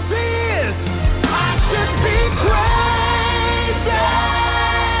truth is, I should be crazy.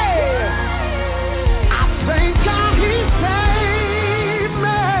 I thank God he saved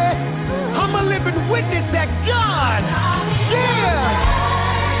me. I'm a living witness that God, yeah.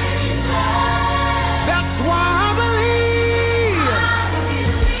 That's why I believe.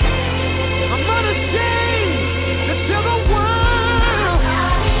 I'm unashamed to tell the world.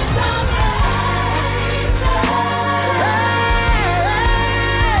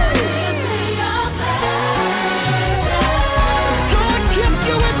 God kept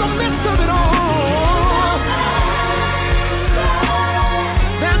you in the midst of it all.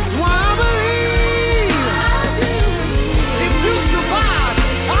 That's why I believe. If you survive,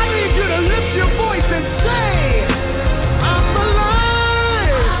 I need you to lift your voice and say, I'm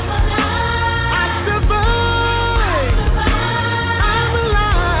alive. I survived. I'm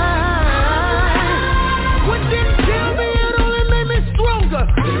alive. What didn't kill me, it only made me stronger.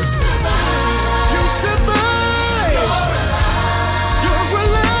 You survived. You're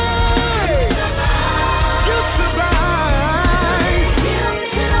alive. You survived.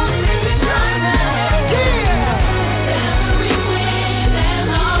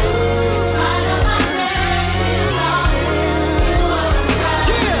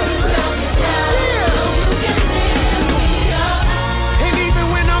 And even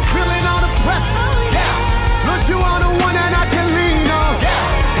when I'm feeling all the pressure, Lord, you are the one that I can lean on.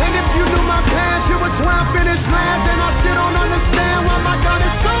 And if you knew my past, you would swear I finished last, and I still don't understand why my God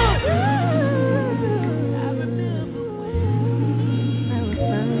is so.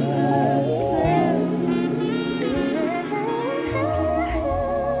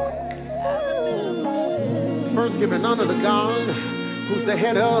 First, giving honor to God, who's the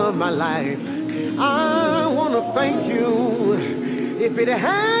head of my life. I want to thank you. If it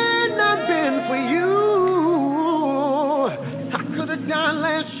had not been for you, I could have died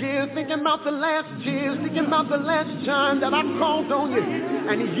last year, thinking about the last tears, thinking about the last time that I called on you,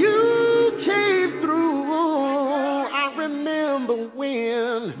 and you came through. I remember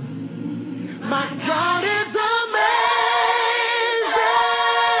when. My God is amazing.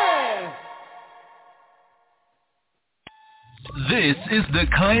 This is the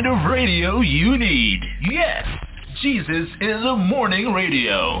kind of radio you need. Yes, Jesus is a morning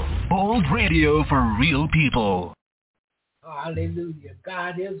radio. Bold radio for real people. Hallelujah.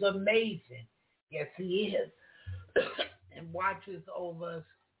 God is amazing. Yes, he is. And watches over us,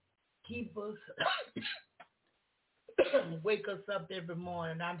 keep us, wake us up every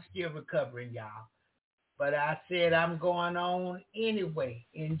morning. I'm still recovering, y'all. But I said I'm going on anyway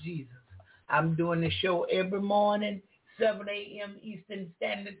in Jesus. I'm doing the show every morning, 7 a.m. Eastern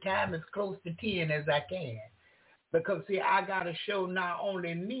Standard Time, as close to 10 as I can. Because, see, I got to show not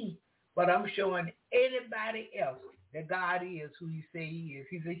only me, but I'm showing anybody else that God is who he say he is.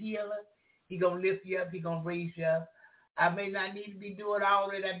 He's a healer. He going to lift you up. He going to raise you up. I may not need to be doing all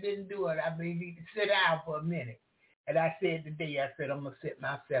that I've been doing. I may need to sit down for a minute. And I said today, I'm going to sit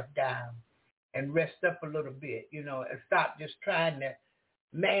myself down and rest up a little bit, you know, and stop just trying to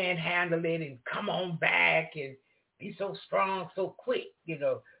manhandle it and come on back and be so strong so quick, you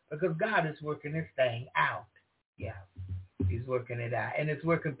know, because God is working this thing out. Yeah, he's working it out, and it's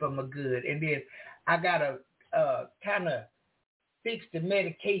working for my good. And then I got to kind of fix the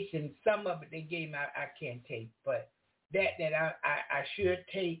medication. Some of it they gave me I can't take, but that I should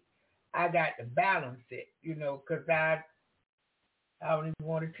take, I got to balance it, because I don't even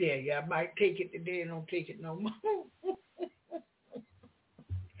want to tell you. I might take it today and don't take it no more.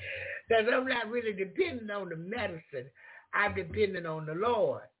 Because I'm not really depending on the medicine. I'm depending on the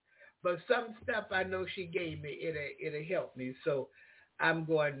Lord. But some stuff I know she gave me, it'll help me. So I'm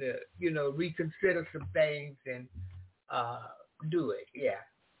going to, reconsider some things and do it. Yeah.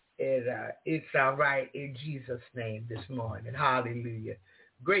 It's all right in Jesus' name this morning. Hallelujah.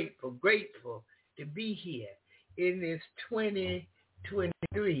 Grateful to be here in this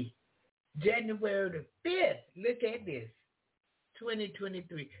 2023, January the 5th. Look at this,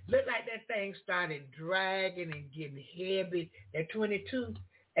 2023. Look like that thing started dragging and getting heavy. At 22,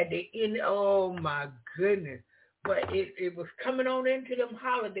 at the end, oh my goodness. But it was coming on into them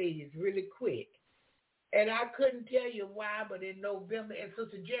holidays really quick. And I couldn't tell you why, but in November, and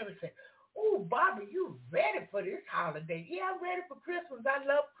Sister Jerry said, "Oh, Bobby, you ready for this holiday?" Yeah, I'm ready for Christmas. I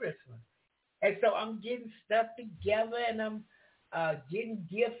love Christmas. And so I'm getting stuff together, and I'm getting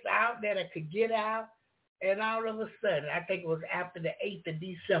gifts out that I could get out. And all of a sudden, I think it was after the 8th of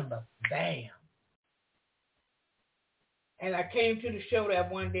December, bam. And I came to the show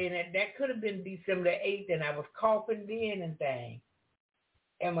that one day, and that could have been December the 8th, and I was coughing then and things.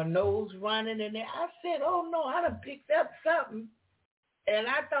 And my nose running, and I said, "Oh no, I done picked up something." And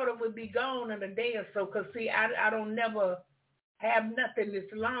I thought it would be gone in a day or so, because see, I don't never have nothing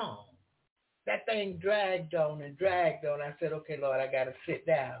this long. That thing dragged on and dragged on. I said, "Okay, Lord, I got to sit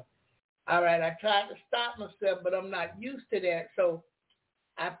down." All right, I tried to stop myself, but I'm not used to that. So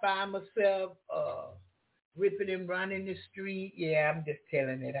I find myself ripping and running the street. Yeah, I'm just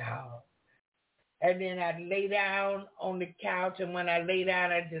telling it all. And then I'd lay down on the couch, and when I lay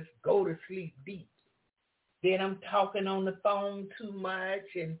down, I just go to sleep deep. Then I'm talking on the phone too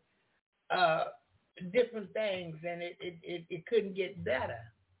much and different things, and it couldn't get better.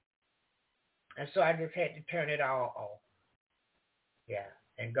 And so I just had to turn it all off. Yeah,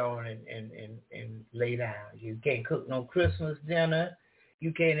 and go on and lay down. You can't cook no Christmas dinner.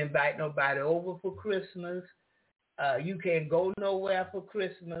 You can't invite nobody over for Christmas. You can't go nowhere for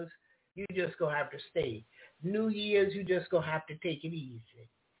Christmas. You just going to have to stay. New Year's, you just going to have to take it easy.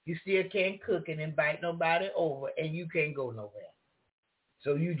 You still can't cook and invite nobody over, and you can't go nowhere.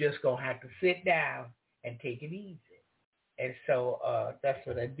 So you just going to have to sit down and take it easy. And so that's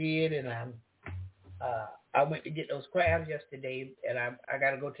what I did, and I went to get those crabs yesterday, and I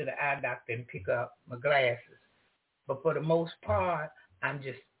got to go to the eye doctor and pick up my glasses. But for the most part, I'm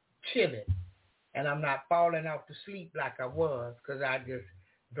just chilling, and I'm not falling off to sleep like I was, because I just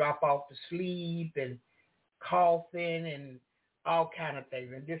drop off to sleep and coughing and all kind of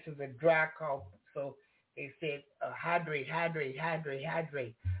things. And this is a dry cough, so they said hydrate. I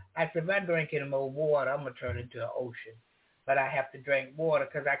said, if I drink any more water, I'm going to turn into an ocean. But I have to drink water,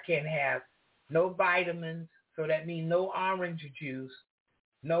 because I can't have no vitamins, so that means no orange juice,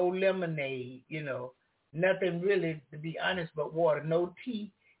 no lemonade, nothing really, to be honest, but water. No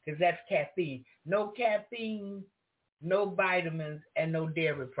tea, because that's caffeine. No caffeine, no vitamins, and no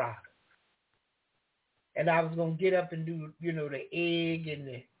dairy products. And I was going to get up and do, the egg and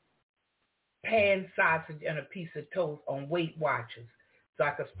the pan sausage and a piece of toast on Weight Watchers, so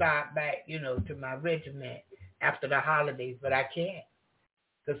I could start back, to my regiment after the holidays, but I can't.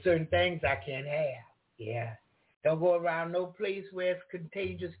 Because certain things I can't have. Yeah. Don't go around no place where it's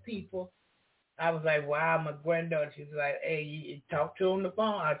contagious people. I was like, wow, my granddaughter, she's like, hey, you talk to her on the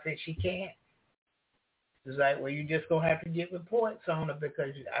phone. I said, she can't. She's like, well, you just going to have to get reports on her,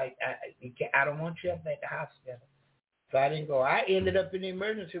 because I don't want you up at the hospital. So I didn't go. I ended up in the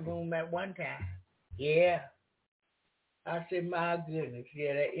emergency room at one time. Yeah. I said, my goodness.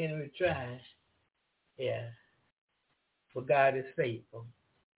 Yeah, that enemy trying. Yeah. For God is faithful,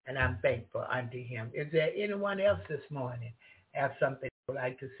 and I'm thankful unto him. Is there anyone else this morning have something they would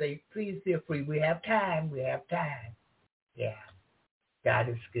like to say? Please feel free. We have time. Yeah. God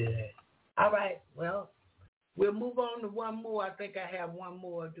is good. All right. Well, we'll move on to one more. I think I have one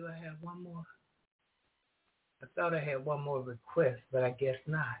more. Do I have one more? I thought I had one more request, but I guess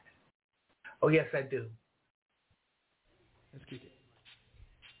not. Oh, yes, I do. Let's keep it.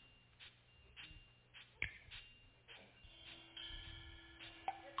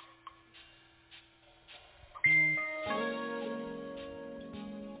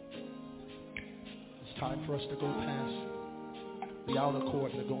 It's time for us to go past the outer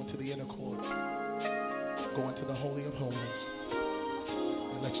court and to go into the inner court. Go into the Holy of Holies.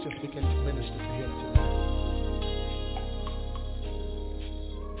 And let's just begin to minister to him tonight.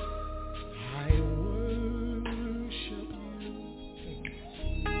 I worship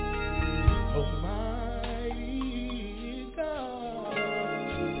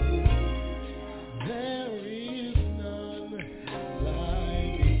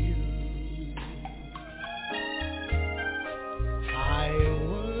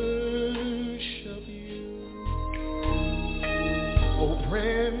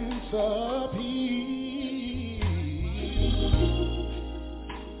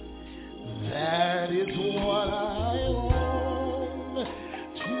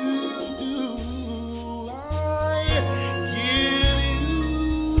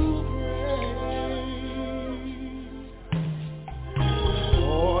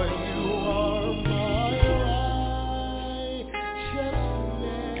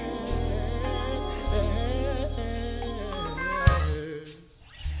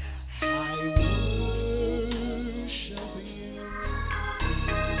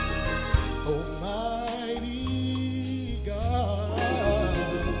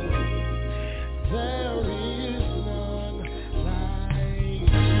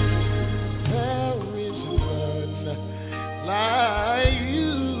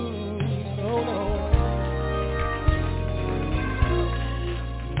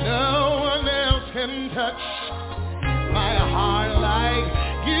can touch my heart like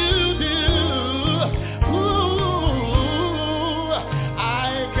you do. Ooh,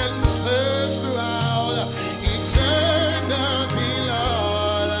 I can search throughout eternity,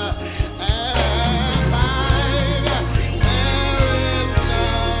 Lord, and find there is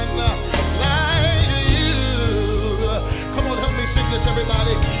none like you. Come on, help me sing this,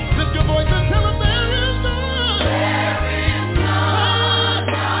 everybody. Lift your voice and tell them there is none. There is none like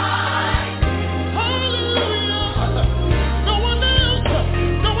you. Hallelujah. No one else can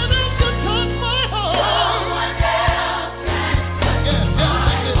touch my heart. No one else can touch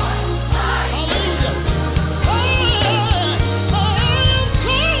my heart. Hallelujah. I am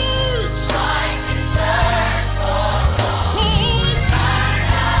searched. I can search for all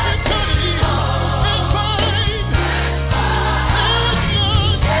eternity and find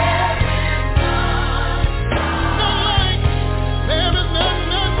there is none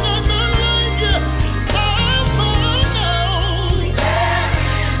like you. I found out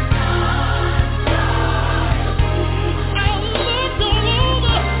I looked all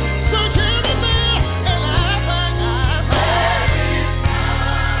over, searched everywhere, and I find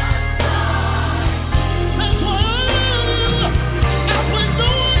that's why I place no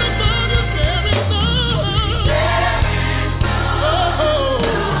one above you. There is none.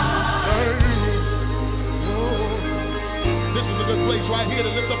 This is a good place right here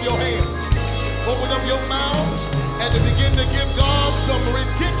to lift up your hands. Open up your mouth and to begin to give God some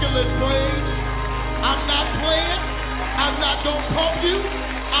ridiculous praise. I'm not playing. I'm not going to pump you.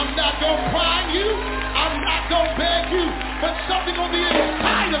 I'm not going to cry you. I'm not going to beg you. But something on the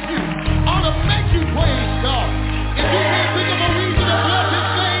inside of you ought to make you praise God. If you can't think of a reason to bless His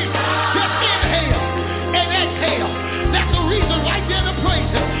name, just inhale and exhale. That's a reason right there to praise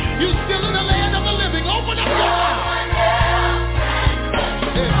Him. You're still in the land of the living. Open up your mouth.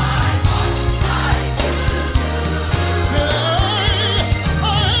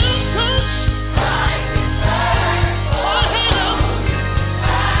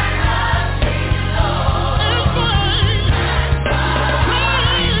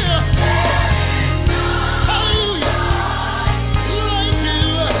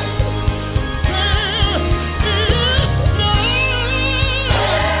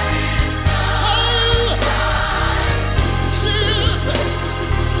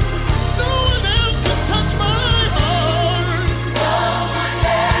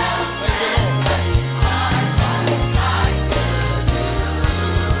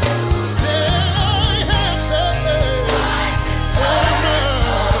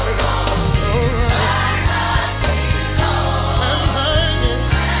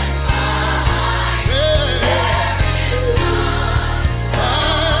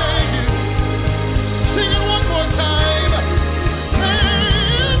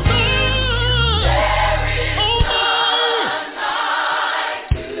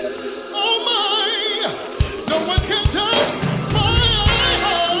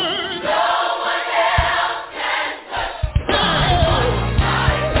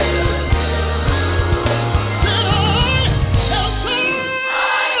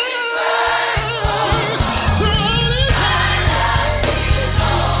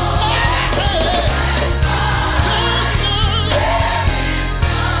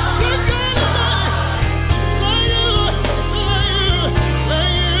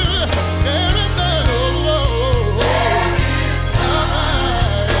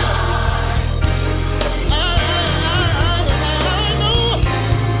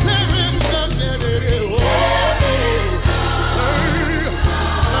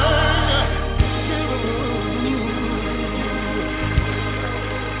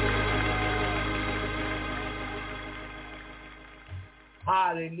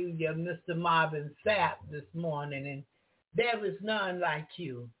 Hallelujah, Mr. Marvin Sapp this morning, and there is none like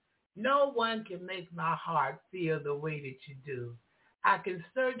you. No one can make my heart feel the way that you do. I can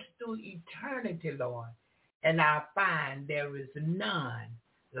search through eternity, Lord, and I find there is none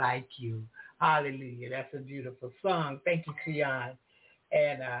like you. Hallelujah. That's a beautiful song. Thank you, Keon.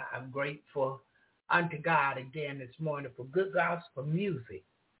 And I'm grateful unto God again this morning for good gospel music.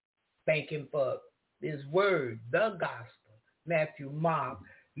 Thank Him for His word, the gospel. Matthew, Mark,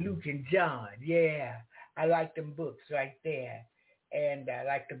 Luke, and John. Yeah, I like them books right there. And I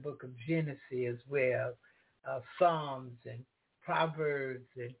like the book of Genesis as well, Psalms and Proverbs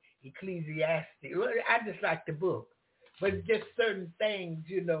and Ecclesiastes. I just like the book. But just certain things,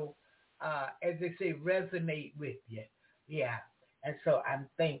 as they say, resonate with you. Yeah. And so I'm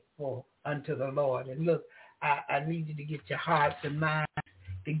thankful unto the Lord. And look, I need you to get your hearts and minds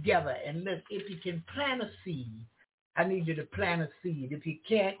together. And look, if you can plant a seed, I need you to plant a seed. If you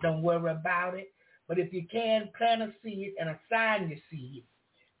can't, don't worry about it. But if you can, plant a seed and assign your seed.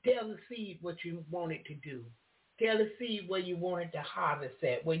 Tell the seed what you want it to do. Tell the seed where you want it to harvest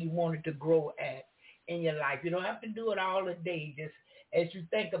at, where you want it to grow at in your life. You don't have to do it all a day. Just as you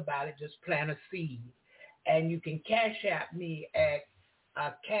think about it, just plant a seed. And you can cash out me at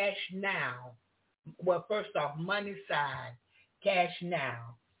Cash Now. Well, first off, money sign, Cash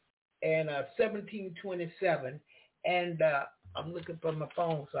Now, and 1727. And I'm looking for my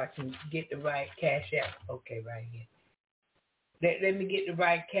phone so I can get the right Cash App. Okay, right here. Let me get the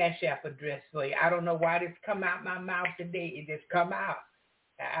right Cash App address for you. I don't know why this come out my mouth today. It just come out.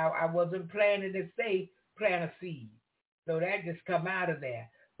 I wasn't planning to say plant a seed. So that just come out of there.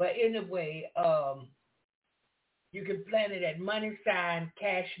 But anyway, you can plant it at money sign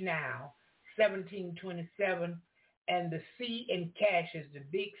Cash Now, 1727. And the C in cash is the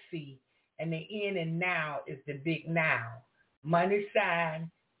big C. And the N in now is the big now. Money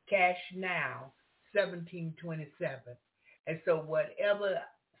sign Cash Now, 1727. And so whatever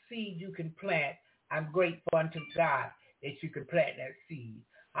seed you can plant, I'm grateful unto God that you can plant that seed.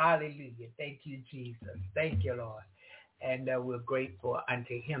 Hallelujah. Thank you, Jesus. Thank you, Lord. And we're grateful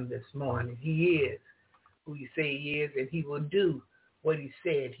unto him this morning. He is who you say he is, and he will do what he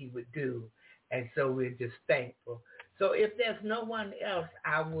said he would do. And so we're just thankful. So if there's no one else,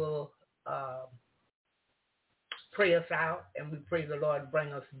 I will pray us out, and we pray the Lord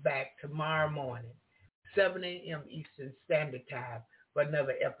bring us back tomorrow morning, 7 a.m. Eastern Standard Time, for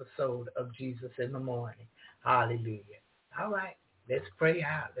another episode of Jesus in the Morning. Hallelujah. All right, let's pray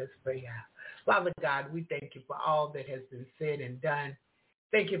out. Let's pray out. Father God, we thank you for all that has been said and done.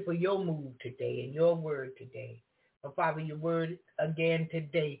 Thank you for your move today and your word today. But Father, your word again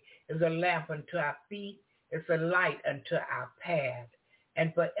today is a lamp unto our feet. It's a light unto our path.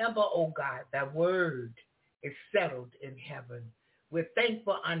 And forever, oh God, that word is settled in heaven. We're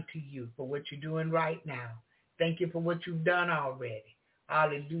thankful unto you for what you're doing right now. Thank you for what you've done already.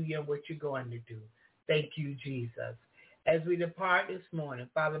 Hallelujah, what you're going to do. Thank you, Jesus. As we depart this morning,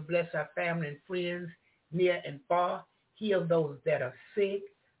 Father, bless our family and friends near and far. Heal those that are sick.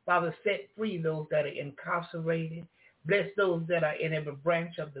 Father, set free those that are incarcerated. Bless those that are in every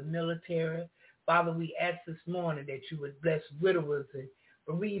branch of the military. Father, we ask this morning that you would bless widowers and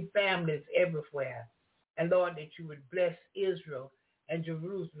bereaved families everywhere. And Lord, that you would bless Israel and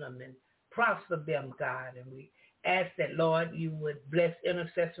Jerusalem and prosper them, God. And we ask that, Lord, you would bless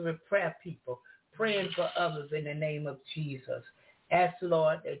intercessory prayer people, praying for others in the name of Jesus. Ask,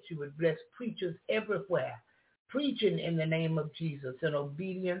 Lord, that you would bless preachers everywhere, preaching in the name of Jesus in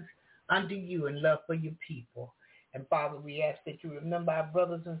obedience unto you and love for your people. And Father, we ask that you remember our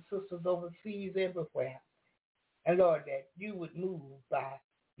brothers and sisters overseas everywhere. And Lord, that you would move by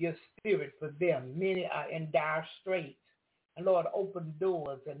your spirit for them. Many are in dire straits. And Lord, open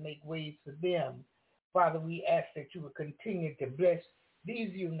doors and make ways for them. Father, we ask that you would continue to bless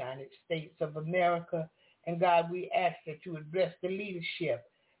these United States of America. And God, we ask that you would bless the leadership.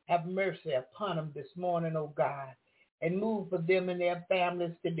 Have mercy upon them this morning, oh God, and move for them and their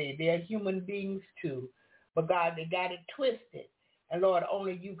families today. They are human beings too. But God, they got it twisted. And Lord,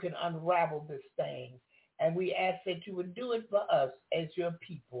 only you can unravel this thing. And we ask that you would do it for us as your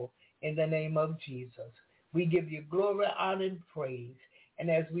people in the name of Jesus. We give you glory, honor, and praise. And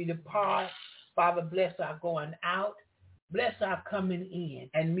as we depart, Father, bless our going out, bless our coming in,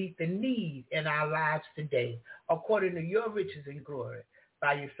 and meet the need in our lives today, according to your riches and glory,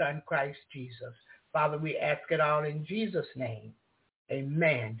 by your Son, Christ Jesus. Father, we ask it all in Jesus' name.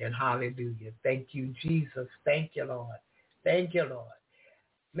 Amen and hallelujah. Thank you, Jesus. Thank you, Lord. Thank you, Lord.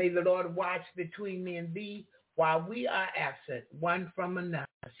 May the Lord watch between me and thee while we are absent one from another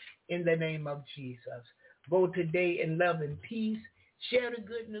in the name of Jesus. Go today in love and peace. Share the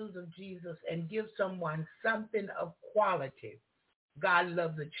good news of Jesus and give someone something of quality. God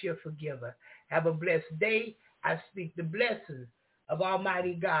loves a cheerful giver. Have a blessed day. I speak the blessings of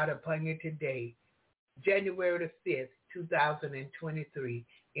Almighty God upon you today, January the 5th, 2023,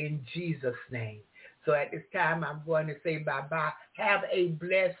 in Jesus' name. So at this time, I'm going to say bye-bye. Have a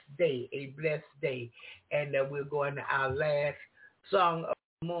blessed day, And we're going to our last song of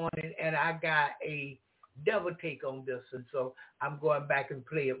the morning, and I got a double take on this one, so I'm going back and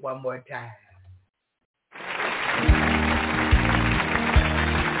play it one more time.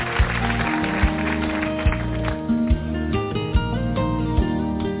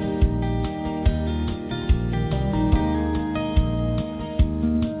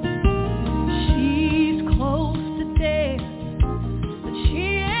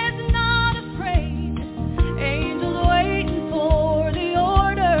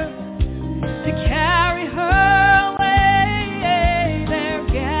 Carry her away, they're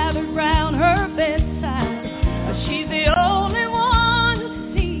gathered round her.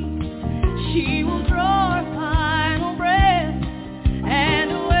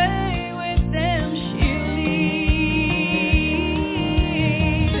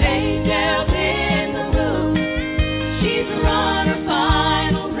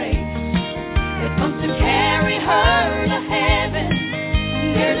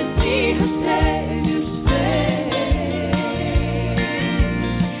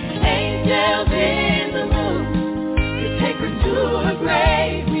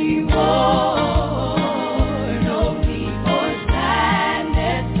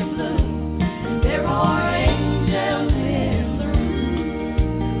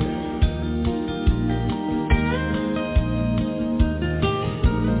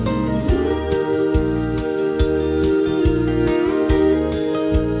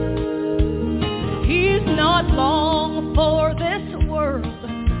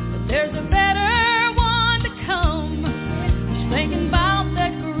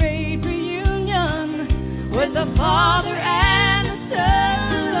 Father